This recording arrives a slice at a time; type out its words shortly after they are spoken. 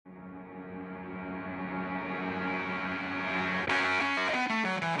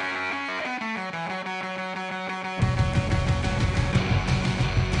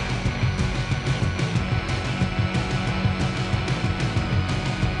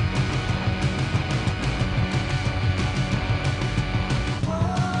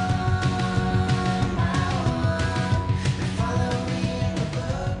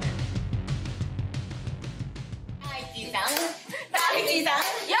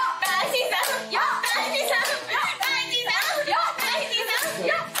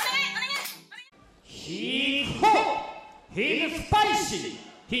し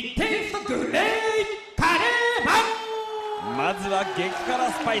ヒテストグレーカレーマンまずは激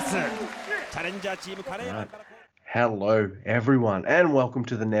辛スパイスチャレンジャーチームカレーマンから Hello, everyone, and welcome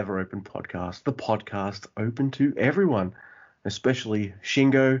to the Never Open Podcast, the podcast open to everyone, especially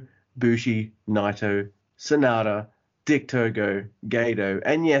Shingo, Bushi, Naito, Sonata, Dick Togo, Gato,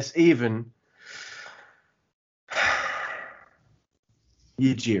 and yes, even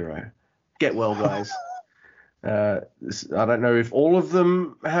Yujiro. Get well, guys. I don't know if all of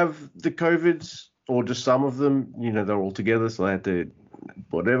them have the COVIDs or just some of them. You know, they're all together, so they had to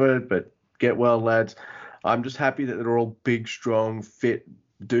whatever, but get well, lads. I'm just happy that they're all big, strong, fit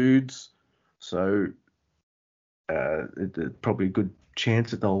dudes. So it's probably a good chance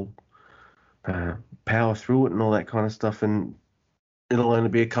that they'll power through it and all that kind of stuff. And it'll only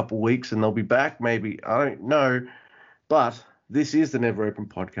be a couple of weeks and they'll be back, maybe. I don't know. But this is the Never Open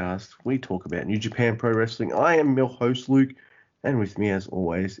Podcast. We talk about New Japan Pro Wrestling. I am your host, Luke. And with me, as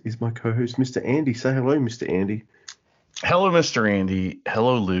always, is my co-host, Mr. Andy. Say hello, Mr. Andy. Hello, Mr. Andy.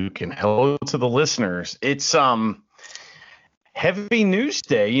 Hello, Luke, and hello to the listeners. It's heavy news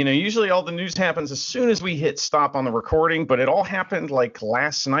day. You know, usually all the news happens as soon as we hit stop on the recording, but it all happened like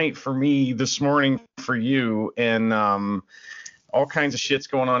last night for me, this morning for you, and all kinds of shit's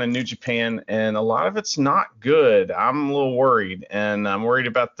going on in New Japan, and a lot of it's not good. I'm a little worried, and I'm worried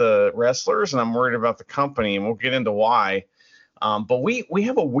about the wrestlers, and I'm worried about the company, and we'll get into why. But we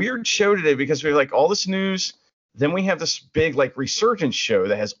have a weird show today because we have like all this news. Then we have this big like resurgence show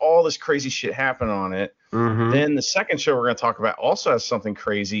that has all this crazy shit happen on it. Mm-hmm. Then the second show we're going to talk about also has something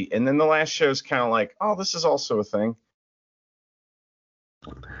crazy. And then the last show is kind of like, oh, this is also a thing.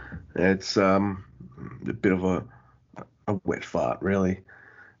 It's a bit of a wet fart, really.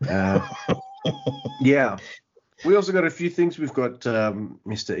 Yeah. We also got a few things. We've got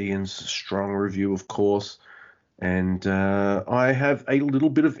Mr. Ian's strong review, of course. And I have a little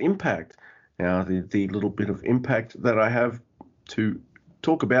bit of impact. Now, the little bit of impact that I have to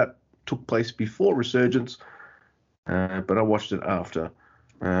talk about took place before Resurgence, but I watched it after.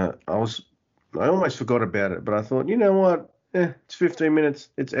 I almost forgot about it, but I thought, you know what? It's 15 minutes.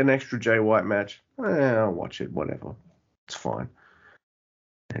 It's an extra Jay White match. I'll watch it. Whatever. It's fine.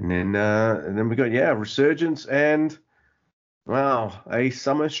 And then we got Resurgence and wow, a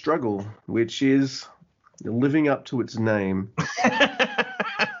summer struggle, which is living up to its name.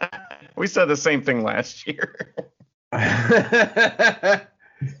 We said the same thing last year.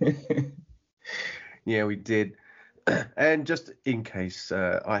 Yeah, we did. And just in case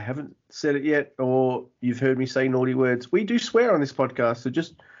I haven't said it yet or you've heard me say naughty words, we do swear on this podcast, so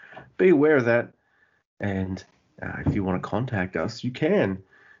just be aware of that. And if you want to contact us, you can.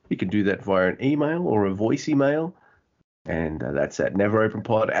 You can do that via an email or a voice email, and that's at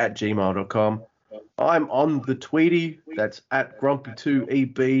neveropenpod@gmail.com. I'm on the Tweety. That's at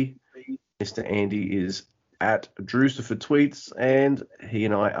Grumpy2EB. Mr. Andy is at Drucifer Tweets, and he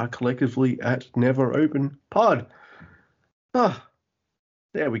and I are collectively at Never Open Pod.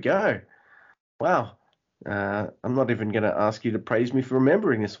 There we go. Wow. I'm not even going to ask you to praise me for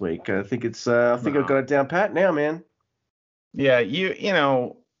remembering this week. I think I've got it down pat now, man. Yeah, you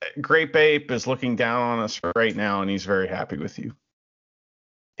know, Grape Ape is looking down on us right now, and he's very happy with you.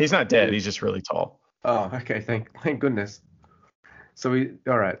 He's not dead. He's just really tall. Oh, okay. Thank goodness. So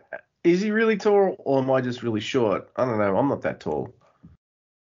all right. Is he really tall, or am I just really short? I don't know. I'm not that tall.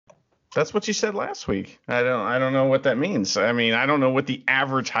 That's what you said last week. I don't know what that means. I mean, I don't know what the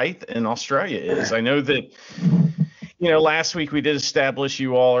average height in Australia is. I know that, you know, last week we did establish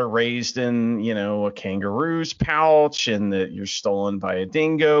you all are raised in, you know, a kangaroo's pouch and that you're stolen by a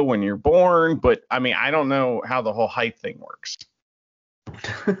dingo when you're born. But I mean, I don't know how the whole height thing works.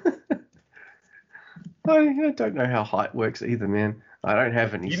 I don't know how height works either, man. I don't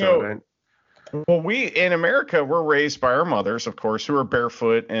have any, I don't. Well, we in America, we're raised by our mothers, of course, who are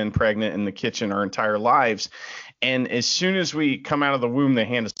barefoot and pregnant in the kitchen our entire lives. And as soon as we come out of the womb, they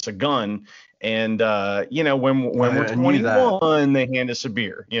hand us a gun. And, you know, when we're 21, they hand us a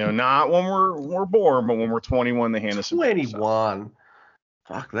beer. You know, not when we're born, but when we're 21, they hand us a beer. 21. So.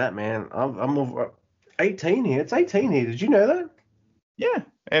 Fuck that, man. I'm over 18 here. It's 18 here. Did you know that? Yeah.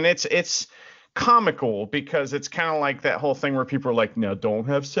 And it's comical because it's kind of like that whole thing where people are like, no, don't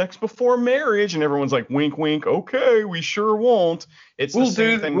have sex before marriage, and everyone's like, wink wink, okay, we sure won't. It's the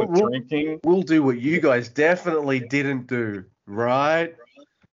same thing with drinking. We'll do what you guys definitely didn't do, right?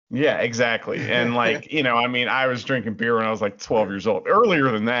 Yeah, exactly. And like, you know, I mean, I was drinking beer when I was like 12 years old, earlier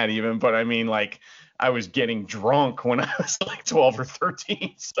than that even, but I mean, like, I was getting drunk when I was like 12 or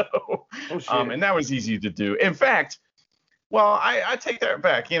 13. So and that was easy to do. In fact, Well, I take that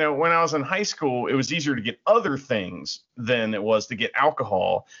back. You know, when I was in high school, it was easier to get other things than it was to get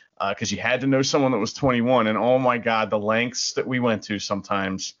alcohol, because you had to know someone that was 21. And oh my God, the lengths that we went to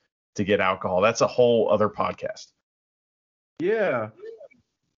sometimes to get alcohol. That's a whole other podcast. Yeah.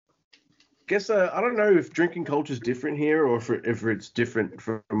 Guess I don't know if drinking culture is different here or if it's different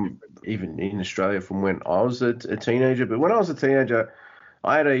from even in Australia from when I was a teenager. But when I was a teenager,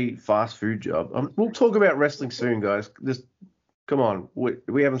 I had a fast food job. We'll talk about wrestling soon, guys. Just come on,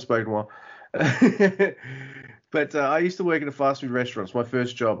 we haven't spoken a while. But I used to work at a fast food restaurant. It's my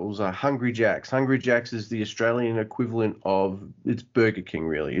first job. It was Hungry Jack's. Hungry Jack's is the Australian equivalent of it's Burger King,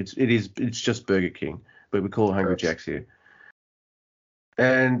 really. It's just Burger King, but we call it Hungry Jack's here.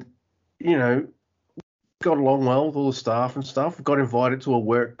 And you know, got along well with all the staff and stuff. Got invited to a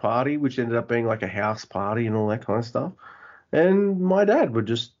work party, which ended up being like a house party and all that kind of stuff. And my dad would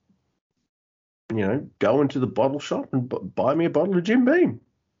just, go into the bottle shop and buy me a bottle of Jim Beam.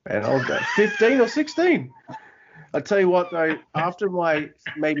 And I was about 15 or 16. I tell you what, though, after my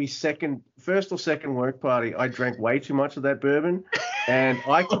maybe first or second work party, I drank way too much of that bourbon. And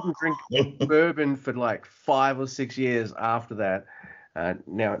I couldn't drink bourbon for like 5 or 6 years after that.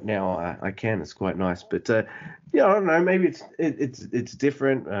 Now I can. It's quite nice. But, I don't know. Maybe it's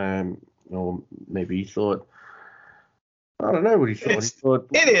different. Or maybe he thought, I don't know what he thought.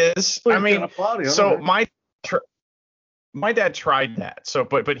 It is. I mean, so know. my dad tried that. So,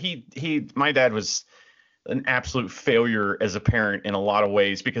 but my dad was an absolute failure as a parent in a lot of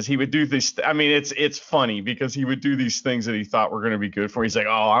ways because he would do this. I mean, it's funny because he would do these things that he thought were going to be good for. He's like,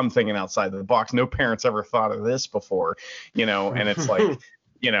 oh, I'm thinking outside the box. No parents ever thought of this before, and it's like,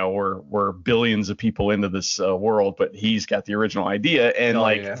 we're billions of people into this world, but he's got the original idea.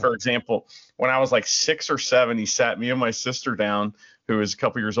 And for example, when I was like 6 or 7, he sat me and my sister down, who is a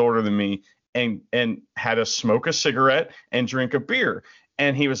couple years older than me, and had us smoke a cigarette and drink a beer.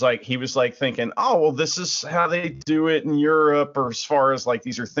 And he was like thinking, oh, well, this is how they do it in Europe, or as far as like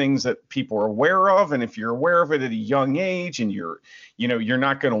these are things that people are aware of. And if you're aware of it at a young age and you're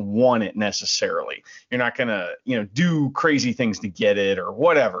not going to want it necessarily, you're not going to, do crazy things to get it or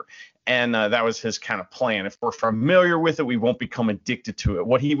whatever. And that was his kind of plan. If we're familiar with it, we won't become addicted to it.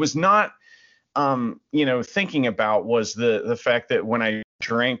 What he was not, thinking about was the fact that when I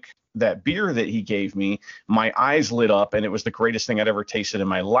drank that beer that he gave me, my eyes lit up and it was the greatest thing I'd ever tasted in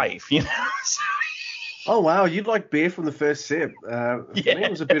my life. Oh, wow. You'd like beer from the first sip. For me, it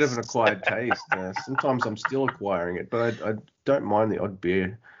was a bit of an acquired taste. Sometimes I'm still acquiring it, but I don't mind the odd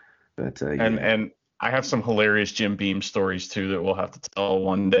beer. But And I have some hilarious Jim Beam stories too that we'll have to tell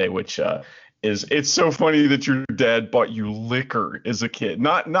one day, which it's so funny that your dad bought you liquor as a kid,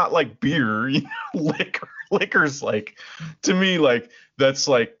 not like beer, liquor. Liquor's like, to me, like that's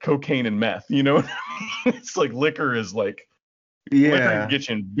like cocaine and meth, what I mean? It's like liquor is like, liquor can get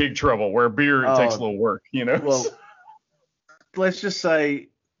you in big trouble, where beer it takes a little work, Well, let's just say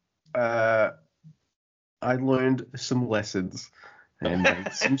I learned some lessons and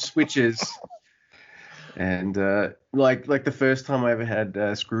made some switches. And like the first time I ever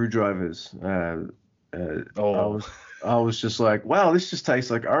had screwdrivers, I was just like, wow, this just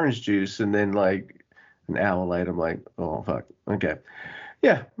tastes like orange juice. And then like an hour later, I'm like, oh fuck, okay,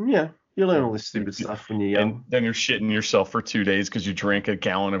 yeah. You learn all this stupid stuff when you're young. And then you're shitting yourself for 2 days because you drank a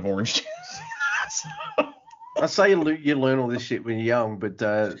gallon of orange juice. I say you learn all this shit when you're young, but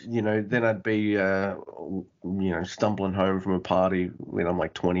then I'd be stumbling home from a party when I'm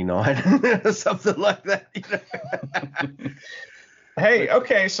like 29 or something like that. Hey,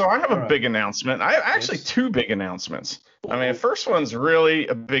 okay, so I have a big announcement. I actually 2 big announcements. I mean, the first one's really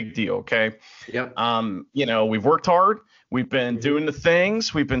a big deal, okay? Yep. We've worked hard. We've been doing the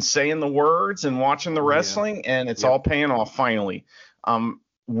things. We've been saying the words and watching the wrestling, and it's all paying off finally.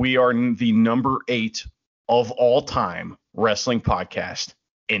 We are the number 8 of all time wrestling podcast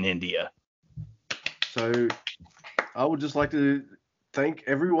in India. So I would just like to thank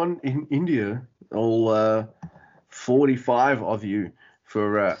everyone in India, all 45 of you,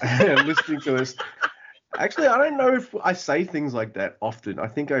 for listening to us. Actually, I don't know if I say things like that often. I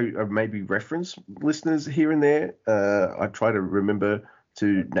think I maybe reference listeners here and there. I try to remember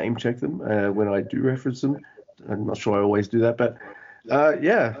to name check them when I do reference them. I'm not sure I always do that, but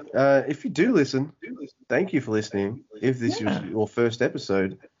if you do listen, thank you for listening. If this was your first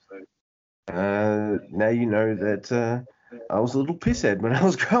episode, now you know that I was a little pisshead when I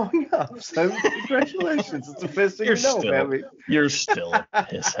was growing up. So congratulations. It's the first thing you know about me. You're still a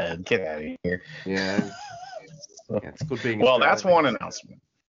pisshead. Get out of here. Yeah. It's good being Well, that's one announcement.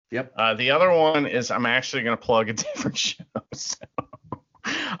 Yep. The other one is I'm actually going to plug a different show. So,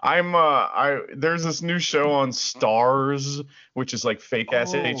 There's this new show on Stars, which is like fake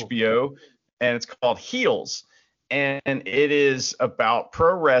ass HBO, and it's called Heels. And it is about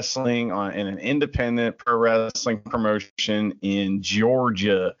pro wrestling in an independent pro wrestling promotion in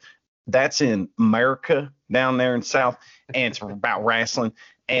Georgia. That's in America, down there in South, and it's about wrestling.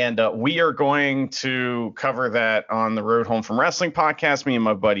 And we are going to cover that on the Road Home from Wrestling podcast, me and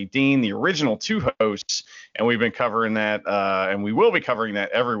my buddy Dean, the original two hosts. And we've been covering that, and we will be covering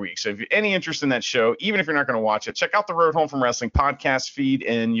that every week. So if you're any interest in that show, even if you're not going to watch it, check out the Road Home from Wrestling podcast feed,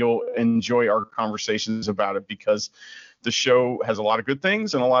 and you'll enjoy our conversations about it, because the show has a lot of good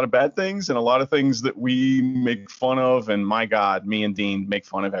things and a lot of bad things and a lot of things that we make fun of. And my God, me and Dean make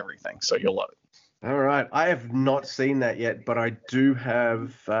fun of everything. So you'll love it. All right. I have not seen that yet, but I do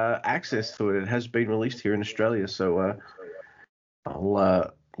have access to it. It has been released here in Australia. So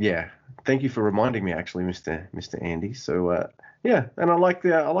yeah. Thank you for reminding me, actually, Mr. Andy. So yeah, and I like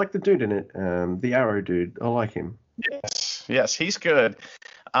the dude in it, the Arrow dude. I like him. Yes, he's good.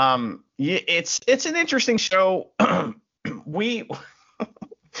 It's an interesting show.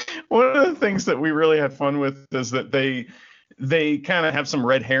 One of the things that we really had fun with is that they kind of have some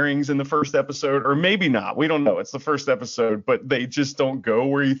red herrings in the first episode, or maybe not. We don't know. It's the first episode, but they just don't go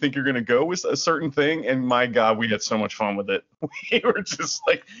where you think you're going to go with a certain thing. And my God, we had so much fun with it. We were just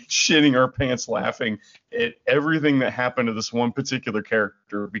like shitting our pants laughing at everything that happened to this one particular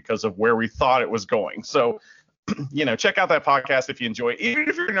character because of where we thought it was going. So, check out that podcast if you enjoy it. Even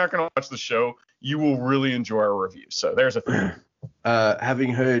if you're not going to watch the show, you will really enjoy our review. So there's a thing.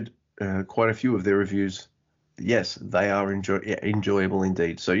 Having heard quite a few of their reviews, yes, they are enjoyable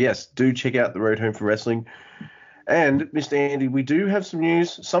indeed. So yes, do check out the Road Home from Wrestling. And Mr. Andy, we do have some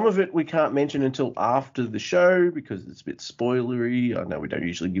news. Some of it we can't mention until after the show because it's a bit spoilery. I know we don't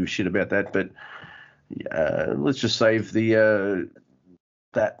usually give a shit about that, but let's just save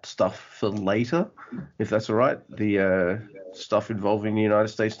that stuff for later, if that's all right. The stuff involving the United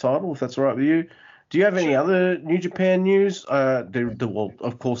States title, if that's all right with you. Do you have any other New Japan news? Well,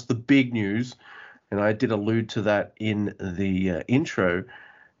 of course, the big news, and I did allude to that in the intro,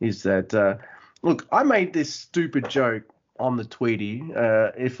 is that, look, I made this stupid joke on the Tweety.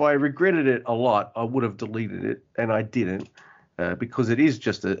 If I regretted it a lot, I would have deleted it, and I didn't, because it is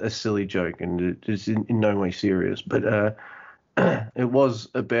just a silly joke, and it is in no way serious. But it was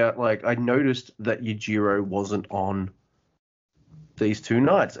about, like, I noticed that Yujiro wasn't on these two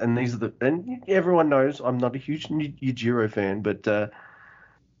nights, and and everyone knows I'm not a huge Yujiro fan, but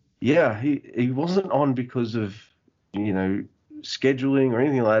yeah, he wasn't on because of scheduling or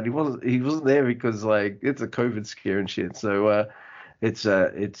anything like that. He wasn't there because, like, it's a COVID scare and shit. So it's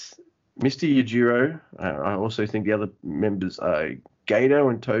Mr. Yujiro. I also think the other members are Gato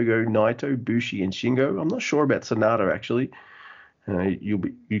and Togo, Naito, Bushi, and Shingo. I'm not sure about Sonata actually. You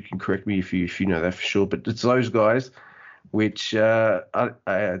can correct me if you know that for sure, but it's those guys. Which are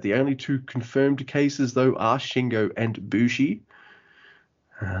the only two confirmed cases, though, are Shingo and Bushi.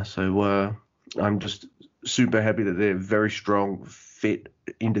 So I'm just super happy that they're very strong, fit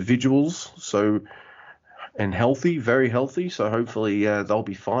individuals. So, and healthy, very healthy. So hopefully they'll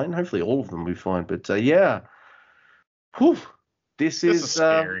be fine. Hopefully all of them will be fine. But yeah, this is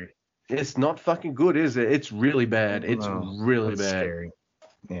scary. It's not fucking good, is it? It's really bad. It's really bad. Scary.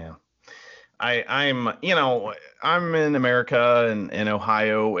 Yeah. I'm in America and in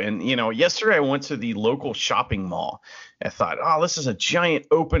Ohio, and yesterday I went to the local shopping mall. I thought, this is a giant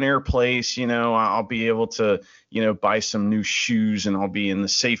open air place. I'll be able to buy some new shoes, and I'll be in the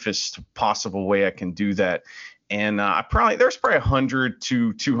safest possible way I can do that. And there's probably 100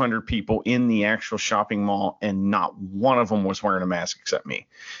 to 200 people in the actual shopping mall, and not one of them was wearing a mask except me.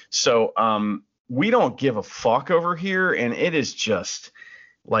 So we don't give a fuck over here, and it is just.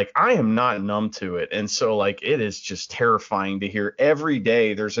 Like, I am not numb to it. And so, like, it is just terrifying to hear every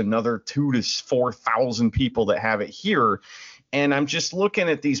day there's another 2,000 to 4,000 people that have it here. And I'm just looking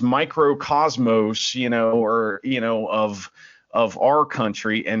at these microcosmos, of our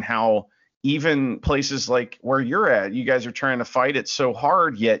country, and how even places like where you're at, you guys are trying to fight it so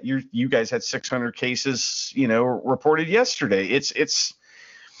hard, yet you guys had 600 cases, reported yesterday. It's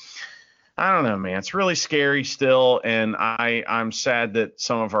I don't know, man. It's really scary still, and I'm sad that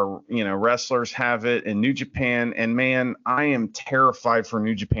some of our wrestlers have it in New Japan. And man, I am terrified for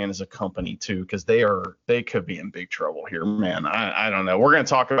New Japan as a company too, because they could be in big trouble here, man. I don't know. We're gonna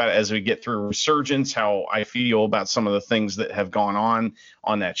talk about it as we get through Resurgence, how I feel about some of the things that have gone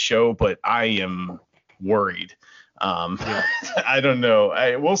on that show, but I am worried. I don't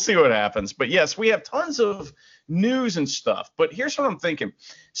know. We'll see what happens. But yes, we have tons of news and stuff. But here's what I'm thinking.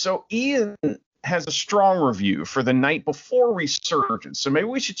 So Ian has a strong review for the night before Resurgence. So maybe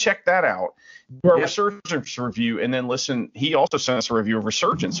we should check that out. Do our Resurgence review and then listen. He also sent us a review of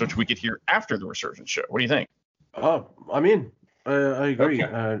Resurgence, which we could hear after the Resurgence show. What do you think? Oh, I'm in. I agree.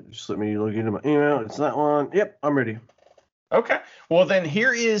 Okay. Just let me look into my email. It's that one. Yep, I'm ready. Okay. Well, then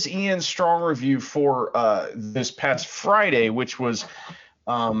here is Ian's strong review for this past Friday, which was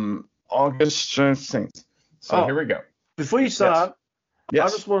August 16th. So here we go. Before you start,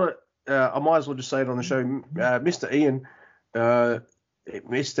 Yes. I just want to, I might as well just say it on the show, Mr. Ian,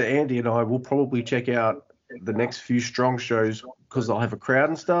 Mr. Andy and I will probably check out the next few strong shows because they'll have a crowd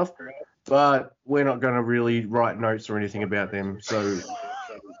and stuff, but we're not going to really write notes or anything about them. So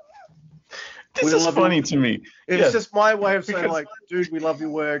this is funny to me. It's just my way of saying, like, dude, we love your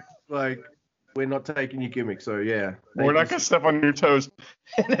work. Like, we're not taking your gimmick. So, yeah. We're not going to step on your toes.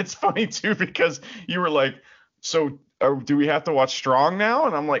 And it's funny, too, because you were like, so do we have to watch Strong now?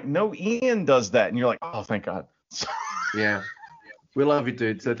 And I'm like, no, Ian does that. And you're like, oh, thank God. Yeah. We love you,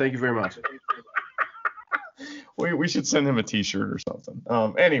 dude. So thank you very much. We should send him a T-shirt or something.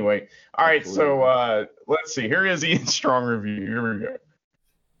 Anyway, all right. So let's see. Here is Ian's Strong review. Here we go.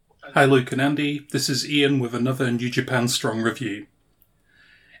 Hi, Luke and Andy. This is Ian with another New Japan Strong review.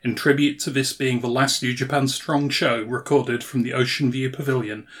 In tribute to this being the last New Japan Strong show recorded from the Ocean View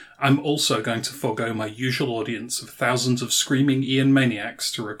Pavilion, I'm also going to forego my usual audience of thousands of screaming Ian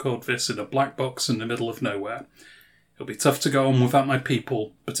maniacs to record this in a black box in the middle of nowhere. It'll be tough to go on without my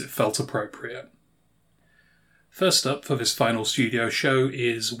people, but it felt appropriate. First up for this final studio show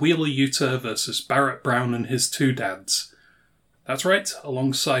is Wheeler Yuta versus Barrett Brown and his two dads. That's right,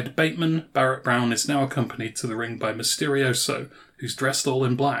 alongside Bateman, Barrett Brown is now accompanied to the ring by Mysterioso, who's dressed all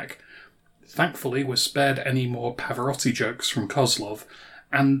in black. Thankfully, we're spared any more Pavarotti jokes from Kozlov,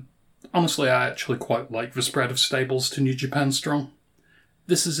 and honestly, I actually quite like the spread of stables to New Japan Strong.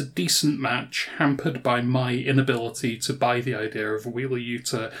 This is a decent match, hampered by my inability to buy the idea of Wheeler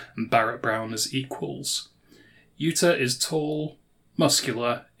Yuta and Barrett Brown as equals. Yuta is tall,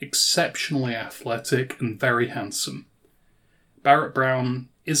 muscular, exceptionally athletic, and very handsome. Barrett Brown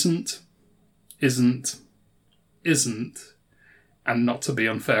isn't, and not to be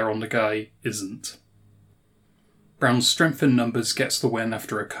unfair on the guy, isn't. Brown's strength in numbers gets the win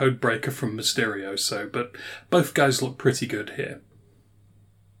after a code breaker from Mysterioso, but both guys look pretty good here.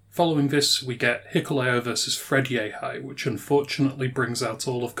 Following this, we get Hikuleo versus Fred Yehi, which unfortunately brings out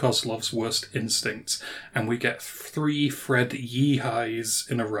all of Kozlov's worst instincts, and we get 3 Fred Yehis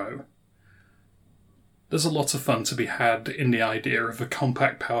in a row. There's a lot of fun to be had in the idea of a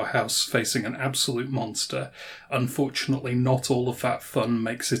compact powerhouse facing an absolute monster. Unfortunately, not all of that fun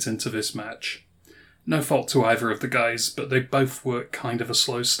makes it into this match. No fault to either of the guys, but they both work kind of a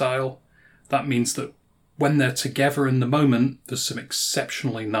slow style. That means that when they're together in the moment, there's some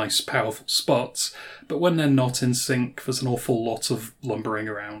exceptionally nice, powerful spots, but when they're not in sync, there's an awful lot of lumbering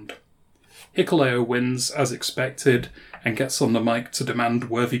around. Hikuleo wins, as expected, and gets on the mic to demand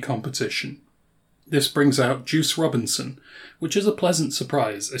worthy competition. This brings out Juice Robinson, which is a pleasant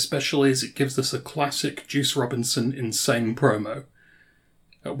surprise, especially as it gives us a classic Juice Robinson insane promo.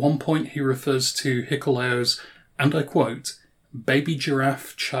 At one point he refers to Hikuleo's, and I quote, baby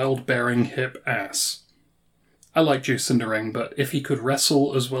giraffe childbearing hip ass. I like Juice in the ring, but if he could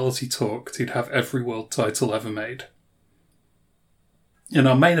wrestle as well as he talked, he'd have every world title ever made. In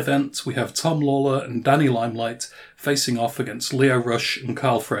our main event, we have Tom Lawler and Danny Limelight facing off against Leo Rush and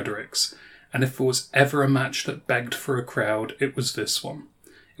Carl Fredericks, and if there was ever a match that begged for a crowd, it was this one.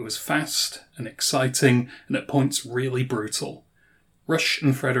 It was fast and exciting, and at points really brutal. Rush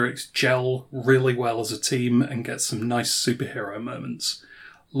and Fredericks gel really well as a team and get some nice superhero moments.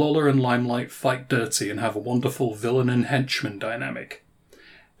 Lawler and Limelight fight dirty and have a wonderful villain and henchman dynamic.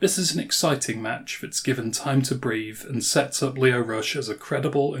 This is an exciting match that's given time to breathe and sets up Leo Rush as a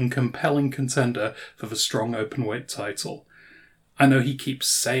credible and compelling contender for the strong openweight title. I know he keeps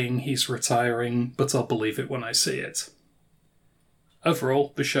saying he's retiring, but I'll believe it when I see it.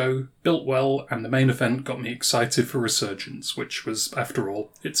 Overall, the show built well, and the main event got me excited for Resurgence, which was, after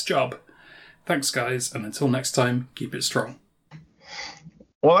all, its job. Thanks, guys, and until next time, keep it strong.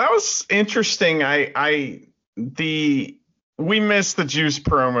 Well, that was interesting. We missed the Juice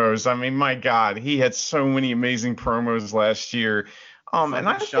promos. I mean, my God, he had so many amazing promos last year. And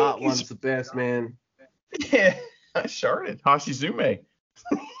I shot think one's the best, man. Yeah. I sharded Hashizume.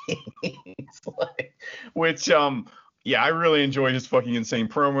 I really enjoyed his fucking insane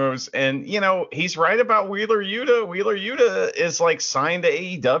promos. And, he's right about Wheeler Yuta. Wheeler Yuta is like signed to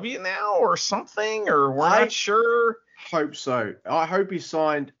AEW now or something, or we're not sure. Hope so. I hope he's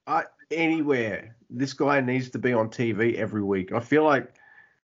signed anywhere. This guy needs to be on TV every week. I feel like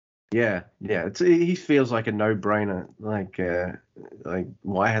Yeah, he feels like a no-brainer. Like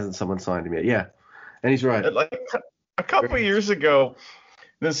why hasn't someone signed him yet? Yeah, and he's right. Like a couple of years ago,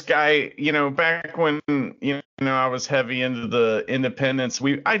 this guy, back when I was heavy into the independents,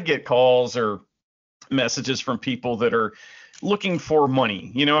 I'd get calls or messages from people that are looking for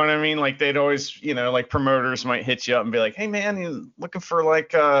money. You know what I mean? Like they'd always, like promoters might hit you up and be like, "Hey man, you looking for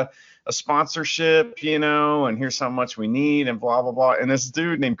like a sponsorship, and here's how much we need and blah blah blah." And this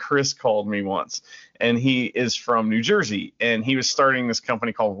dude named Chris called me once, and he is from New Jersey, and he was starting this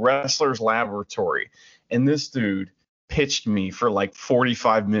company called Wrestlers Laboratory. And this dude pitched me for like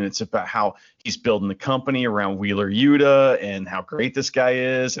 45 minutes about how he's building the company around Wheeler Yuta and how great this guy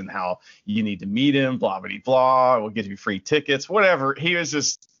is and how you need to meet him, blah, blah, blah. We'll give you free tickets, whatever. He was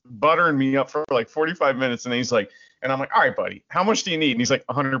just buttering me up for like 45 minutes. And then he's like, and I'm like, all right, buddy, how much do you need? And he's like,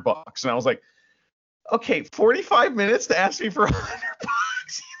 $100. And I was like, okay, 45 minutes to ask me for $100.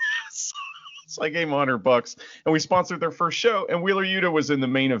 So I gave him $100, and we sponsored their first show. And Wheeler Yuta was in the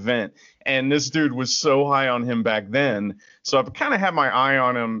main event, and this dude was so high on him back then. So I've kind of had my eye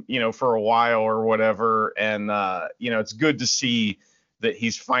on him, for a while or whatever. And it's good to see that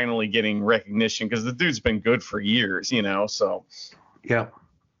he's finally getting recognition because the dude's been good for years, So yeah,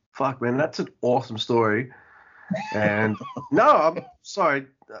 fuck man, that's an awesome story. And no, I'm sorry.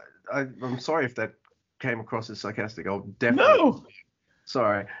 I'm sorry if that came across as sarcastic. I'll definitely.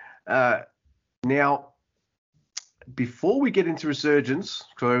 Sorry. Now, before we get into Resurgence,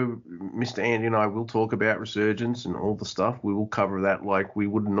 so Mr. Andy and I will talk about Resurgence and all the stuff. We will cover that like we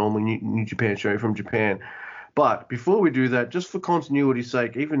would a normal New Japan show from Japan. But before we do that, just for continuity's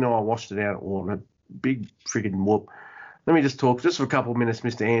sake, even though I watched it out on a big friggin' whoop, let me just talk just for a couple of minutes,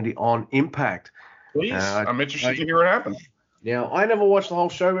 Mr. Andy, on Impact. Please, I'm interested to hear what happened. Now, I never watched the whole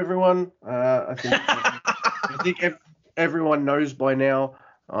show, everyone. I think everyone knows by now.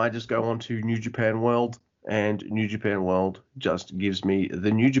 I just go on to New Japan World, and New Japan World just gives me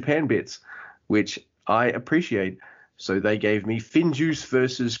the New Japan bits, which I appreciate. So they gave me Finjuice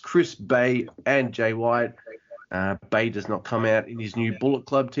versus Chris Bay and Jay White. Bay does not come out in his new Bullet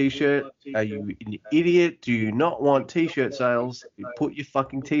Club t-shirt. Are you an idiot? Do you not want t-shirt sales? You put your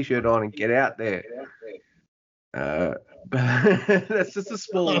fucking t-shirt on and get out there. That's just a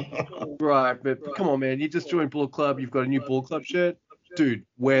small right, but come on, man. You just joined Bullet Club. You've got a new Bullet Club shirt. Dude,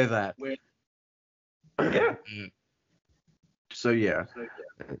 wear that. Yeah. So, yeah.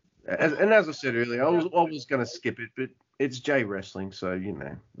 As I said earlier, I was going to skip it, but it's Jay Wrestling, so,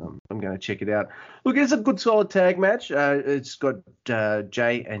 I'm going to check it out. Look, it's a good, solid tag match. It's got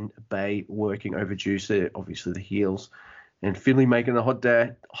Jay and Bay working over Juice. They're obviously the heels. And Finlay making a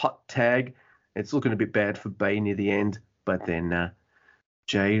hot tag. It's looking a bit bad for Bay near the end, but then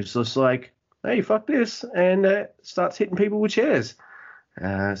Jay's just like, hey, fuck this, and starts hitting people with chairs.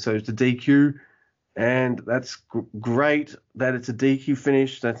 So it's a DQ, and that's great that it's a DQ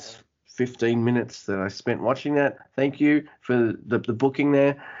finish. That's 15 minutes that I spent watching that. Thank you for the booking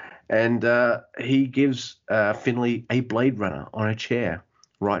there. And he gives Finlay a Blade Runner on a chair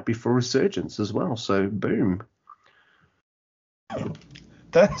right before Resurgence as well. So, boom.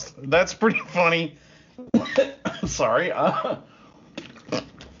 That's pretty funny. Sorry.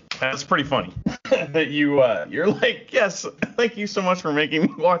 That's pretty funny that you're like, yes, thank you so much for making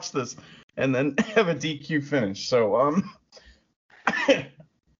me watch this, and then have a DQ finish. So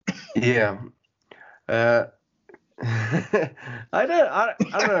yeah. I don't know. I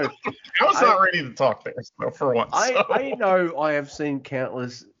was not ready to talk there, so for once. I know I have seen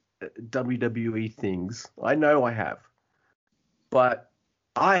countless WWE things. I know I have, but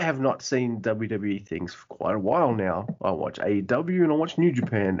I have not seen WWE things for quite a while now. I watch AEW and I watch New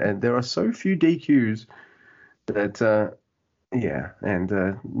Japan, and there are so few DQs that,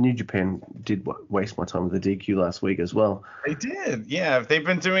 New Japan did waste my time with the DQ last week as well. They did, yeah. They've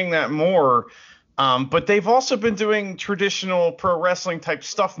been doing that more, but they've also been doing traditional pro wrestling type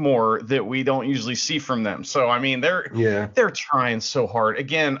stuff more that we don't usually see from them. So, I mean, they're trying so hard.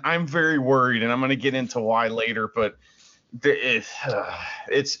 Again, I'm very worried, and I'm going to get into why later, but it's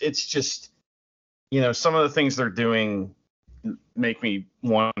just, some of the things they're doing make me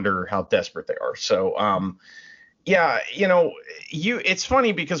wonder how desperate they are. So, it's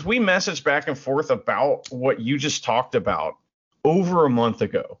funny because we messaged back and forth about what you just talked about over a month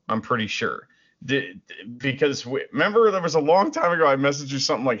ago, I'm pretty sure. Because remember there was a long time ago I messaged you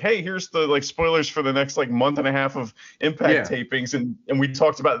something like, hey, here's the spoilers for the next month and a half of Impact tapings, and we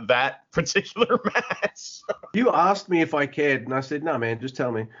talked about that particular match. You asked me if I cared, and I said, no, man, just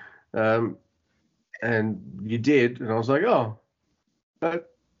tell me. And you did, and I was like, oh, that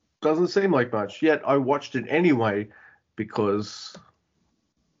doesn't seem like much. Yet I watched it anyway because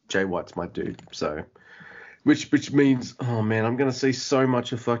Jay White's my dude. So, which means, oh man, I'm gonna see so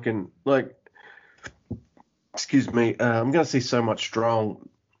much of fucking like, excuse me, I'm gonna see so much Strong,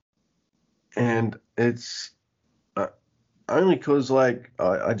 and it's only because like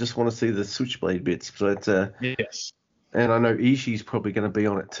I just want to see the Switchblade bits, but Yes. and I know Ishii's probably going to be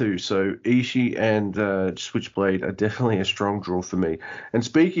on it too. So Ishii and Switchblade are definitely a strong draw for me. And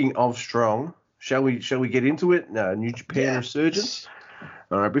speaking of strong, shall we get into it? New Japan Resurgence.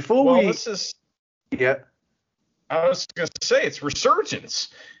 All right, this is. Yeah. I was going to say it's Resurgence,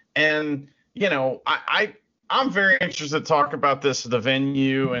 and I'm very interested to talk about this, the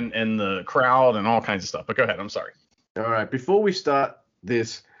venue and the crowd and all kinds of stuff. But go ahead. I'm sorry. All right. Before we start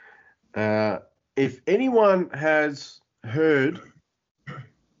this, if anyone has heard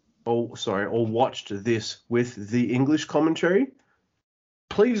or watched this with the English commentary,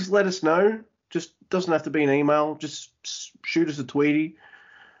 please let us know. Just doesn't have to be an email. Just shoot us a tweety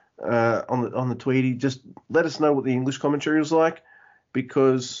on the tweety. Just let us know what the English commentary was like,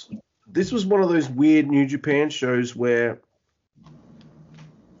 because this was one of those weird New Japan shows where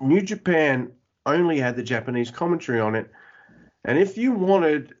New Japan only had the Japanese commentary on it, and if you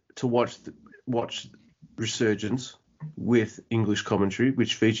wanted to watch Resurgence with English commentary,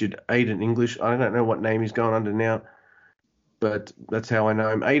 which featured Aiden English. I don't know what name he's going under now, but that's how I know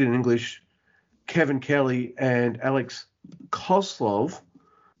him. Aiden English, Kevin Kelly, and Alex Koslov.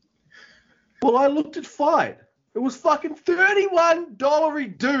 Well, I looked at Fight. It was fucking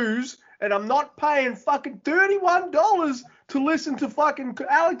 $31 dues, and I'm not paying fucking $31 to listen to fucking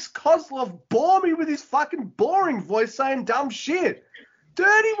Alex Koslov bore me with his fucking boring voice saying dumb shit.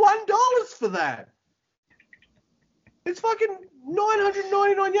 $31 for that. It's fucking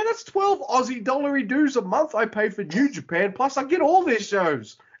 $999. Yeah, that's 12 Aussie dollary dues a month I pay for New Japan. Plus, I get all their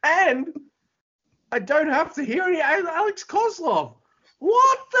shows. And I don't have to hear any Alex Koslov.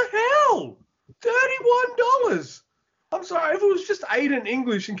 What the hell? $31. I'm sorry, if it was just Aiden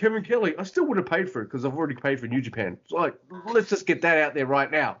English and Kevin Kelly, I still would have paid for it because I've already paid for New Japan. So, like, let's just get that out there right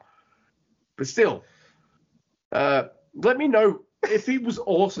now. But still, let me know if he was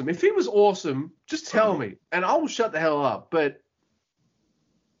awesome. If he was awesome, just tell me, and I will shut the hell up. But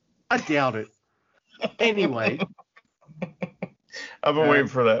I doubt it. Anyway. I've been waiting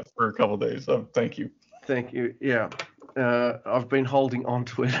for that for a couple of days. Thank you. Thank you. Yeah. I've been holding on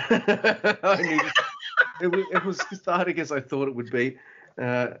to it. It was cathartic as I thought it would be.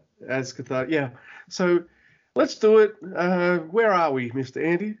 As cathartic. Yeah. So let's do it. Where are we, Mr.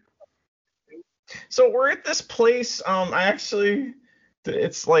 Andy? So we're at this place.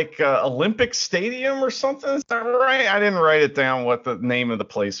 It's like Olympic Stadium or something. Is that right? I didn't write it down what the name of the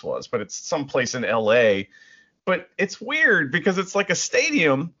place was, but it's someplace in LA. But it's weird because it's like a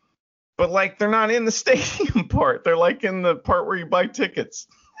stadium, but like they're not in the stadium part. They're like in the part where you buy tickets.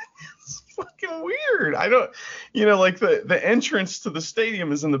 It's fucking weird. I don't, like the entrance to the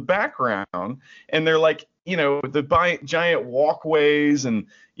stadium is in the background, and they're like, the giant walkways and,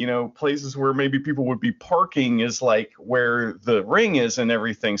 places where maybe people would be parking is like where the ring is and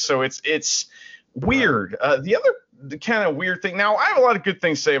everything. So it's weird. The other kind of weird thing. Now, I have a lot of good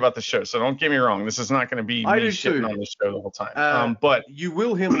things to say about the show, so don't get me wrong. This is not going to be me shitting on the show the whole time. But you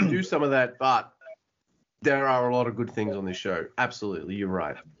will hear me do some of that, but there are a lot of good things on this show. Absolutely. You're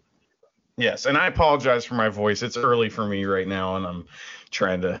right. Yes, and I apologize for my voice. It's early for me right now, and I'm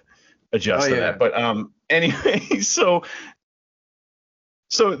trying to adjust to that. But anyway, so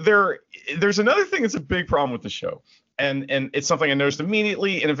there's another thing that's a big problem with the show, and it's something I noticed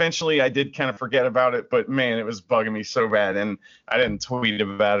immediately, and eventually I did kind of forget about it, but man, it was bugging me so bad, and I didn't tweet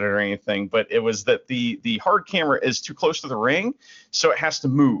about it or anything, but it was that the hard camera is too close to the ring, so it has to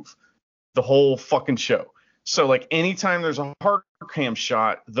move the whole fucking show. So like anytime there's a hard cam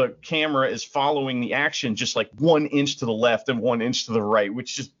shot, the camera is following the action just like 1 inch to the left and 1 inch to the right,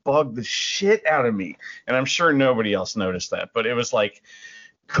 which just bugged the shit out of me. And I'm sure nobody else noticed that, but it was like,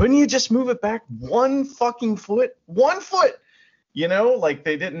 couldn't you just move it back 1 fucking foot? 1 foot, like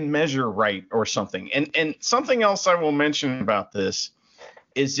they didn't measure right or something. And something else I will mention about this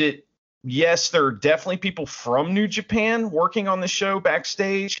is yes, there are definitely people from New Japan working on the show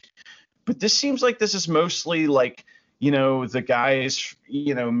backstage. But this seems like this is mostly like, the guys,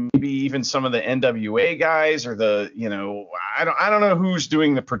 maybe even some of the NWA guys or the, I don't know who's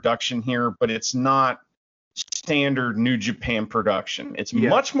doing the production here, but it's not standard New Japan production. It's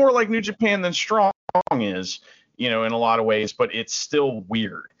much more like New Japan than Strong is, in a lot of ways, but it's still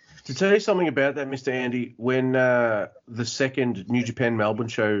weird. To tell you something about that, Mr. Andy, when the second New Japan Melbourne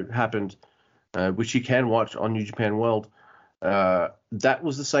show happened, which you can watch on New Japan World, that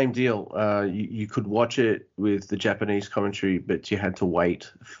was the same deal. You could watch it with the Japanese commentary, but you had to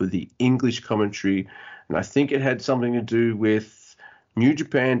wait for the English commentary. And I think it had something to do with New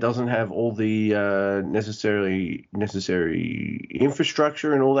Japan doesn't have all the necessary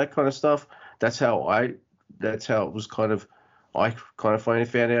infrastructure and all that kind of stuff. That's how it was kind of, I kind of finally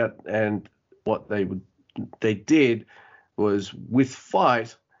found out. And what they did was with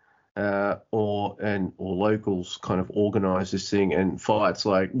Fight, or locals kind of organize this thing, and Fight's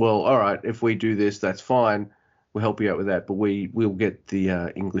like, well, all right, if we do this, that's fine. We'll help you out with that, but we'll get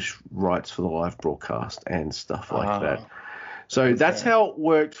the English rights for the live broadcast and stuff like that. So that's how it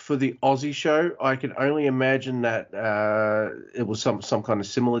worked for the Aussie show. I can only imagine that it was some kind of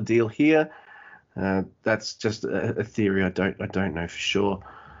similar deal here. That's just a theory. I don't know for sure.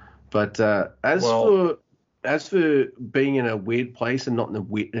 But as for being in a weird place and not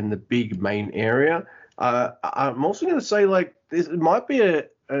in the big main area, I'm also going to say, like, it might be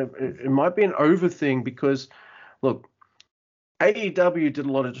an over thing, because look, AEW did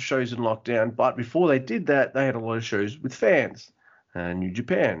a lot of shows in lockdown, but before they did that, they had a lot of shows with fans. New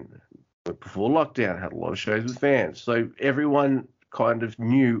Japan, before lockdown, had a lot of shows with fans. So everyone kind of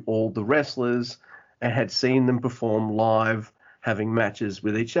knew all the wrestlers and had seen them perform live, having matches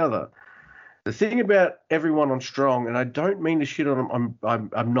with each other. The thing about everyone on Strong, and I don't mean to shit on them,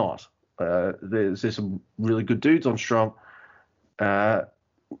 I'm not. There's some really good dudes on Strong. No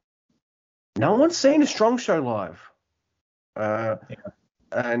one's seen a Strong show live.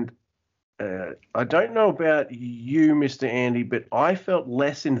 And I don't know about you, Mr. Andy, but I felt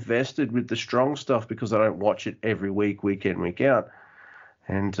less invested with the Strong stuff because I don't watch it every week, week in, week out.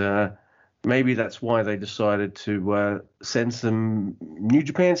 And maybe that's why they decided to send some New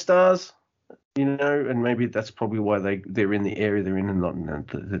Japan stars, and maybe that's probably why they're in the area they're in and not in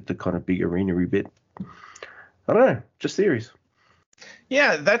the kind of big arena-y bit. I don't know, just theories.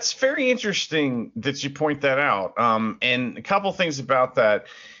 Yeah, that's very interesting that you point that out. And a couple things about that.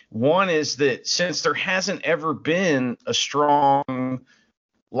 One is that since there hasn't ever been a Strong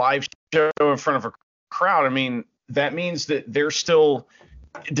live show in front of a crowd, I mean, that means that they're still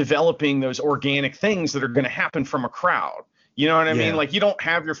developing those organic things that are going to happen from a crowd. You know what I mean? Like, you don't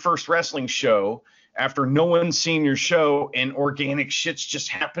have your first wrestling show after no one's seen your show and organic shit's just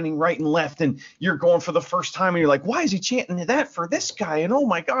happening right and left, and you're going for the first time and you're like, why is he chanting that for this guy? And oh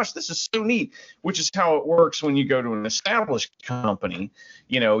my gosh, this is so neat. Which is how it works when you go to an established company.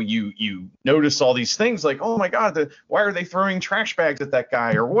 You notice all these things like, oh my God, why are they throwing trash bags at that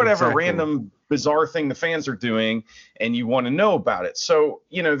guy, or whatever random bizarre thing the fans are doing, and you want to know about it. So,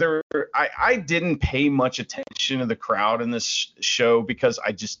 I didn't pay much attention to the crowd in this show because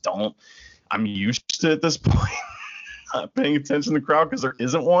I just don't. I'm used to, at this point, not paying attention to the crowd because there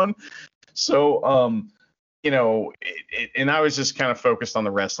isn't one. So, and I was just kind of focused on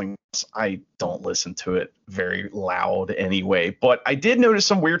the wrestling. I don't listen to it very loud anyway, but I did notice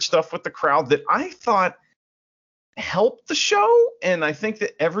some weird stuff with the crowd that I thought helped the show, and I think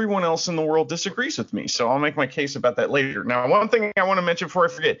that everyone else in the world disagrees with me. So I'll make my case about that later. Now, one thing I want to mention before I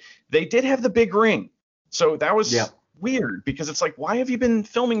forget, they did have the big ring. So that was weird, because it's like, why have you been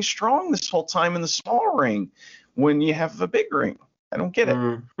filming Strong this whole time in the small ring when you have the big ring? I don't get it.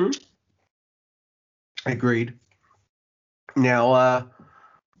 Mm-hmm. Agreed. Now,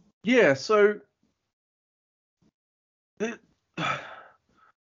 so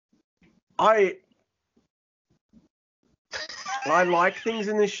I like things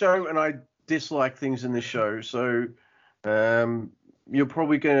in this show and I dislike things in this show. So you're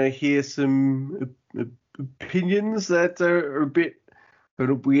probably going to hear some opinions that are a bit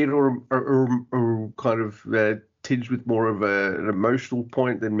weird or kind of tinged with more of an emotional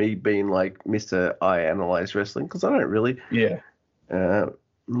point than me being like Mr. I analyze wrestling, because I don't really. Yeah. But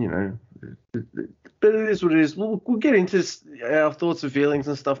it is what it is. We'll get into our thoughts and feelings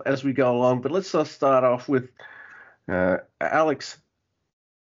and stuff as we go along. But let's start off with Alex.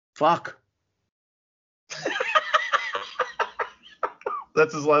 Fuck.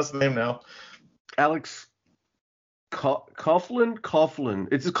 That's his last name now. Alex Coughlin.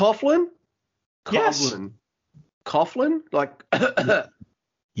 It's a Coughlin? Yes. Coughlin? Like.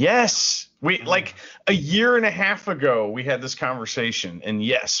 Yes. We like a year and a half ago we had this conversation, and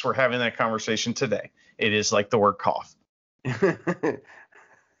yes, we're having that conversation today. It is like the word cough.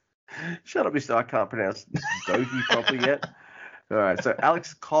 Shut up, Mr. I can't pronounce Doji properly yet. All right, so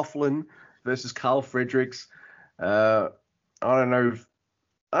Alex Coughlin versus Carl Fredericks. I don't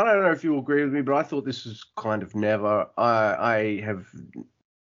know if you agree with me, but I thought this was kind of never. I have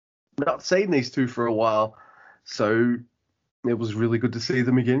not seen these two for a while, so it was really good to see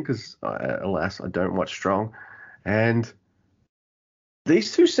them again because, alas, I don't watch Strong. And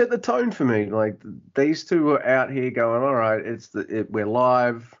these two set the tone for me. Like, these two were out here going, all right, we're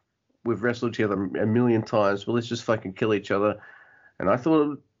live. We've wrestled together a million times, but let's just fucking kill each other. And I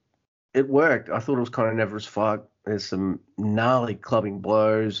thought it worked. I thought it was kind of never as fuck. There's some gnarly clubbing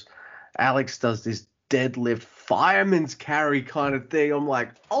blows. Alex does this deadlift fireman's carry kind of thing. I'm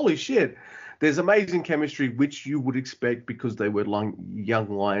like, holy shit. There's amazing chemistry, which you would expect because they were young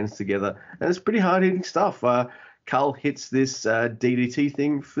lions together. And it's pretty hard-hitting stuff. Carl hits this DDT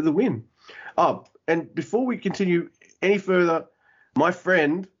thing for the win. Oh, and before we continue any further, my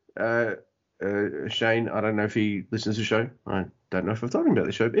friend, Shane, I don't know if he listens to the show. I don't know if I've told him about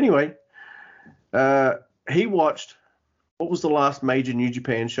the show. But anyway, he watched, what was the last major New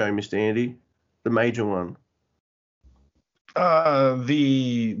Japan show, Mr. Andy? The major one.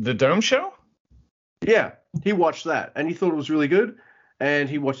 The Dome show? Yeah, he watched that, and he thought it was really good, and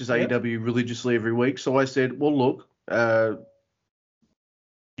he watches AEW religiously every week. So I said, well, look,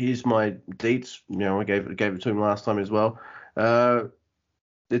 here's my deets. You know, I gave it to him last time as well.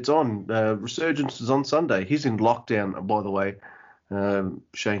 It's on. Resurgence is on Sunday. He's in lockdown, by the way.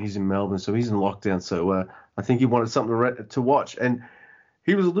 Shane, he's in Melbourne, so he's in lockdown. So I think he wanted something to watch, and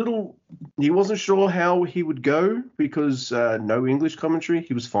he wasn't sure how he would go because no English commentary.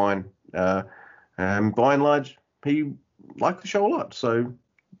 He was fine. By and large, he liked the show a lot. So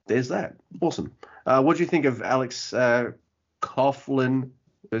there's that. Awesome. What do you think of Alex Coughlin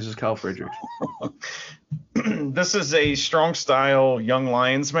versus Carl Fredericks? This is a strong style Young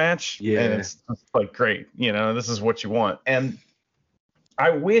Lions match. Yeah. And it's like great. You know, this is what you want. And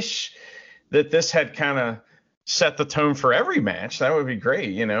I wish that this had kind of set the tone for every match. That would be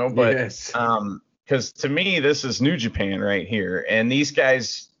great, you know. But yes. Because to me, this is New Japan right here. And these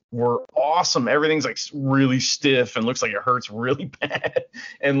guys were awesome. Everything's like really stiff and looks like it hurts really bad.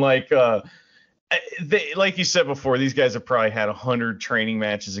 And like like you said before, these guys have probably had 100 training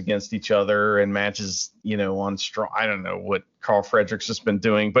matches against each other and matches, you know, on strong. I don't know what Carl Fredericks has been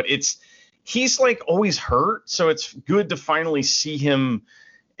doing, but he's like always hurt. So it's good to finally see him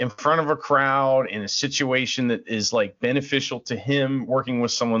in front of a crowd in a situation that is like beneficial to him, working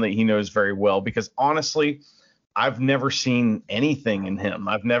with someone that he knows very well. Because honestly, I've never seen anything in him.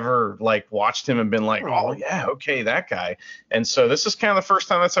 I've never like watched him and been like, oh yeah, okay, that guy. And so this is kind of the first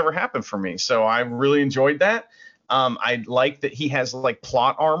time that's ever happened for me. So I really enjoyed that. I like that he has like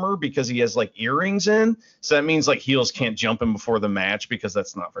plot armor because he has like earrings in. So that means like heels can't jump him before the match because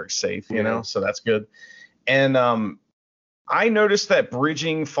that's not very safe, you know? So that's good. And I noticed that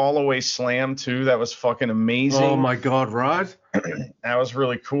bridging fall away slam too. That was fucking amazing. Oh my God, right? That was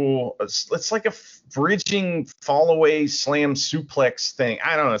really cool. It's like a bridging fall away slam suplex thing.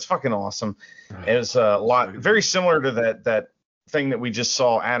 I don't know. It's fucking awesome. It was a lot very similar to that thing that we just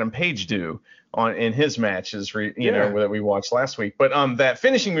saw Adam Page do in his matches, you know, that we watched last week. But that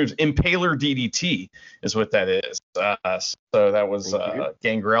finishing move's Impaler DDT is what that is. So that was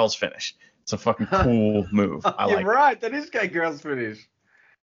Gangrel's finish. It's a fucking cool move. I like. You're right. That is Gangrel's finish.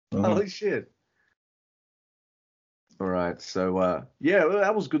 Mm-hmm. Holy shit. All right. So, well,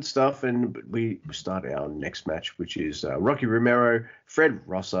 that was good stuff. And we start our next match, which is Rocky Romero, Fred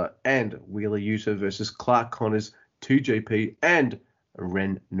Rosser, and Wheeler Yuta versus Clark Connors, 2GP, and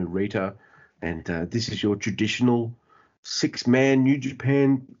Ren Narita. And this is your traditional 6-man New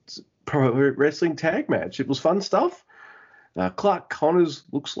Japan Pro Wrestling tag match. It was fun stuff. Clark Connors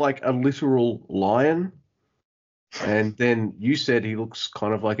looks like a literal lion. And then you said he looks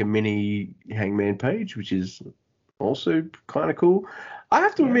kind of like a mini Hangman Page, which is also kind of cool. I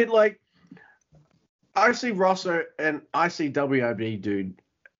have to admit, like, I see Rosso and I see WIB dude,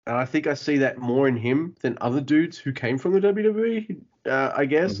 and I think I see that more in him than other dudes who came from the WWE, I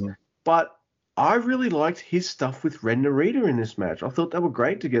guess. Mm-hmm. But I really liked his stuff with Ren Narita in this match. I thought they were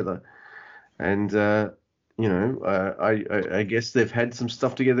great together. And, you know, I guess they've had some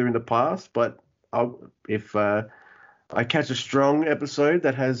stuff together in the past, but if I catch a strong episode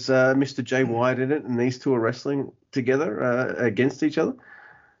that has Mr. Jay White in it and these two are wrestling together against each other,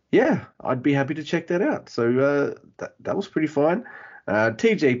 yeah, I'd be happy to check that out. So that was pretty fine.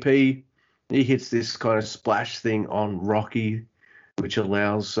 TJP, he hits this kind of splash thing on Rocky, which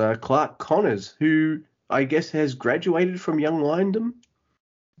allows Clark Connors, who I guess has graduated from Young Liondom.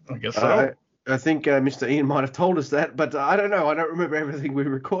 I guess so. I think Mr. Ian might have told us that, but I don't know. I don't remember everything we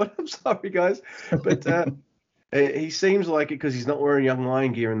recorded. I'm sorry, guys. But he seems like it because he's not wearing Young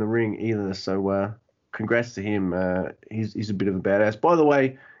Lion gear in the ring either. So congrats to him. He's a bit of a badass. By the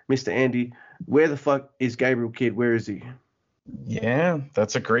way, Mr. Andy, where the fuck is Gabriel Kidd? Where is he? Yeah,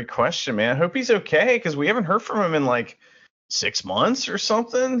 that's a great question, man. I hope he's okay because we haven't heard from him in like 6 months or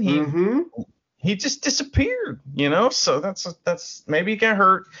something. he just disappeared, So that's maybe he got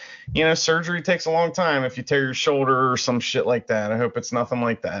hurt. Surgery takes a long time if you tear your shoulder or some shit like that. I hope it's nothing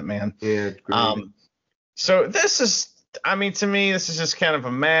like that, man. Yeah, great. So this is, I mean, to me, this is just kind of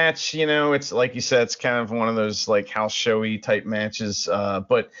a match. It's like you said, it's kind of one of those like house showy type matches.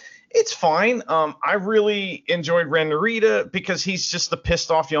 But it's fine. I really enjoyed Ren Narita because he's just the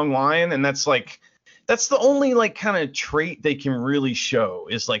pissed off young lion, and that's the only like kind of trait they can really show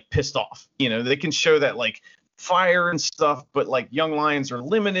is like pissed off. They can show that like fire and stuff, but like young lions are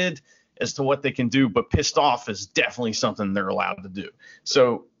limited as to what they can do, but pissed off is definitely something they're allowed to do.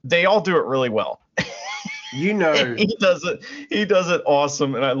 So they all do it really well. He does it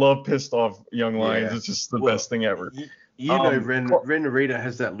awesome, and I love pissed off young lions. Yeah. It's just the best thing ever. Ren Narita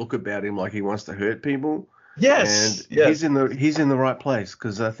has that look about him like he wants to hurt people. Yes, and he's in the right place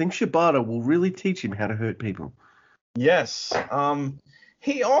because I think Shibata will really teach him how to hurt people. Yes.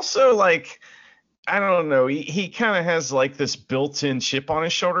 He also like, I don't know, he kind of has like this built-in chip on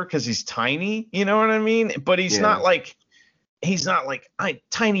his shoulder because he's tiny. You know what I mean? But he's not like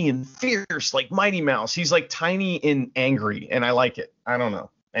tiny and fierce like Mighty Mouse. He's like tiny and angry, and I like it. I don't know.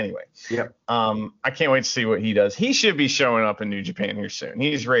 Anyway, I can't wait to see what he does. He should be showing up in New Japan here soon.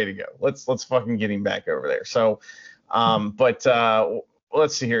 He's ready to go. Let's fucking get him back over there. So, but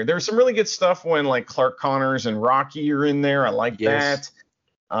let's see here. There's some really good stuff when like Clark Connors and Rocky are in there. I like that.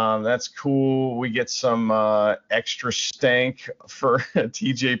 That's cool. We get some extra stank for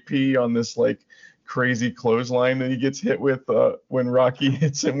TJP on this like crazy clothesline that he gets hit with when Rocky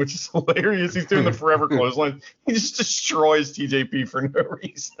hits him, which is hilarious. He's doing the forever clothesline. He just destroys TJP for no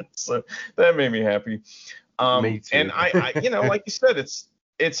reason. So that made me happy. Me too. And I like you said, it's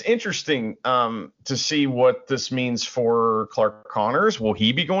interesting to see what this means for Clark Connors. Will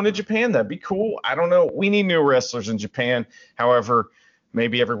he be going to Japan? That'd be cool. I don't know. We need new wrestlers in Japan. However,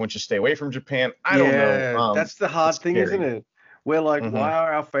 maybe everyone should stay away from Japan. I don't know. That's the hard thing, isn't it? We're like, why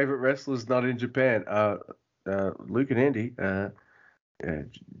are our favorite wrestlers not in Japan? Luke and Andy,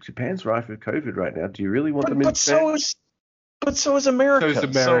 Japan's rife with COVID right now. Do you really want them in Japan? So is America.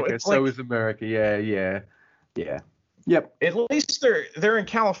 So is America. Yeah. Yep. At least they're in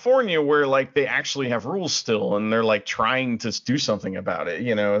California where like they actually have rules still, and they're like trying to do something about it.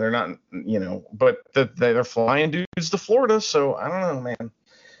 They're not, but they're flying dudes to Florida. So I don't know, man.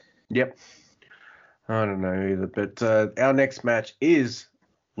 Yep. I don't know either, but our next match is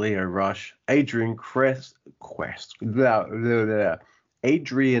Lio Rush, Adrian Quest,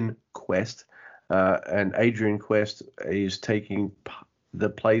 and Adrian Quest is taking the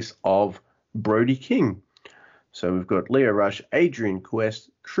place of Brody King. So we've got Lio Rush, Adrian Quest,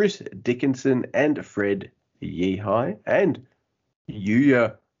 Chris Dickinson, and Fred Yehi, and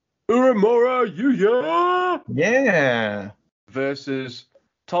Yuya Uemura, yeah, versus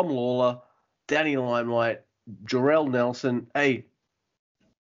Tom Lawler, Danny Limelight, Jarrell Nelson. Hey,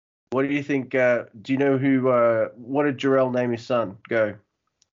 what do you think? Do you know what did Jarrell name his son? Go.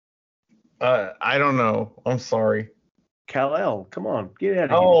 I don't know. I'm sorry. Kal-El. Come on, get out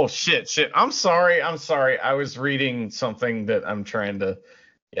of here. Oh, shit. I'm sorry. I was reading something that I'm trying to.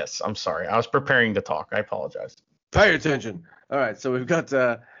 Yes, I'm sorry. I was preparing to talk. I apologize. Pay attention. All right, so we've got,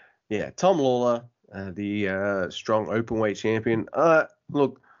 Tom Lawler, the strong openweight champion.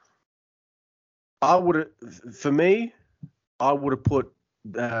 Look, I would have put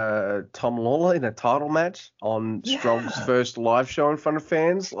Tom Lawler in a title match on Strong's first live show in front of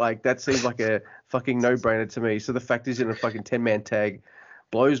fans. Like, that seems like a fucking no-brainer to me. So the fact he's in a fucking 10-man tag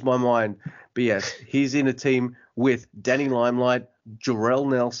blows my mind. But yes, he's in a team with Danny Limelight, Jarrell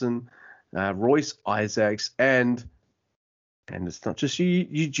Nelson, Royce Isaacs, and it's not just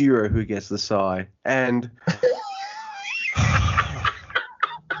Yujiro who gets the sigh, and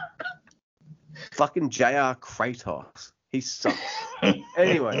fucking JR Kratos. He sucks.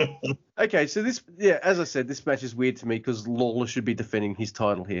 Anyway, okay, so as I said, this match is weird to me because Lawler should be defending his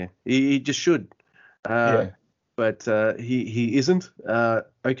title here. He just should. But he isn't.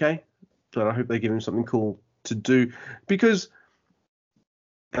 Okay, but I hope they give him something cool to do because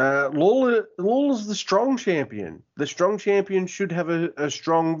Lawler's the strong champion. The strong champion should have a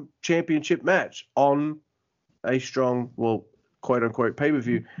strong championship match on a strong, well, quote unquote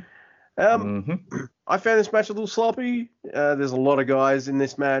pay-per-view. I found this match a little sloppy. There's a lot of guys in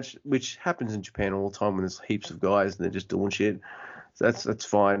this match, which happens in Japan all the time when there's heaps of guys and they're just doing shit. So that's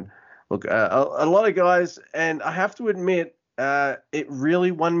fine. Look, a lot of guys, and I have to admit, it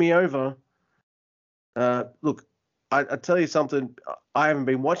really won me over. Look, I tell you something. I haven't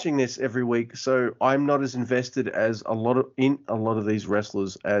been watching this every week, so I'm not as invested as a lot of these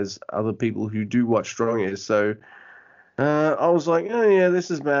wrestlers as other people who do watch Strong is. So I was like, oh yeah,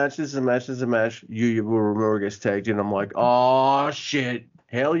 this is a match. Yuya Uemura gets tagged in. I'm like, oh shit,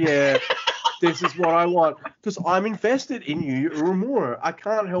 hell yeah, this is what I want because I'm invested in Yuya Uemura. I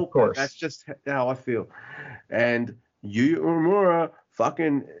can't help it. That's just how I feel. And Yuya Uemura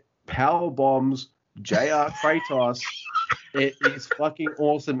fucking power bombs JR Kratos. It is fucking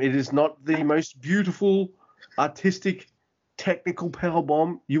awesome. It is not the most beautiful, artistic, technical power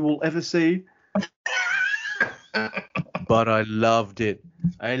bomb you will ever see. But I loved it.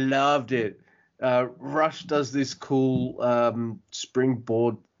 Rush does this cool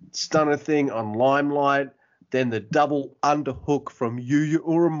springboard stunner thing on Limelight. Then the double underhook from Yuya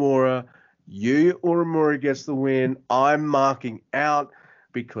Uemura. Yuya Uemura gets the win. I'm marking out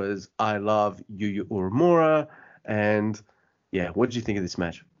because I love Yuya Uemura. And yeah, what did you think of this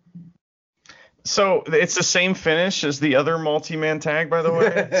match? So it's the same finish as the other multi-man tag, by the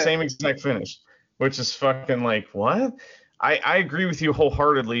way. Same exact finish, which is fucking like, what? I agree with you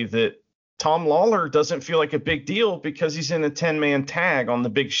wholeheartedly that Tom Lawler doesn't feel like a big deal because he's in a 10-man tag on the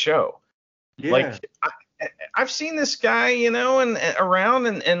big show. Yeah. Like, I've seen this guy, and around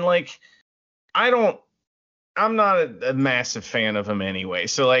and like, I'm not a massive fan of him anyway.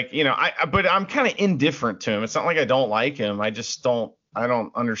 So like, but I'm kind of indifferent to him. It's not like I don't like him. I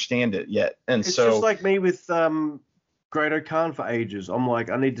don't understand it yet. And it's so just like me with Great O'Khan for ages. I'm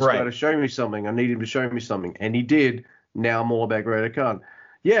like, I need this guy to show me something. I need him to show me something. And he did. Now I'm all about Great O'Khan.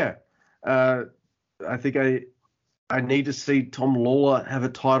 Yeah. I think I need to see Tom Lawler have a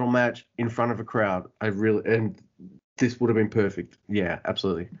title match in front of a crowd. And this would have been perfect. Yeah,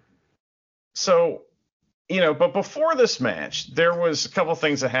 absolutely. So, but before this match, there was a couple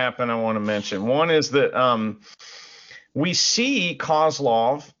things that happened I want to mention. One is that we see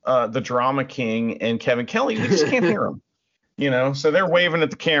Kozlov, the Drama King, and Kevin Kelly. We just can't hear them. So they're waving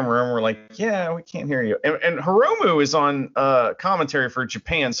at the camera, and we're like, yeah, we can't hear you. And Hiromu is on commentary for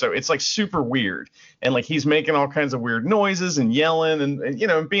Japan, so it's like super weird. And like he's making all kinds of weird noises and yelling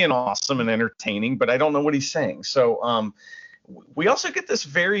and being awesome and entertaining, but I don't know what he's saying. So we also get this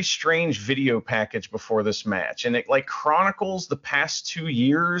very strange video package before this match, and it like chronicles the past 2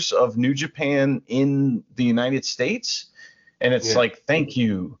 years of New Japan in the United States. And it's like, thank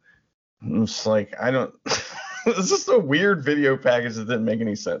you. And it's like, I don't. It's just a weird video package that didn't make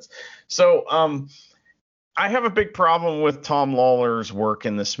any sense. So I have a big problem with Tom Lawler's work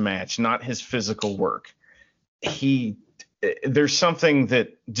in this match, not his physical work. There's something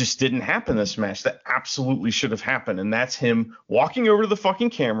that just didn't happen this match that absolutely should have happened, and that's him walking over to the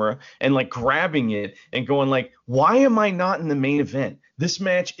fucking camera and like grabbing it and going like, why am I not in the main event? This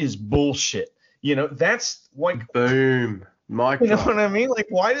match is bullshit. That's like, boom. You know what I mean? Like,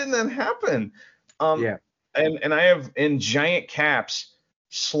 why didn't that happen? Yeah. And I have in giant caps,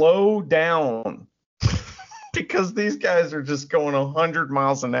 slow down, because these guys are just going 100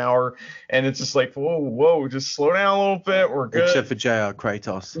 miles an hour, and it's just like, whoa, just slow down a little bit. We're good. Except for JR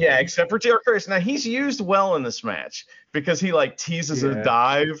Kratos. Yeah, except for JR Kratos. Now he's used well in this match because he like teases a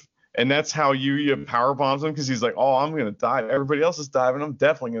dive, and that's how Yuya power bombs him because he's like, oh, I'm gonna dive. Everybody else is diving. I'm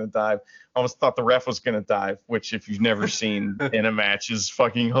definitely gonna dive. I almost thought the ref was going to dive, which if you've never seen in a match is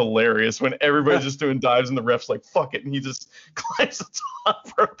fucking hilarious when everybody's just doing dives and the ref's like, fuck it. And he just climbs the top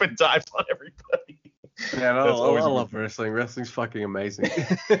rope and dives on everybody. Yeah, I love wrestling. Wrestling's fucking amazing.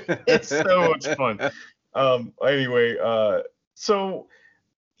 It's so much fun. Anyway, so,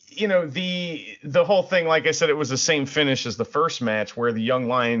 the whole thing, like I said, it was the same finish as the first match where the young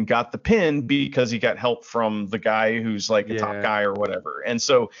lion got the pin because he got help from the guy who's like a top guy or whatever. And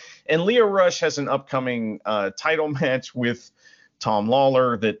Leo Rush has an upcoming title match with Tom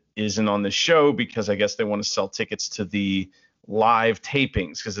Lawler that isn't on the show because I guess they want to sell tickets to the live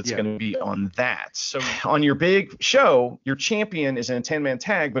tapings because it's going to be on that. So on your big show, your champion is in a 10-man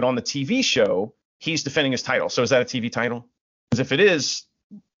tag, but on the TV show, he's defending his title. So is that a TV title? Because if it is,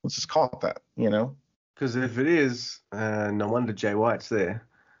 let's just call it that, Because if it is, no wonder Jay White's there.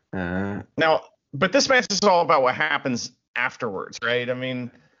 Now, but this match is all about what happens afterwards, right? I mean,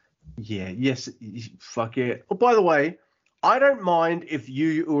 yes, fuck yeah. Oh, by the way, I don't mind if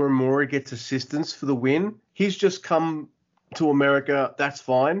Yuya Uemura gets assistance for the win. He's just come to America. That's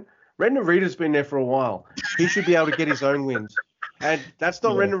fine. Ren Narita's been there for a while. He should be able to get his own wins. And that's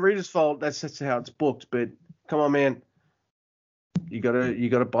not Ren Narita's fault. That's how it's booked. But come on, man. You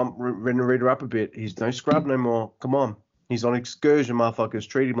gotta bump Ren Narita up a bit. He's no scrub no more. Come on. He's on excursion, motherfuckers.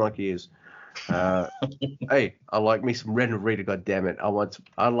 Treat him like he is. Hey, I like me some Ren Narita, goddammit.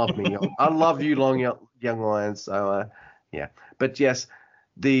 I love you, long young lions. So yeah. But yes,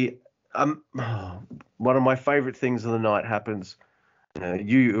 the one of my favorite things of the night happens.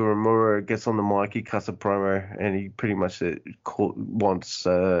 Yu Uemura gets on the mic, he cuts a promo, and he pretty much wants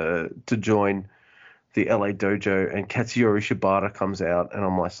to join the LA Dojo, and Katsuyori Shibata comes out, and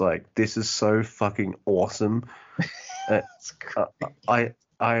I'm just like, this is so fucking awesome. I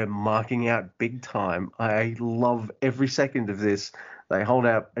am marking out big time. I love every second of this. They hold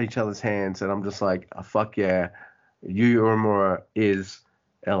out each other's hands, and I'm just like, oh, fuck yeah, Yu Uemura is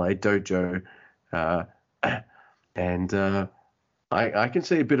LA Dojo, and I can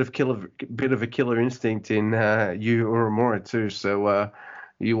see a bit of a killer instinct in Yu Uemura too. So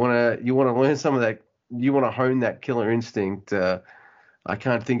you wanna learn some of that. You want to hone that killer instinct. I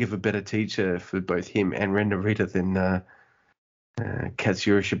can't think of a better teacher for both him and Ren Narita than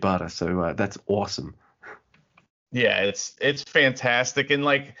Katsuyori Shibata. So that's awesome. Yeah, it's fantastic. And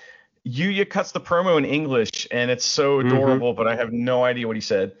like Yuya cuts the promo in English and it's so adorable, but I have no idea what he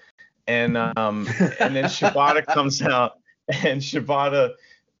said. And then Shibata comes out, and Shibata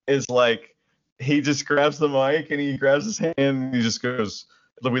is like, he just grabs the mic and he grabs his hand and he just goes,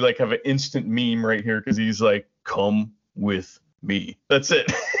 we like have an instant meme right here because he's like, come with me. That's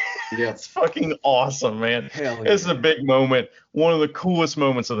it. Yeah. It's fucking awesome, man. Hell yeah. It's a big moment. One of the coolest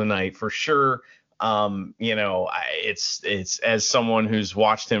moments of the night for sure. It's as someone who's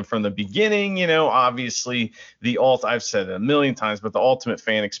watched him from the beginning, obviously I've said it a million times, but the ultimate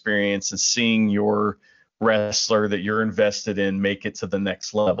fan experience is seeing your wrestler that you're invested in make it to the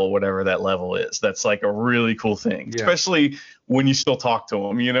next level, whatever that level is. That's like a really cool thing, especially when you still talk to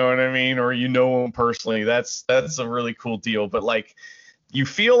him, you know what I mean? Or you know him personally. That's a really cool deal. But like, you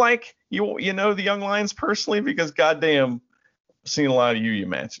feel like you know the Young Lions personally, because goddamn, I've seen a lot of Yuya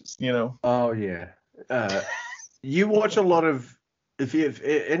matches, Oh yeah. You watch a lot of, if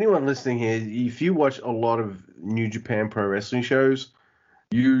anyone listening here, if you watch a lot of New Japan Pro Wrestling shows,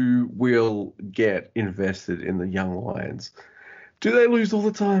 you will get invested in the Young Lions. Do they lose all the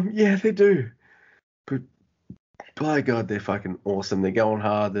time? Yeah, they do. But by God, they're fucking awesome. They're going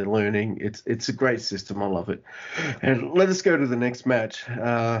hard. They're learning. It's a great system. I love it. And let us go to the next match.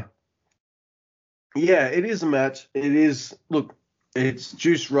 Yeah, it is a match. It's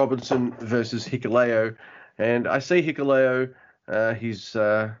Juice Robinson versus Hikuleo. And I say Hikuleo, he's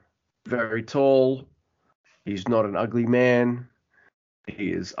very tall. He's not an ugly man.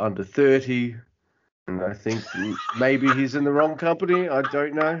 He is under 30, and I think maybe he's in the wrong company. I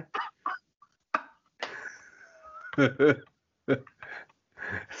don't know. That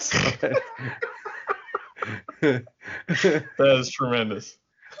is tremendous.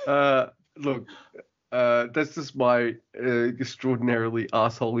 Look, that's just my extraordinarily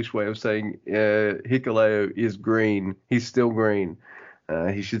assholish way of saying Hikuleo is green. He's still green.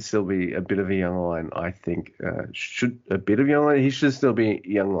 He should still be a bit of a young lion, I think. He should still be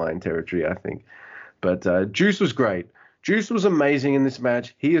young lion territory, I think. But Juice was great. Juice was amazing in this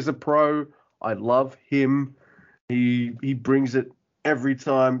match. He is a pro. I love him. He brings it every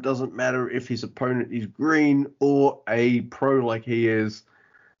time. Doesn't matter if his opponent is green or a pro like he is.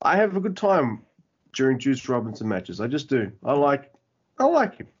 I have a good time during Juice Robinson matches. I just do. I like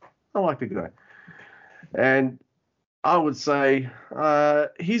him. I like the guy. And I would say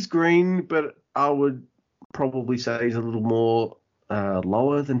he's green, but I would probably say he's a little more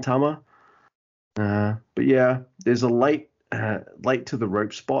lower than Tama. But yeah, there's a late to the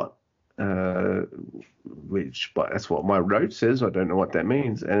rope spot, but that's what my note says. I don't know what that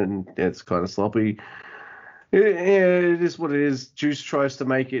means, and it's kind of sloppy. It is what it is. Juice tries to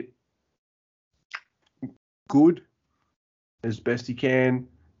make it good as best he can.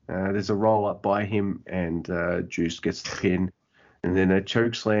 There's a roll up by him, and Juice gets the pin, and then a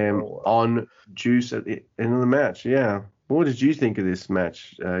choke slam on Juice at the end of the match. Yeah. What did you think of this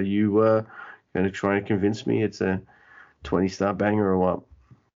match? You were going to try and convince me it's a 20-star banger or what?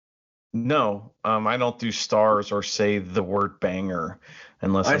 No, I don't do stars or say the word banger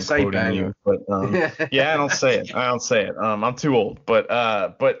unless I'm quoting banger. You. But yeah, I don't say it. I'm too old. But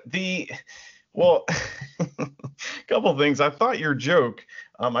couple things. I thought your joke.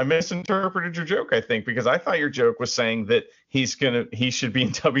 I misinterpreted your joke, I think, because I thought your joke was saying that he should be in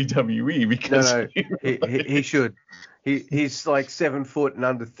WWE because no, he should. He's like 7 foot and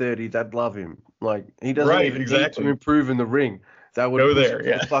under 30. They'd love him. Like he doesn't even need to improve in the ring. That would go there.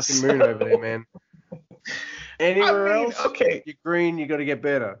 Yeah, the fucking moon over there, man. Anywhere else? Okay, you're green. You got to get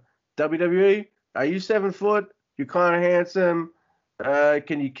better. WWE, are you 7 foot? You're kind of handsome.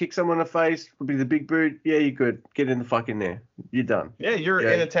 Can you kick someone in the face? Would be the big boot. Yeah, you're good. Get in the fucking there. You're done. Yeah, you're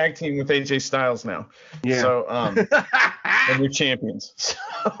in a tag team with AJ Styles now. Yeah. So, and you're champions.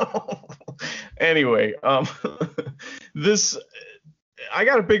 So, anyway, I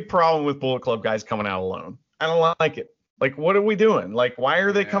got a big problem with Bullet Club guys coming out alone. I don't like it. Like, what are we doing? Like, why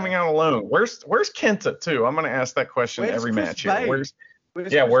are they coming out alone? Where's Kenta too? I'm gonna ask that question every match here. Where's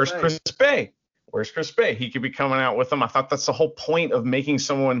Chris Bay? Where's Chris Bay? He could be coming out with them. I thought that's the whole point of making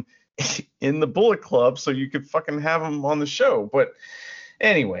someone in the Bullet Club so you could fucking have him on the show. But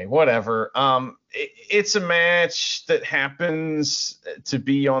anyway, whatever. It's a match that happens to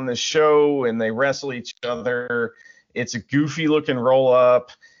be on the show, and they wrestle each other. It's a goofy looking roll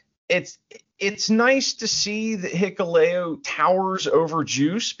up. It's nice to see that Hikuleo towers over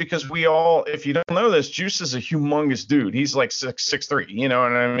Juice, because we all, if you don't know this, Juice is a humongous dude. He's like 6'3", you know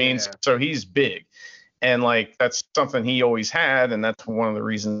what I mean? Yeah. So he's big. And like, that's something he always had. And that's one of the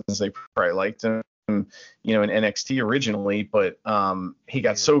reasons they probably liked him, you know, in NXT originally. But he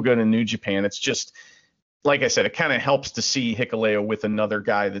got so good in New Japan. It's just, like I said, it kind of helps to see Hikuleo with another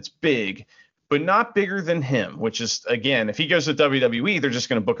guy that's big, but not bigger than him, which is, again, if he goes to WWE, they're just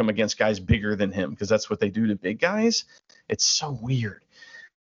going to book him against guys bigger than him, because that's what they do to big guys. It's so weird.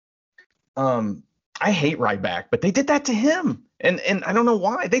 I hate Ryback, but they did that to him. And I don't know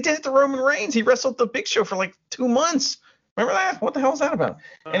why. They did it to Roman Reigns. He wrestled the Big Show for like 2 months. Remember that? What the hell is that about?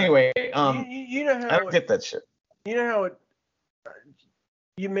 Anyway, you know how I don't get that shit. You know how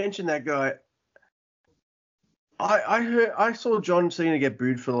you mentioned that guy. I saw John Cena get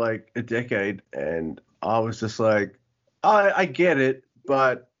booed for like a decade, and I was just like, I get it,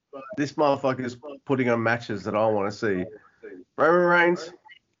 but this motherfucker's putting on matches that I want to see. Roman Reigns,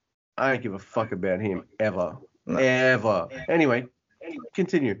 I don't give a fuck about him ever. Anyway,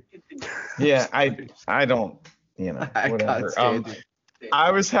 continue. Yeah, I don't, you know, whatever.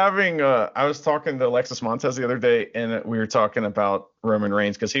 I was talking to Alexis Montez the other day, and we were talking about Roman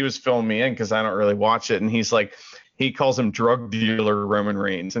Reigns, because he was filling me in, because I don't really watch it, and he's like, he calls him drug dealer Roman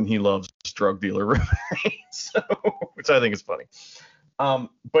Reigns, and he loves drug dealer Roman Reigns, so, which I think is funny.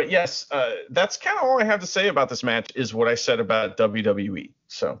 But yes, that's kind of all I have to say about this match, is what I said about WWE.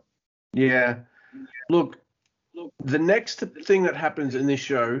 So yeah, look, the next thing that happens in this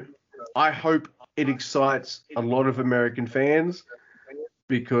show, I hope it excites a lot of American fans,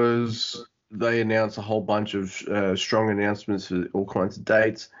 because they announce a whole bunch of strong announcements for all kinds of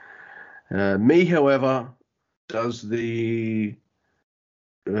dates. Me, however, does the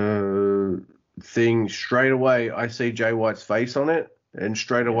thing straight away. I see Jay White's face on it, and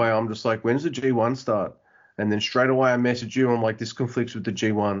straight away I'm just like, when's the G1 start? And then straight away I message you, I'm like, this conflicts with the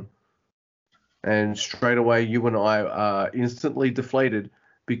G1. And straight away you and I are instantly deflated,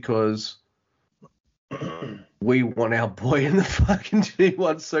 because we want our boy in the fucking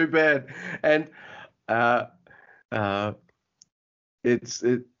G1 so bad. And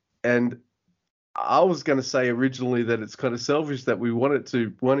and I was going to say originally that it's kind of selfish that we want it to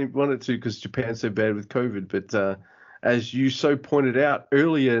because Japan's so bad with COVID. But as you so pointed out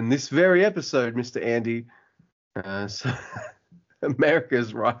earlier in this very episode, Mr. Andy, so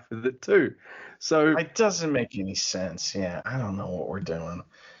America's rife with it too. So it doesn't make any sense. Yeah, I don't know what we're doing.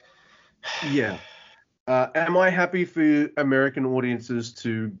 Yeah. Am I happy for American audiences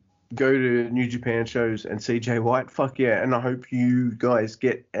to go to New Japan shows and see Jay White? Fuck yeah. And I hope you guys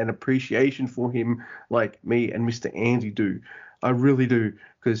get an appreciation for him like me and Mr. Andy do. I really do,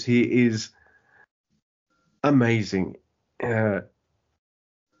 because he is amazing. I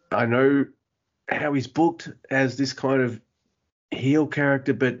know how he's booked as this kind of heel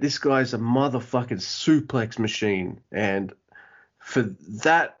character, but this guy's a motherfucking suplex machine. And for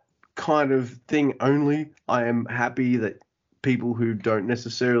that kind of thing only, I am happy that people who don't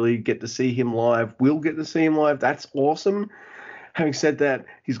necessarily get to see him live will get to see him live. That's awesome. Having said that,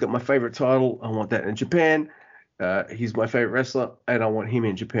 he's got my favorite title. I want that in Japan. He's my favorite wrestler, and I want him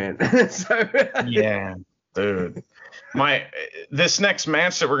in Japan. So yeah, dude. This next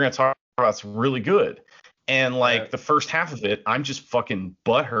match that we're going to talk about is really good. And like the first half of it, I'm just fucking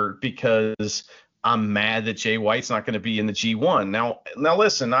butthurt because I'm mad that Jay White's not going to be in the G1. Now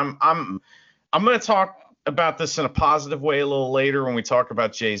listen, I'm going to talk about this in a positive way a little later when we talk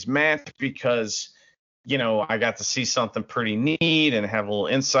about Jay's match, because you know, I got to see something pretty neat and have a little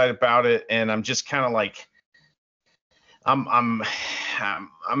insight about it, and I'm just kind of like I'm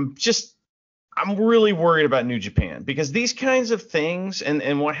really worried about New Japan, because these kinds of things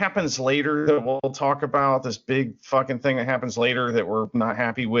and what happens later that we'll talk about, this big fucking thing that happens later that we're not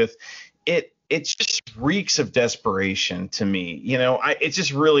happy with, it just reeks of desperation to me. You know, it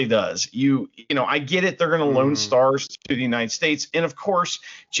just really does. You know, I get it. They're going to loan stars to the United States. And of course,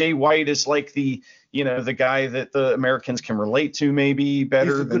 Jay White is like the guy that the Americans can relate to maybe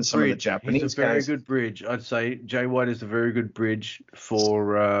better than some of the Japanese guys. He's a very good bridge. I'd say Jay White is a very good bridge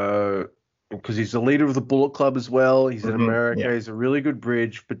for because he's the leader of the Bullet Club as well. He's in America. yeah. He's a really good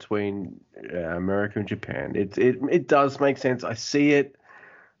bridge between America and Japan. It does make sense. I see it,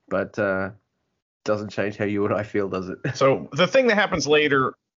 but doesn't change how you and I feel, does it? So the thing that happens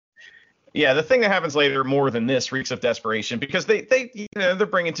later, more than this reeks of desperation, because they're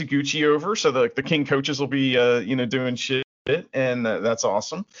bringing Taguchi over, so the King coaches will be doing shit, and that's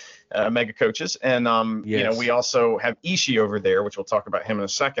awesome, mega coaches, and Yes. we also have Ishii over there, which we'll talk about him in a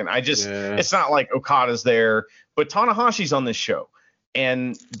second. Yeah. It's not like Okada's there, but Tanahashi's on this show.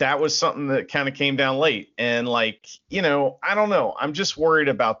 And that was something that kind of came down late. And I don't know. I'm just worried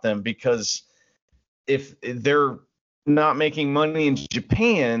about them, because if they're not making money in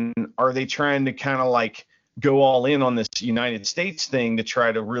Japan, are they trying to kind of go all in on this United States thing to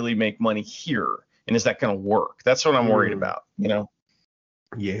try to really make money here? And is that going to work? That's what I'm worried about,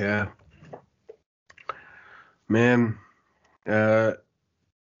 Yeah. Man.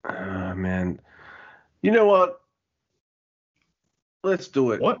 Man. You know what? Let's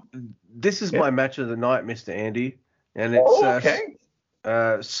do it. What? This is my match of the night, Mr. Andy. And it's okay.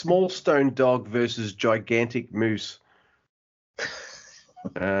 Small Stone Dog versus Gigantic Moose.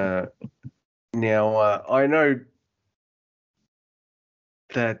 Now, I know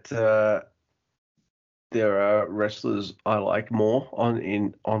that there are wrestlers I like more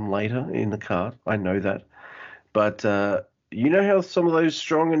on later in the card. I know that, but you know how some of those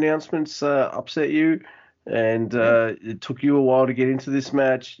strong announcements upset you, and it took you a while to get into this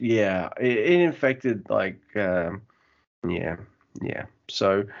match. Yeah, it infected yeah.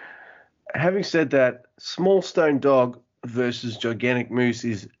 So, having said that, Small Stone Dog versus Gigantic Moose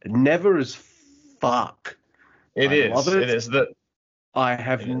is never as fuck. I love it. It is. I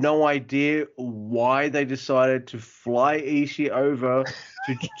have no idea why they decided to fly Ishii over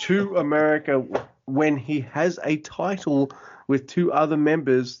to America when he has a title with two other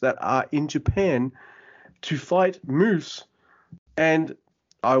members that are in Japan to fight Moose. And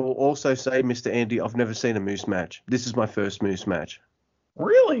I will also say, Mr. Andy, I've never seen a Moose match. This is my first Moose match.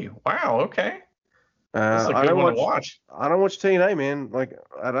 Really? Wow. Okay. That's a good one to watch. I don't watch TNA, man.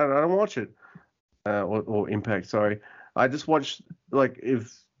 I don't watch it. Or Impact, sorry. I just watch,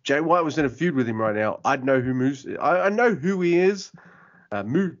 if Jay White was in a feud with him right now, I'd know who Moose is. I know who he is.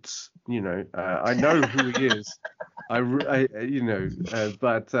 Moots, I know who he is.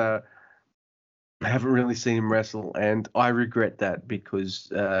 But I haven't really seen him wrestle, and I regret that, because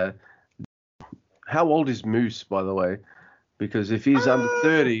how old is Moose, by the way? Because if he's under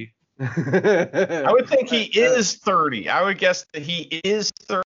 30... I would think he is 30. I would guess that he is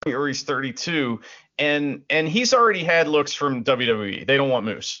 30 or he's 32. And he's already had looks from WWE. They don't want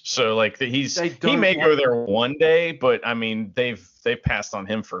Moose. So he may go there one day, but I mean they've passed on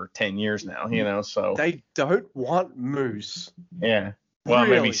him for 10 years now, so they don't want Moose. Yeah. Well,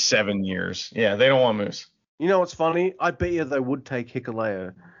 really? Maybe 7 years. Yeah, they don't want Moose. You know what's funny? I bet you they would take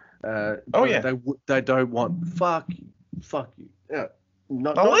Hikuleo. They don't want fuck you. Yeah.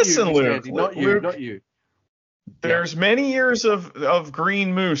 Listen, you, Luke. Andy, not you. There's many years of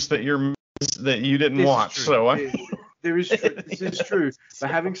green Moose that you didn't watch. So this is true. But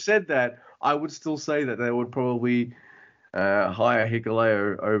having said that, I would still say that they would probably hire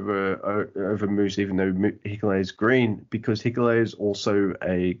Hikuleo over Moose, even though Hikuleo is green, because Hikuleo is also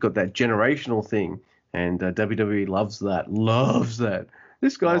got that generational thing, and WWE loves that.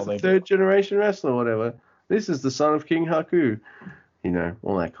 This guy's the third generation wrestler, or whatever. This is the son of King Haku.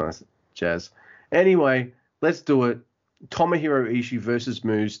 All that kind of jazz. Anyway, let's do it. Tomohiro Ishii versus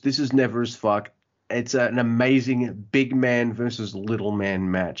Moose. This is never as fuck. It's an amazing big man versus little man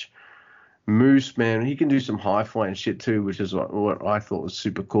match. Moose, man, he can do some high flying shit too, which is what I thought was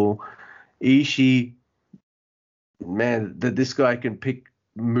super cool. Ishii, man, that this guy can pick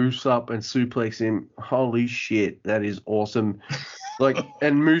Moose up and suplex him. Holy shit, that is awesome.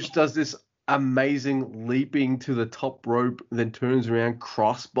 And Moose does this amazing leaping to the top rope, then turns around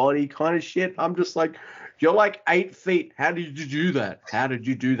crossbody kind of shit. I'm just like, you're 8 feet. How did you do that?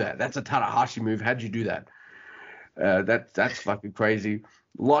 That's a Tanahashi move. How did you do that? That's fucking crazy.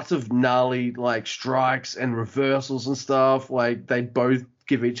 Lots of gnarly strikes and reversals and stuff. They both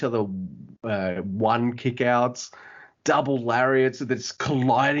give each other one kick outs, double lariats that's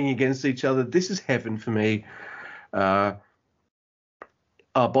colliding against each other. This is heaven for me.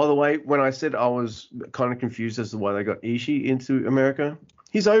 By the way, when I said I was kind of confused as to why they got Ishii into America,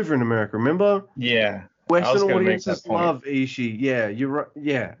 he's over in America, remember? Yeah. Western audiences love Ishii. Yeah, you're right.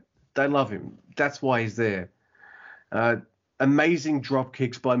 Yeah, they love him. That's why he's there. Amazing drop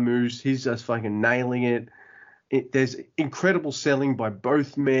kicks by Moose. He's just fucking nailing it. There's incredible selling by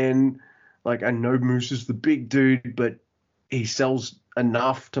both men. I know Moose is the big dude, but he sells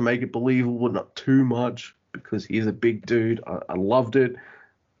enough to make it believable, but not too much because he's a big dude. I loved it.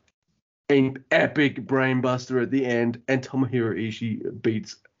 An epic brainbuster at the end, and Tomohiro Ishii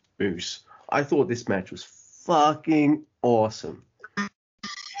beats Moose. I thought this match was fucking awesome.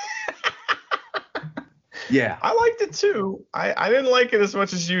 Yeah. I liked it too. I didn't like it as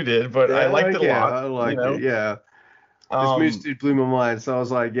much as you did, but I liked it a lot. I liked it, yeah. This Moose dude blew my mind, so I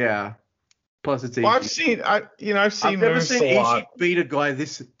was like, yeah. Plus it's Ishii. Well, I've seen I've never Moose seen a lot. Ishii beat a guy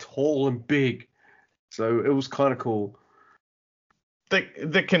this tall and big. So it was kind of cool.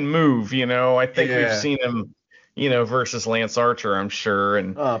 That can move, I think Yeah. we've seen him, versus Lance Archer, I'm sure,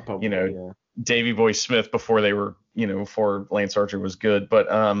 and Probably, Davey Boy Smith before they were, before Lance Archer was good. But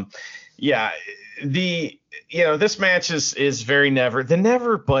this match is very never. The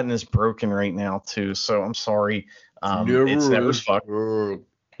never button is broken right now too, so I'm sorry. It's never as fuck.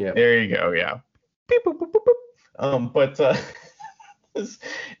 Yeah. There you go. Yeah. Beep, boop, boop, boop, boop. But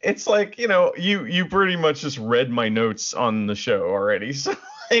it's like, you pretty much just read my notes on the show already. So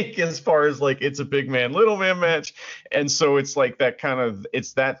like, as far as like, it's a big man, little man match. And so it's like that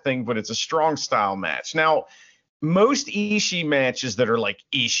it's that thing, but it's a strong style match. Now, most Ishii matches that are like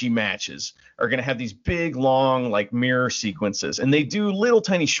Ishii matches are going to have these big, long, like mirror sequences. And they do little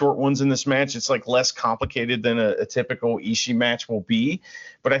tiny short ones in this match. It's like less complicated than a typical Ishii match will be.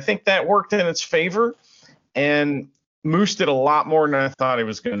 But I think that worked in its favor. And Moose did a lot more than I thought he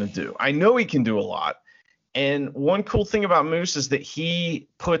was going to do. I know he can do a lot. And one cool thing about Moose is that he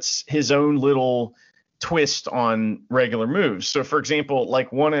puts his own little twist on regular moves. So, for example, like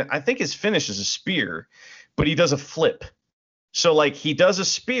I think his finish is a spear, but he does a flip. So, like, he does a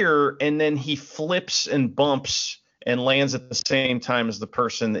spear and then he flips and bumps and lands at the same time as the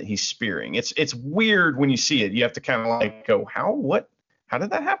person that he's spearing. It's weird when you see it. You have to kind of like go, how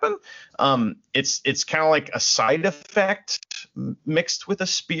did that happen? It's kind of like a side effect mixed with a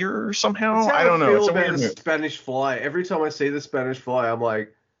spear somehow. I don't know. It's a weird move. Spanish Fly. Every time I see the Spanish Fly, I'm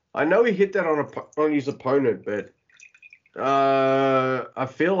like, I know he hit that on his opponent, but I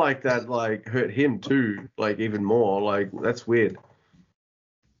feel like that like hurt him too, like even more. Like that's weird.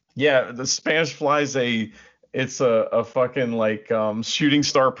 Yeah, the Spanish Fly is it's a fucking like shooting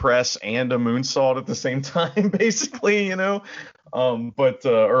star press and a moonsault at the same time, basically, but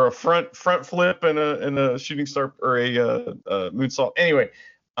or a front flip and a shooting star or a moonsault. Anyway,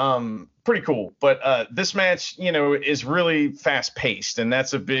 pretty cool. But this match, is really fast paced, and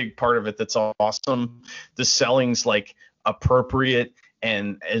that's a big part of it. That's awesome. The selling's like appropriate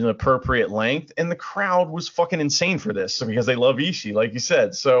and an appropriate length, and the crowd was fucking insane for this because they love Ishii, like you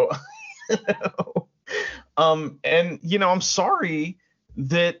said. So, and I'm sorry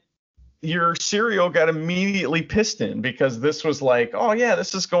that your cereal got immediately pissed in because this was like, oh yeah,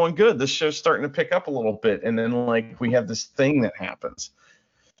 this is going good. This show's starting to pick up a little bit, and then like we have this thing that happens.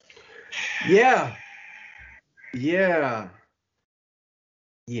 Yeah.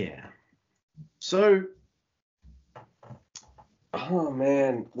 So, oh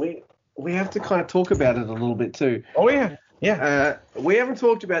man, we have to kind of talk about it a little bit too. Oh yeah. We haven't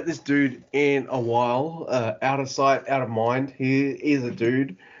talked about this dude in a while. Out of sight, out of mind. He is a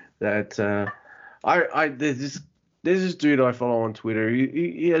dude that there's this dude I follow on Twitter.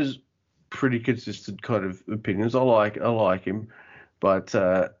 He has pretty consistent kind of opinions. I like him, but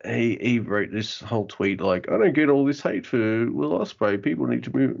he wrote this whole tweet like, I don't get all this hate for Will Ospreay. People need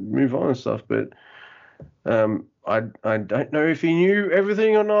to move on and stuff. But I don't know if he knew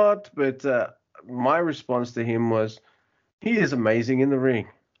everything or not. But my response to him was, he is amazing in the ring.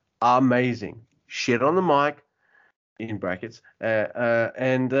 Amazing. Shit on the mic, in brackets,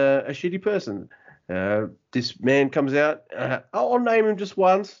 and a shitty person. This man comes out. I'll name him just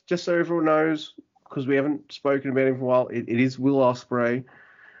once, just so everyone knows, because we haven't spoken about him for a while. It is Will Ospreay.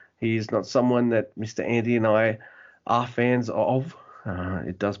 He is not someone that Mr. Andy and I are fans of.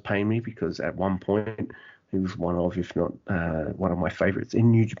 It does pain me because at one point he was one of, if not one of my favorites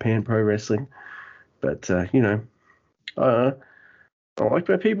in New Japan Pro Wrestling. But, I like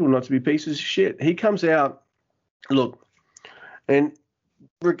my people not to be pieces of shit. He comes out, look, and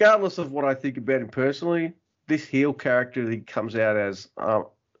regardless of what I think about him personally, this heel character that he comes out as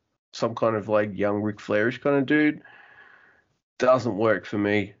some kind of like young Ric Flairish kind of dude doesn't work for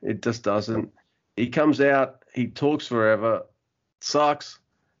me. It just doesn't. He comes out, he talks forever, sucks.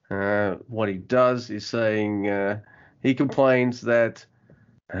 What he does is saying he complains that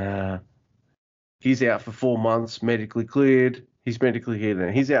he's out for 4 months, medically cleared. He's medically cleared now.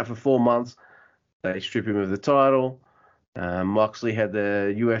 He's out for 4 months. They strip him of the title. Moxley had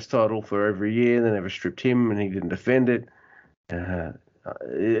the US title for over a year. They never stripped him, and he didn't defend it.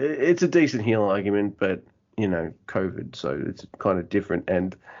 It's a decent heel argument, but, COVID, so it's kind of different.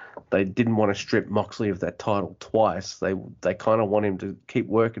 And they didn't want to strip Moxley of that title twice. They kind of want him to keep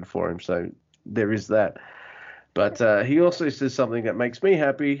working for him. So there is that. But he also says something that makes me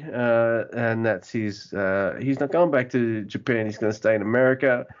happy, and that's he's not going back to Japan. He's going to stay in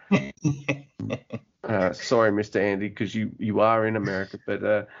America. Sorry, Mr. Andy, because you are in America,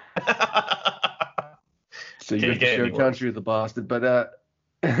 but so you have to show country of the bastard.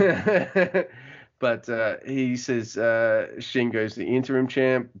 But he says Shingo's the interim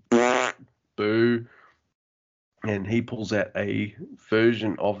champ. Boo. And he pulls out a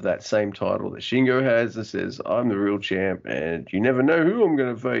version of that same title that Shingo has that says, I'm the real champ, and you never know who I'm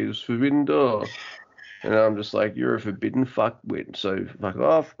going to face. Forbidden Door. And I'm just like, you're a forbidden fuckwit, so fuck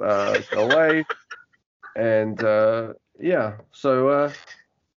off. Go away. And, so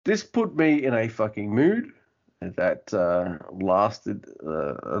this put me in a fucking mood that lasted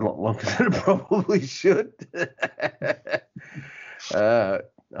a lot longer than it probably should.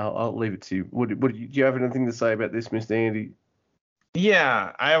 I'll leave it to you. Do you have anything to say about this, Mr. Andy?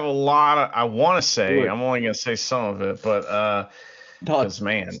 Yeah, I have a lot I want to say. I'm only going to say some of it, but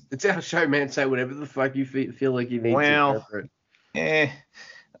man, it's our show, man. Say whatever the fuck you feel like you need to.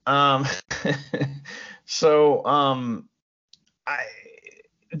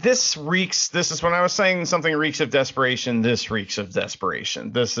 This is when I was saying something reeks of desperation. This reeks of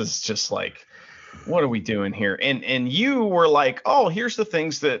desperation. This is just like, what are we doing here? And you were like, oh, here's the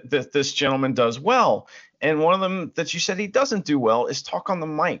things that this gentleman does well. And one of them that you said he doesn't do well is talk on the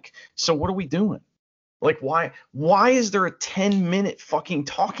mic. So what are we doing? Like, why is there a 10-minute fucking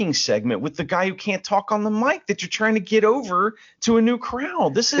talking segment with the guy who can't talk on the mic that you're trying to get over to a new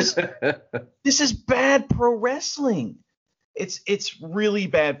crowd? This is bad pro wrestling. It's really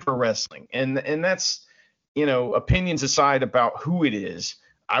bad pro wrestling. And that's, opinions aside about who it is,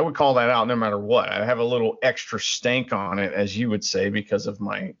 I would call that out no matter what. I have a little extra stank on it, as you would say, because of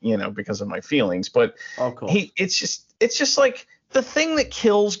my feelings. But it's just like the thing that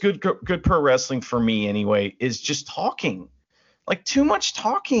kills good pro wrestling for me anyway is just talking. Like, too much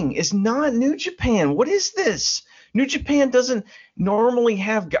talking is not New Japan. What is this? New Japan doesn't normally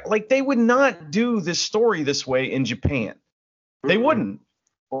have, like, they would not do this story this way in Japan. They wouldn't.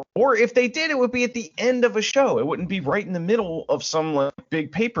 Or if they did, it would be at the end of a show. It wouldn't be right in the middle of some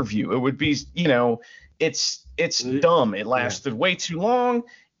big pay-per-view. It would be, it's dumb. It lasted way too long,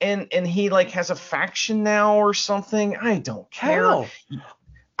 and he has a faction now or something. I don't care. How?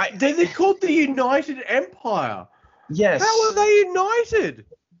 They're called the United Empire. Yes. How are they united?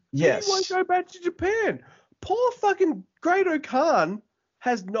 Yes. He won't go back to Japan. Poor fucking Great-O-Khan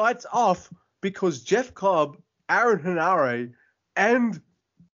has nights off because Jeff Cobb, Aaron Henare, and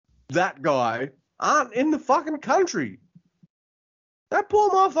that guy aren't in the fucking country. That poor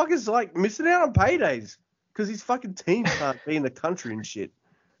motherfucker's missing out on paydays because his fucking team can't be in the country and shit.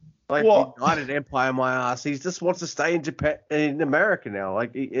 United Empire, my ass. He just wants to stay in Japan, in America now. I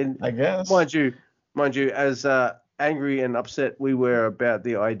guess. Mind you, as angry and upset we were about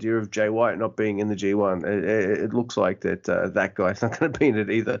the idea of Jay White not being in the G1, it looks like that guy's not going to be in it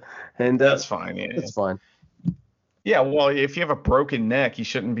either. And that's fine. Yeah, that's fine. Yeah, well, if you have a broken neck, you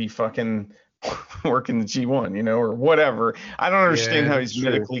shouldn't be fucking working the G1, or whatever. I don't understand how he's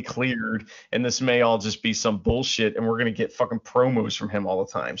medically cleared, and this may all just be some bullshit, and we're going to get fucking promos from him all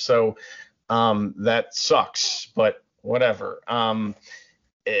the time. So that sucks, but whatever.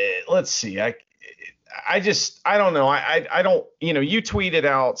 Let's see. I don't know. I don't, you tweeted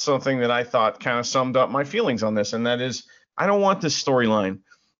out something that I thought kind of summed up my feelings on this, and that is, I don't want this storyline.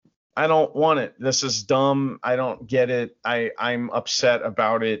 I don't want it. This is dumb. I don't get it. I'm upset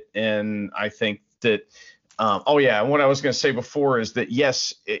about it. And I think that, and what I was going to say before is that,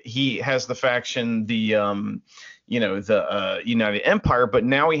 yes, he has the faction, the United Empire, but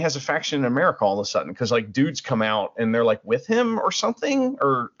now he has a faction in America all of a sudden. Cause dudes come out and they're with him or something,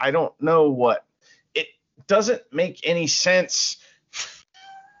 or I don't know what. It doesn't make any sense.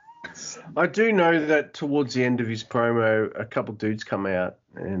 I do know that towards the end of his promo, a couple dudes come out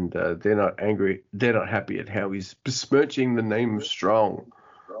and they're not angry. They're not happy at how he's besmirching the name of Strong.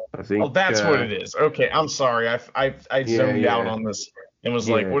 I think. Oh, that's what it is. Okay, I'm sorry. I zoned out on this and was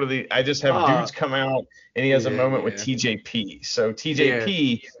like, what are the? I just have dudes come out and he has a moment with TJP. So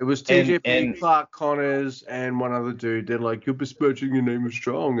TJP. It was TJP, and Clark Connors, and one other dude. They're like, you're besmirching the name of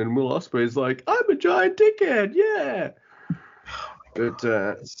Strong, and Will Ospreay's like, I'm a giant dickhead. Yeah. But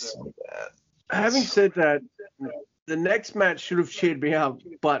having said that, the next match should have cheered me up,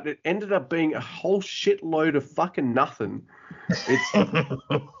 but it ended up being a whole shitload of fucking nothing. It's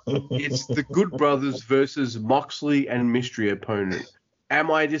the Good Brothers versus Moxley and Mystery opponent. Am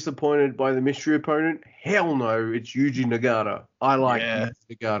I disappointed by the mystery opponent? Hell no, it's Yuji Nagata. I like Yuji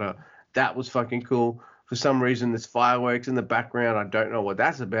Nagata. That was fucking cool. For some reason, there's fireworks in the background. I don't know what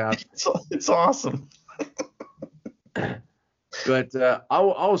that's about. It's awesome. But I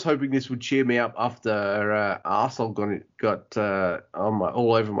was hoping this would cheer me up after Arsehole got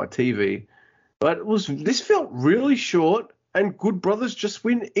all over my TV. But this felt really short, and Good Brothers just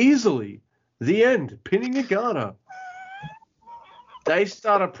win easily. The end, pinning Nagata. They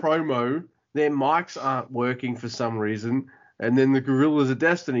start a promo, their mics aren't working for some reason, and then the Gorillas of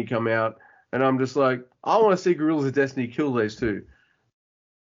Destiny come out, and I'm just like, I want to see Gorillas of Destiny kill these two,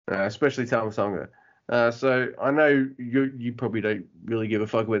 especially Tama Tonga. So I know you probably don't really give a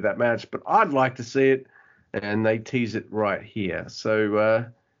fuck about that match, but I'd like to see it, and they tease it right here. So,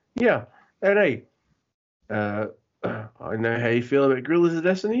 yeah, and hey, I know how you feel about Gorillas of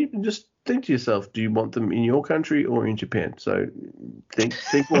Destiny. You can just think to yourself, do you want them in your country or in Japan? So think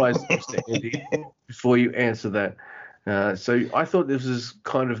wise, Mr. Andy, before you answer that. So I thought this was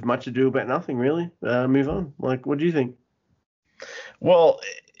kind of much ado about nothing, really. Move on. Like, what do you think? Well,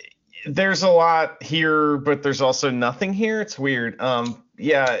 there's a lot here, but there's also nothing here. It's weird.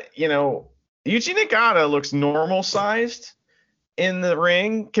 Yeah, Yuji Nagata looks normal sized in the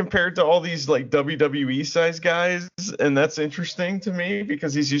ring compared to all these like WWE size guys, and that's interesting to me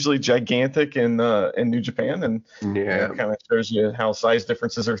because he's usually gigantic in New Japan, and kind of shows you how size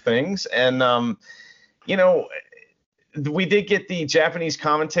differences are things. And we did get the Japanese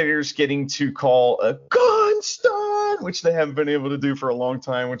commentators getting to call a gun stun, which they haven't been able to do for a long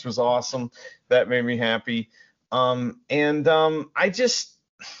time, which was awesome. That made me happy. I just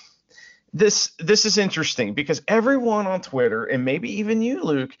This is interesting because everyone on Twitter, and maybe even you,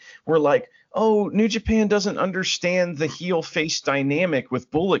 Luke, were like, oh, New Japan doesn't understand the heel face dynamic with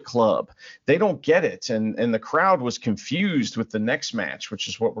Bullet Club. They don't get it. And the crowd was confused with the next match, which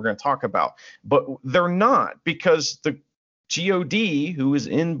is what we're going to talk about. But they're not, because the GOD, who is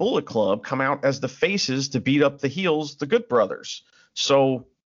in Bullet Club, come out as the faces to beat up the heels, the Good Brothers. So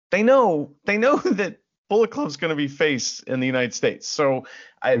they know that Bullet Club's going to be face in the United States. So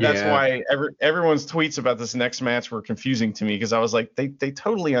that's why everyone's tweets about this next match were confusing to me, because I was like, they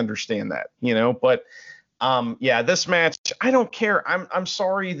totally understand that, But this match, I don't care. I'm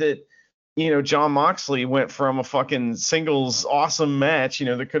sorry that John Moxley went from a fucking singles awesome match,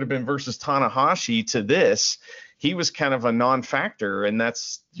 that could have been versus Tanahashi, to this. He was kind of a non-factor, and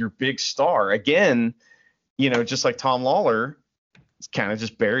that's your big star again. Just like Tom Lawler. It's kind of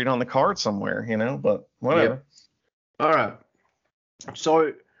just buried on the card somewhere, but whatever. Yep. All right.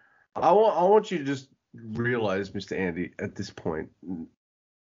 So I want you to just realize, Mr. Andy, at this point,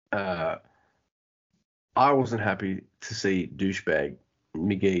 I wasn't happy to see douchebag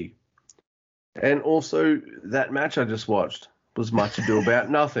McGee. And also, that match I just watched was much ado about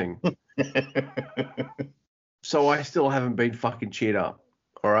nothing. So I still haven't been fucking cheered up,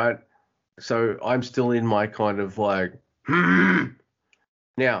 all right? So I'm still in my kind of like,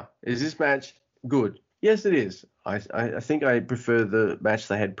 Now, is this match good? Yes, it is. I think I prefer the match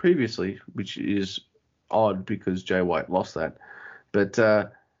they had previously, which is odd because Jay White lost that. But, I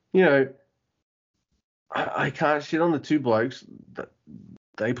can't shit on the two blokes.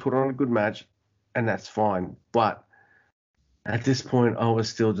 They put on a good match, and that's fine. But at this point, I was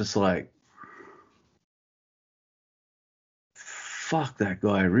still just like, fuck that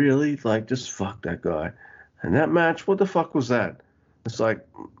guy, really? Like, just fuck that guy. And that match, what the fuck was that? It's like,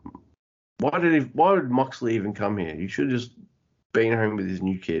 why did Moxley even come here? He should have just been home with his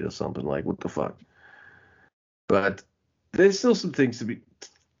new kid or something. Like, what the fuck? But there's still some things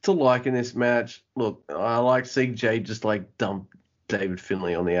to like in this match. Look, I like seeing Jay just like dump David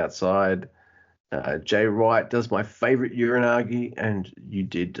Finlay on the outside. Jay Wright does my favorite Uranagi, and you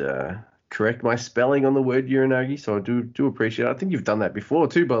did correct my spelling on the word Uranagi, so I do appreciate it. I think you've done that before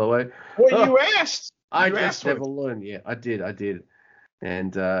too, by the way. Well, you asked. I just never learned. Yeah, I did.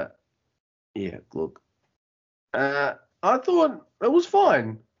 And, look, I thought it was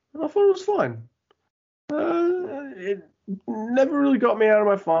fine. It never really got me out of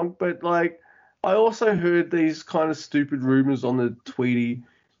my funk, but, like, I also heard these kind of stupid rumors on the Tweety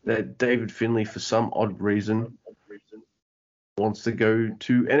that David Finlay, for some odd reason, wants to go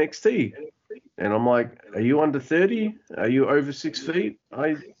to NXT. And I'm like, are you under 30? Are you over 6 feet?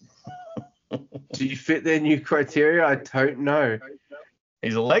 Do you fit their new criteria? I don't know.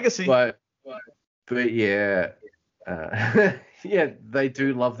 He's a legacy. But yeah. Yeah, they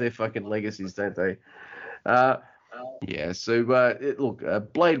do love their fucking legacies, don't they? So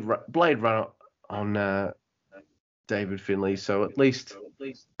Blade Runner on David Finlay. So at least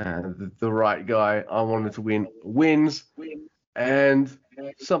the right guy I wanted to wins. And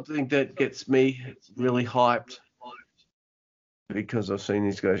something that gets me really hyped because I've seen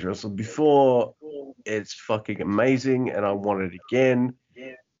these guys wrestle before. It's fucking amazing, and I want it again.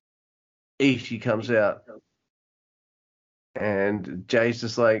 Ishii comes out, and Jay's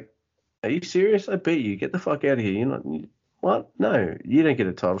just like, "Are you serious? I beat you. Get the fuck out of here. You're not. What? No, you don't get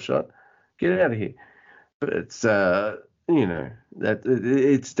a title shot. Get out of here." But it's that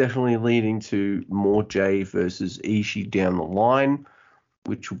it's definitely leading to more Jay versus Ishii down the line,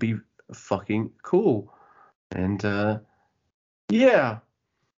 which will be fucking cool. And yeah,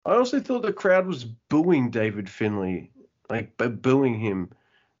 I also thought the crowd was booing David Finlay, like booing him.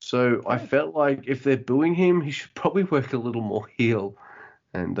 So I felt like if they're booing him, he should probably work a little more heel,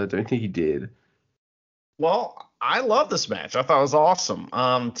 and I don't think he did. Well, I love this match. I thought it was awesome.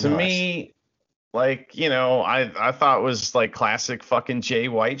 To Nice. me, like, I thought it was like classic fucking Jay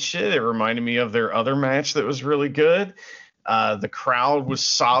White shit. It reminded me of their other match that was really good. The crowd was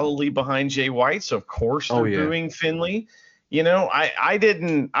solidly behind Jay White, so of course they're booing Finlay.